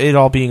 I mean, it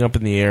all being up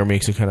in the air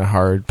makes it kind of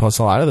hard. Plus,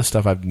 a lot of the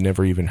stuff I've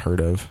never even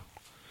heard of.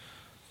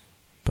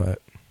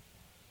 But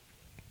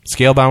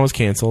Scalebound was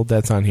canceled.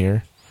 That's on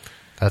here.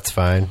 That's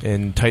fine.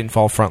 And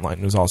Titanfall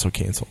Frontline was also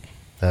canceled.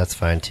 That's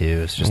fine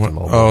too. It's just a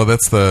mobile. Oh,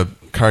 that's the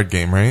card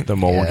game, right? The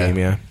mobile Yeah. game,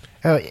 yeah.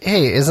 Oh,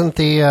 hey, isn't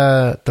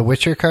the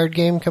Witcher card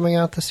game coming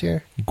out this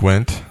year?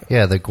 Gwent?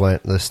 Yeah, the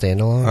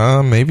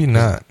standalone. Maybe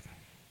not.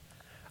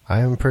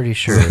 I'm pretty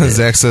sure. it is.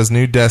 Zach says,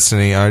 new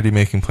Destiny, already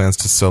making plans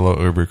to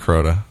solo Uber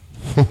Crota.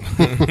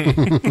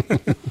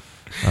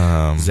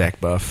 Zach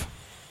Buff.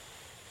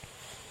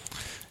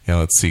 Yeah,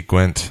 let's see.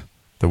 Gwent,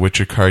 the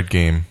Witcher card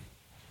game,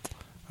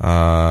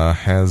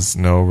 has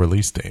no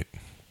release date.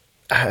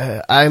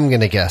 I'm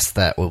gonna guess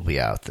that will be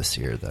out this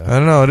year, though. I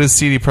don't know. It is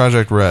CD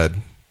Projekt Red.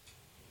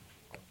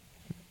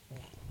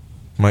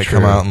 Might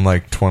come True. out in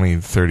like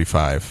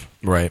 2035.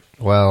 Right.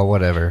 Well,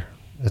 whatever.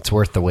 It's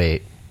worth the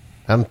wait.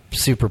 I'm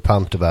super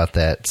pumped about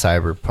that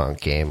Cyberpunk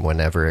game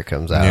whenever it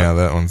comes out. Yeah,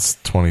 that one's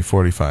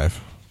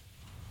 2045.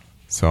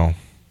 So,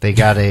 They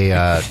got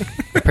a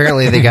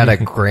apparently they got a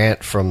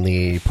grant from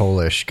the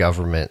Polish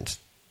government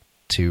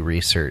to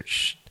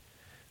research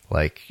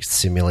like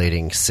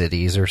simulating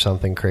cities or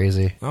something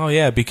crazy. Oh,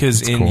 yeah, because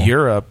That's in cool.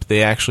 Europe,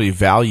 they actually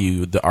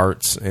value the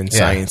arts and Yeah.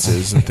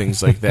 sciences and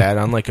things like that,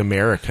 unlike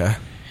America,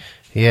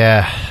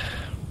 Yeah,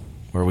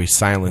 where we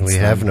silence we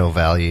them. have no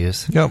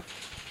values. yep.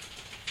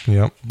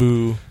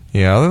 Boo.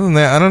 Yeah, other than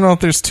that, I don't know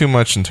if there's too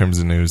much in terms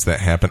of news that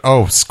happened.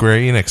 Oh, Square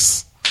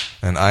Enix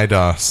and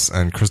IDOS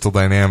and Crystal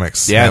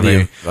Dynamics Yeah, have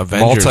the a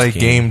Avengers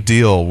multi-game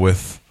deal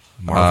with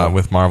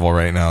Marvel. Marvel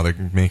right now. They're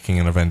making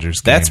an Avengers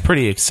game. That's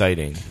pretty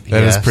exciting.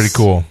 That is pretty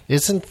cool.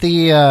 Isn't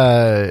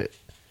the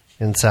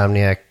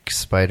Insomniac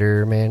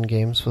Spider-Man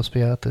game supposed to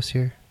be out this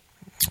year?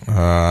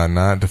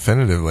 Not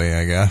definitively,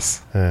 I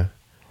guess. Huh.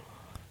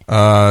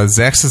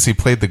 Zach says he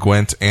played the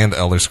Gwent and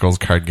Elder Scrolls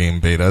card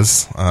game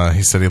betas.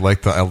 He said he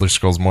liked the Elder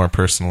Scrolls more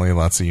personally.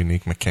 Lots of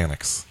unique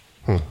mechanics.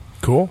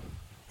 Cool.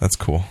 That's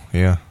cool.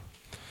 Yeah.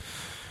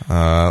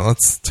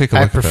 Let's take a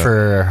I look at that.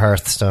 prefer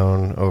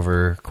Hearthstone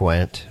over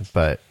Gwent,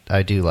 but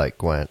I do like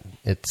Gwent.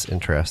 It's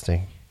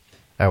interesting.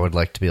 I would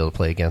like to be able to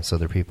play against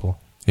other people.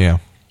 Yeah.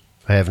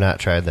 I have not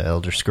tried the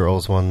Elder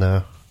Scrolls one,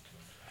 though.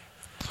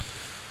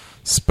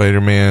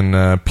 Spider-Man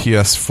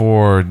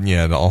PS4,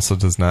 yeah, it also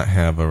does not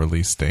have a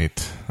release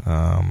date.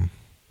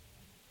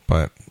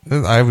 But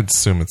I would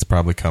assume it's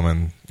probably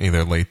coming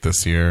either late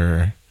this year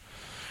or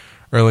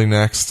early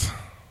next.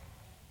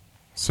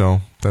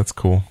 So that's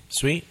cool.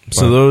 Sweet.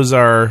 So those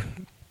are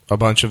a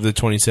bunch of the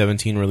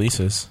 2017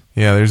 releases.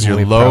 Yeah, there's your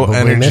We low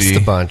probably missed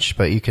energy. a bunch,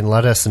 but you can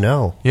let us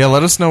know. Yeah,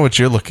 let us know what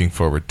you're looking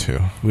forward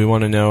to. We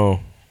want to know.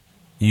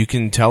 You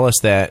can tell us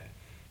that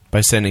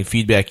by sending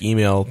feedback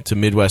email to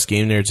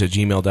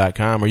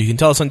MidwestGameNerds@gmail.com, or you can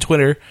tell us on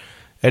Twitter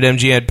at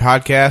MGN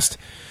Podcast.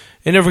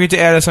 And don't forget to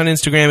add us on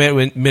Instagram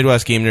at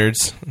Midwest Game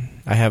Nerds.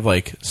 I have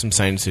like some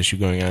sinus issue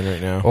going on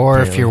right now. Or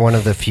if apparently. you're one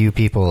of the few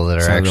people that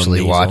are Sound real actually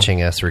nasal.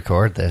 watching us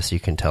record this, you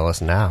can tell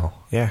us now.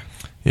 Yeah.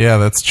 Yeah,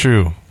 that's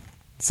true.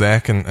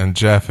 Zach and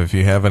Jeff, if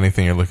you have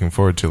anything you're looking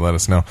forward to, let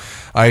us know.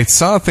 I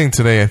saw a thing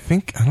today. I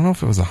don't know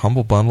if it was a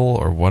Humble Bundle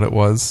or what it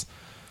was,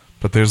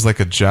 but there's like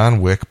a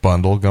John Wick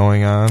bundle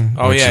going on.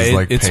 Oh, which yeah, is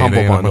like it's Payday Humble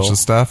and a bunch Bundle. of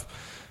stuff.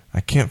 I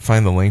can't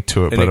find the link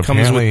to it, And but it comes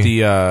apparently, with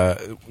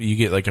the, you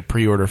get like a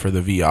pre-order for the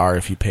VR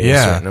if you pay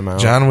a certain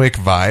amount. John Wick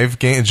Vive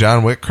game,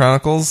 John Wick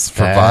Chronicles for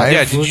That- Vive.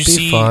 Yeah, would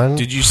be fun.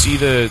 Did you see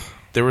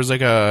there was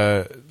like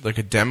a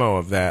demo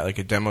of that, like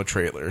a demo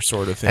trailer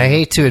sort of thing. I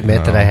hate to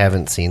admit that I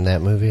haven't seen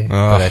that movie,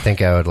 but I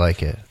think I would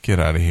like it. Get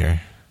out of here.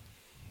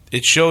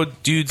 It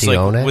showed dudes Do you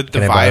own like it? with the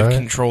Can I borrow Vive it?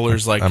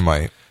 controllers like I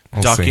might.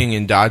 We'll ducking see.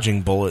 and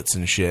dodging bullets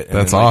and shit. And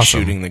That's then, like, awesome.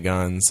 shooting the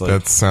guns. Like,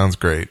 That sounds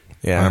great.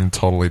 Yeah. I'm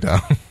totally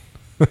down.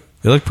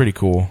 they look pretty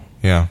cool.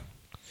 Yeah.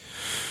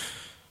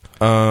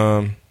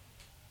 Yeah,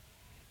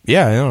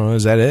 I don't know.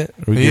 Is that it?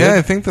 Are we good? Yeah,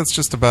 I think that's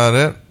just about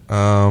it.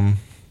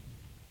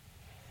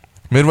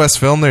 Midwest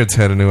Film Nerds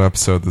had a new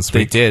episode this They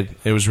week. did.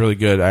 It was really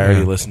good. I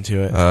already Yeah. listened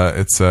to it.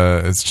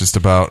 It's just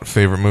about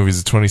favorite movies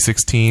of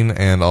 2016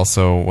 and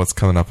also what's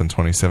coming up in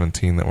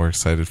 2017 that we're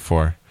excited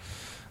for.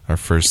 Our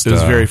first. It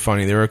was very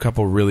funny. There were a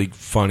couple really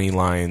funny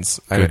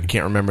lines. I Good.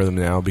 can't remember them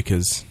now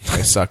because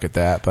I suck at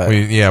that. But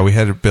we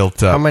had it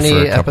built up How many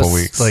for a couple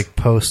episodes, weeks. like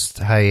post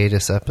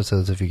hiatus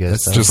episodes, have you guys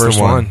That's done? just First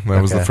the one. one.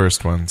 That was the Okay.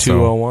 first one. So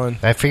 201.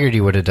 I figured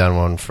you would have done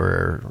one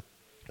for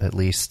at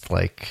least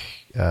like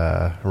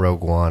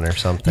Rogue One or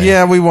something.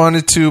 yeah, we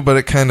wanted to, but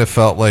it kind of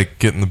felt like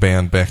getting the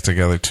band back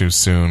together too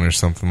soon or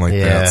something like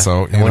that.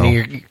 So and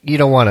when you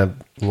don't want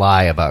to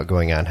lie about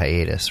going on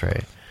hiatus,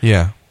 right?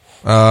 yeah.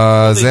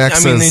 Zach I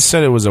mean, they says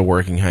said it was a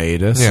working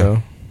hiatus. Yeah.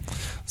 So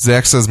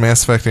Zach says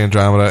Mass Effect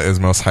Andromeda is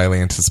most highly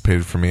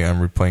anticipated for me.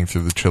 I'm replaying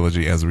through the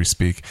trilogy as we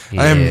speak.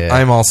 Yeah.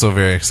 I'm also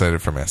very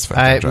excited for Mass Effect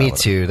Andromeda. Me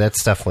too.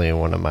 That's definitely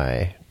one of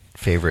my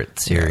favorite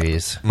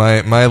series.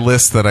 My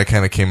list that I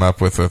kind of came up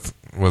with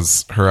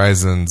was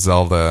Horizon,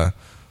 Zelda,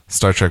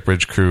 Star Trek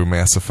Bridge Crew,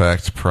 Mass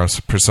Effect,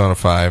 Persona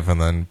 5, and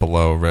then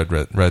below Red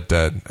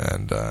Dead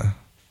and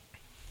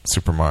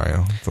Super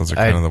Mario. Those are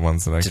kind of the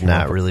ones that I did came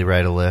not up with. really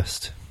write a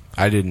list.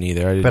 I didn't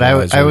either. I didn't But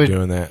realize I you were would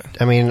doing that.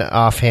 I mean,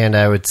 offhand,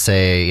 I would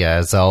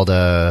say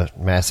Zelda,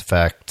 Mass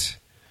Effect,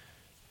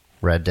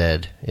 Red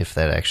Dead, if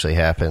that actually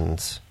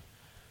happens.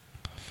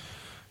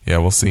 Yeah,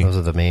 we'll see. Those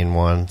are the main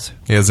ones.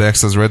 Yeah, Zach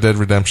says Red Dead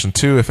Redemption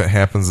 2, if it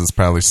happens, is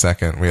probably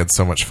second. We had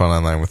so much fun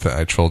online with it.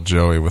 I trolled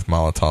Joey with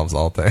Molotovs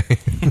all day.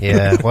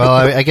 Yeah, well,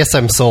 I guess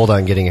I'm sold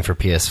on getting it for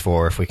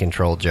PS4 if we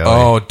control Joey.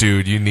 Oh,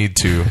 dude, you need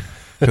to.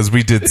 Because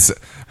we did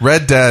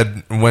Red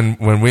Dead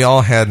when we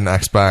all had an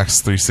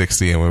Xbox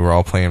 360 and we were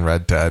all playing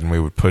Red Dead and we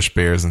would push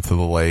bears into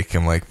the lake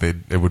and like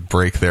it would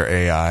break their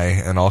AI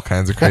and all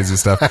kinds of crazy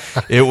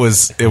stuff. It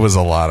was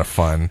a lot of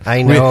fun.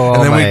 I know.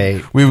 And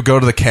then we would go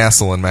to the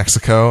castle in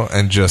Mexico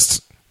and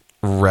just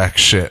wreck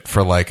shit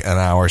for like an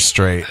hour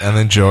straight, and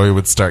then Joey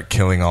would start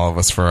killing all of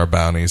us for our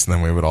bounties, and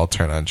then we would all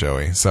turn on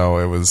Joey. So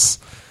it was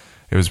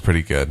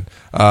pretty good.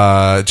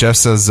 Jeff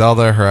says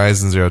Zelda,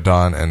 Horizon Zero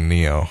Dawn, and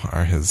Neo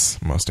are his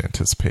most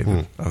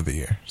anticipated of the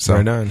year. So,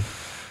 Right on.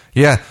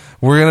 yeah,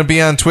 we're going to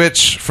be on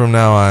Twitch from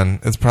now on.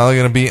 It's probably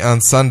going to be on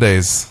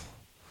Sundays.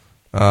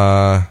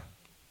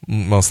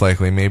 Most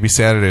likely. Maybe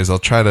Saturdays. I'll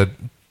try to,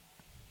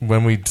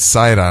 when we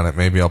decide on it,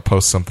 maybe I'll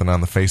post something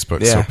on the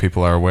Facebook so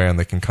people are aware and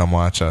they can come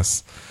watch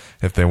us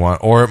if they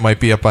want. Or it might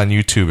be up on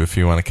YouTube if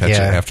you want to catch it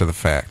after the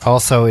fact.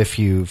 Also, if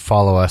you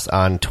follow us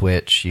on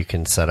Twitch, you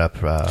can set up...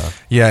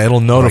 yeah,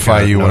 it'll notify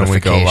like a you when we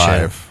go notification.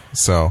 live.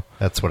 So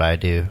That's what I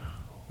do.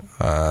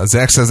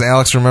 Zach says,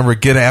 Alex, remember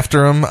Get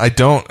After Him? I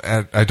don't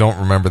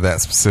remember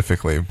that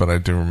specifically, but I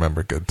do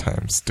remember good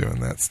times doing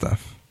that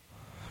stuff.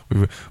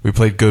 We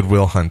played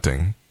Goodwill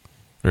Hunting,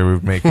 where we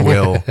would make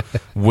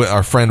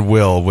our friend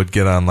Will would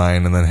get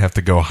online and then have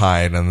to go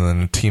hide, and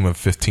then a team of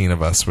 15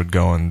 of us would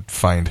go and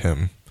find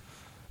him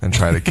and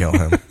try to kill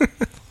him.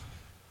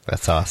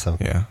 That's awesome.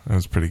 Yeah, it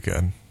was pretty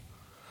good.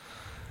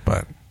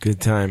 But Good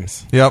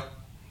times. yep.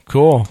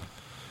 Cool.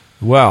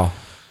 Well,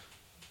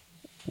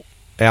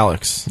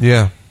 Alex,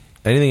 Yeah.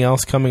 anything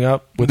else coming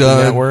up with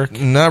the network?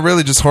 Not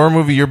really, just Horror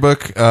Movie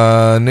Yearbook.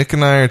 Nick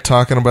and I are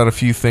talking about a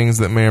few things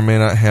that may or may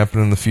not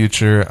happen in the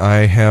future.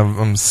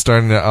 I'm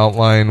starting to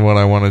outline what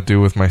I want to do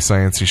with my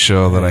Sciencey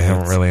show that I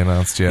haven't really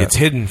announced yet. It's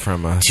hidden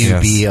from us. To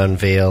be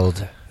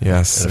unveiled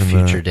Yes, at a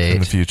future date. in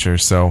the future.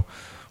 So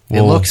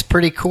It looks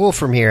pretty cool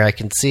from here. I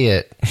can see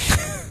it.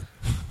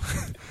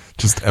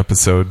 just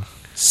episode.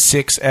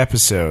 6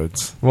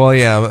 episodes. Well,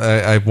 yeah,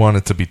 I want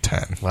it to be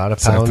 10. A lot of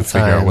so I have to pound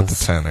figure out what the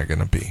signs. 10 are going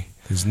to be.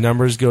 His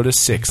numbers go to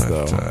 6,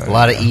 though. A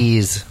lot of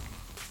E's.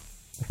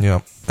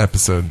 Yep,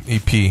 episode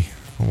EP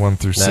 1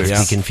 through Not 6. to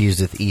be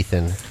confused with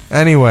Ethan.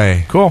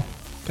 Anyway, Cool.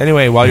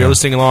 Anyway, while you're Yeah.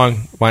 listening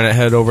along, why not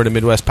head over to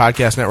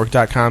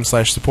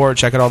MidwestPodcastNetwork.com/support.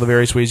 Check out all the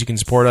various ways you can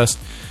support us.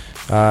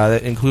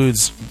 That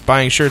includes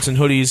buying shirts and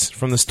hoodies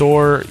from the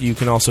store. You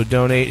can also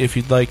donate if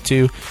you'd like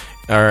to.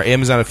 Our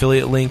Amazon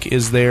affiliate link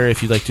is there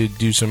if you'd like to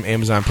do some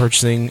Amazon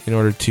purchasing in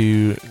order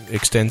to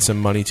extend some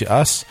money to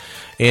us.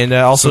 And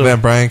also, so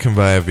that Brian can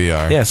buy a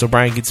VR. yeah, so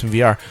Brian gets some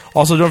VR.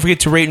 Also, don't forget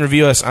to rate and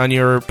review us on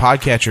your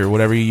podcatcher,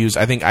 whatever you use.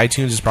 I think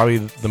iTunes is probably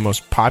the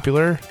most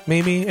popular,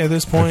 maybe, at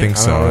this point. I think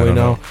so. I don't I really don't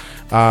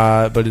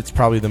know. But it's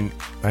probably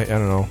I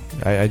don't know.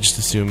 I just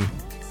assume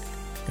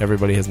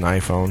everybody has an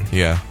iPhone.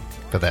 Yeah.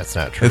 But that's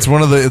not true. It's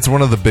one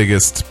of the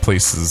biggest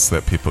places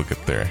that people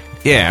get their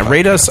Yeah, podcasts.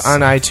 rate us on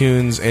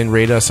iTunes and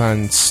rate us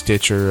on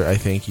Stitcher. I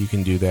think you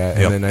can do that.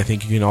 Yep. And then I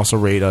think you can also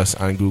rate us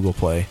on Google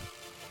Play.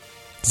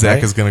 Zach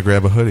Right? is going to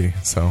grab a hoodie,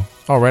 so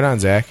Oh, right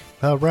on, Zach.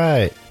 All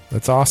right.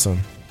 That's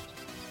awesome.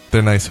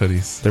 they're nice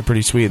hoodies. They're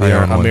pretty sweet. I They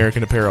are own one.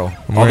 American Apparel.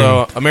 I'm wearing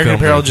Although American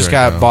film Apparel nerds just right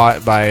got now.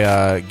 bought by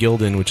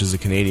Gildan, which is a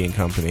Canadian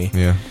company.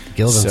 Yeah.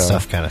 Gildan So-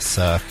 stuff kind of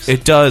sucks.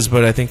 It does,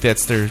 but I think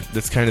that's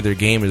kind of their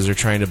game is they're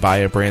trying to buy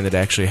a brand that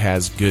actually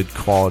has good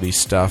quality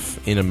stuff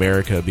in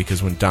America,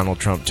 because when Donald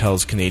Trump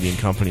tells Canadian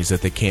companies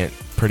that they can't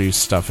produce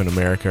stuff in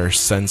America or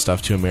send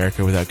stuff to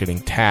America without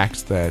getting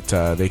taxed, that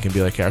they can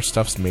be like, our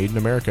stuff's made in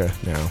America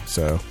now.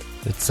 So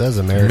It says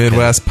American.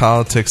 Midwest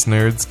politics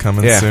nerds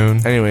coming yeah.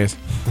 soon. Anyways,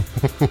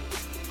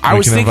 I We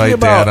was can thinking invite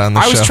about. Dad on the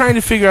I was show. trying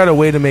to figure out a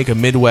way to make a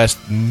Midwest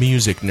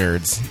music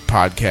nerds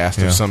podcast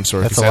Yeah. of some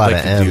sort. That's 'cause a I'd lot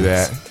like of to do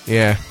M's. that.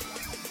 Yeah,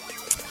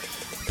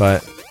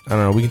 but I don't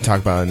know. We can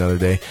talk about it another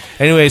day.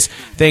 Anyways,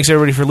 thanks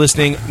everybody for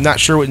listening. Not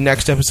sure what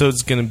next episode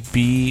is going to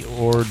be,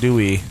 or do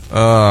we?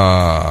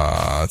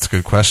 That's a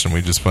good question.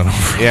 We just went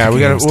over. Yeah, the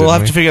games, we'll didn't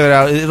have we? to figure that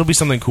out. It'll be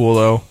something cool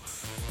though.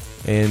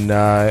 And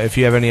if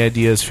you have any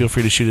ideas, feel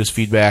free to shoot us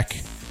feedback.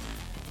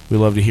 We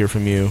love to hear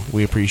from you.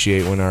 We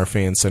appreciate when our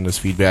fans send us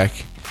feedback,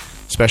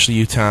 especially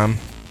you, Tom.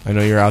 I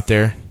know you're out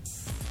there.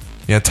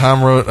 Yeah,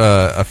 Tom wrote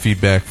a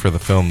feedback for the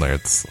film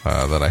nerds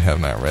that I have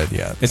not read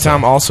yet. And so-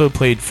 Tom also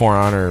played For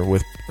Honor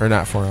with, or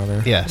not For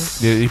Honor. Yes.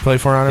 Did he play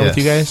For Honor with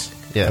you guys?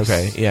 Yes.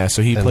 Okay, yeah.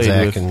 So he And played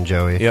Zach with. and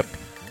Joey. Yep.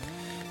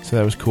 So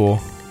that was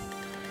cool.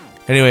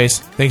 Anyways,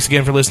 thanks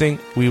again for listening.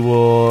 We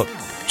will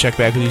check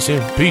back with you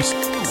soon. Peace.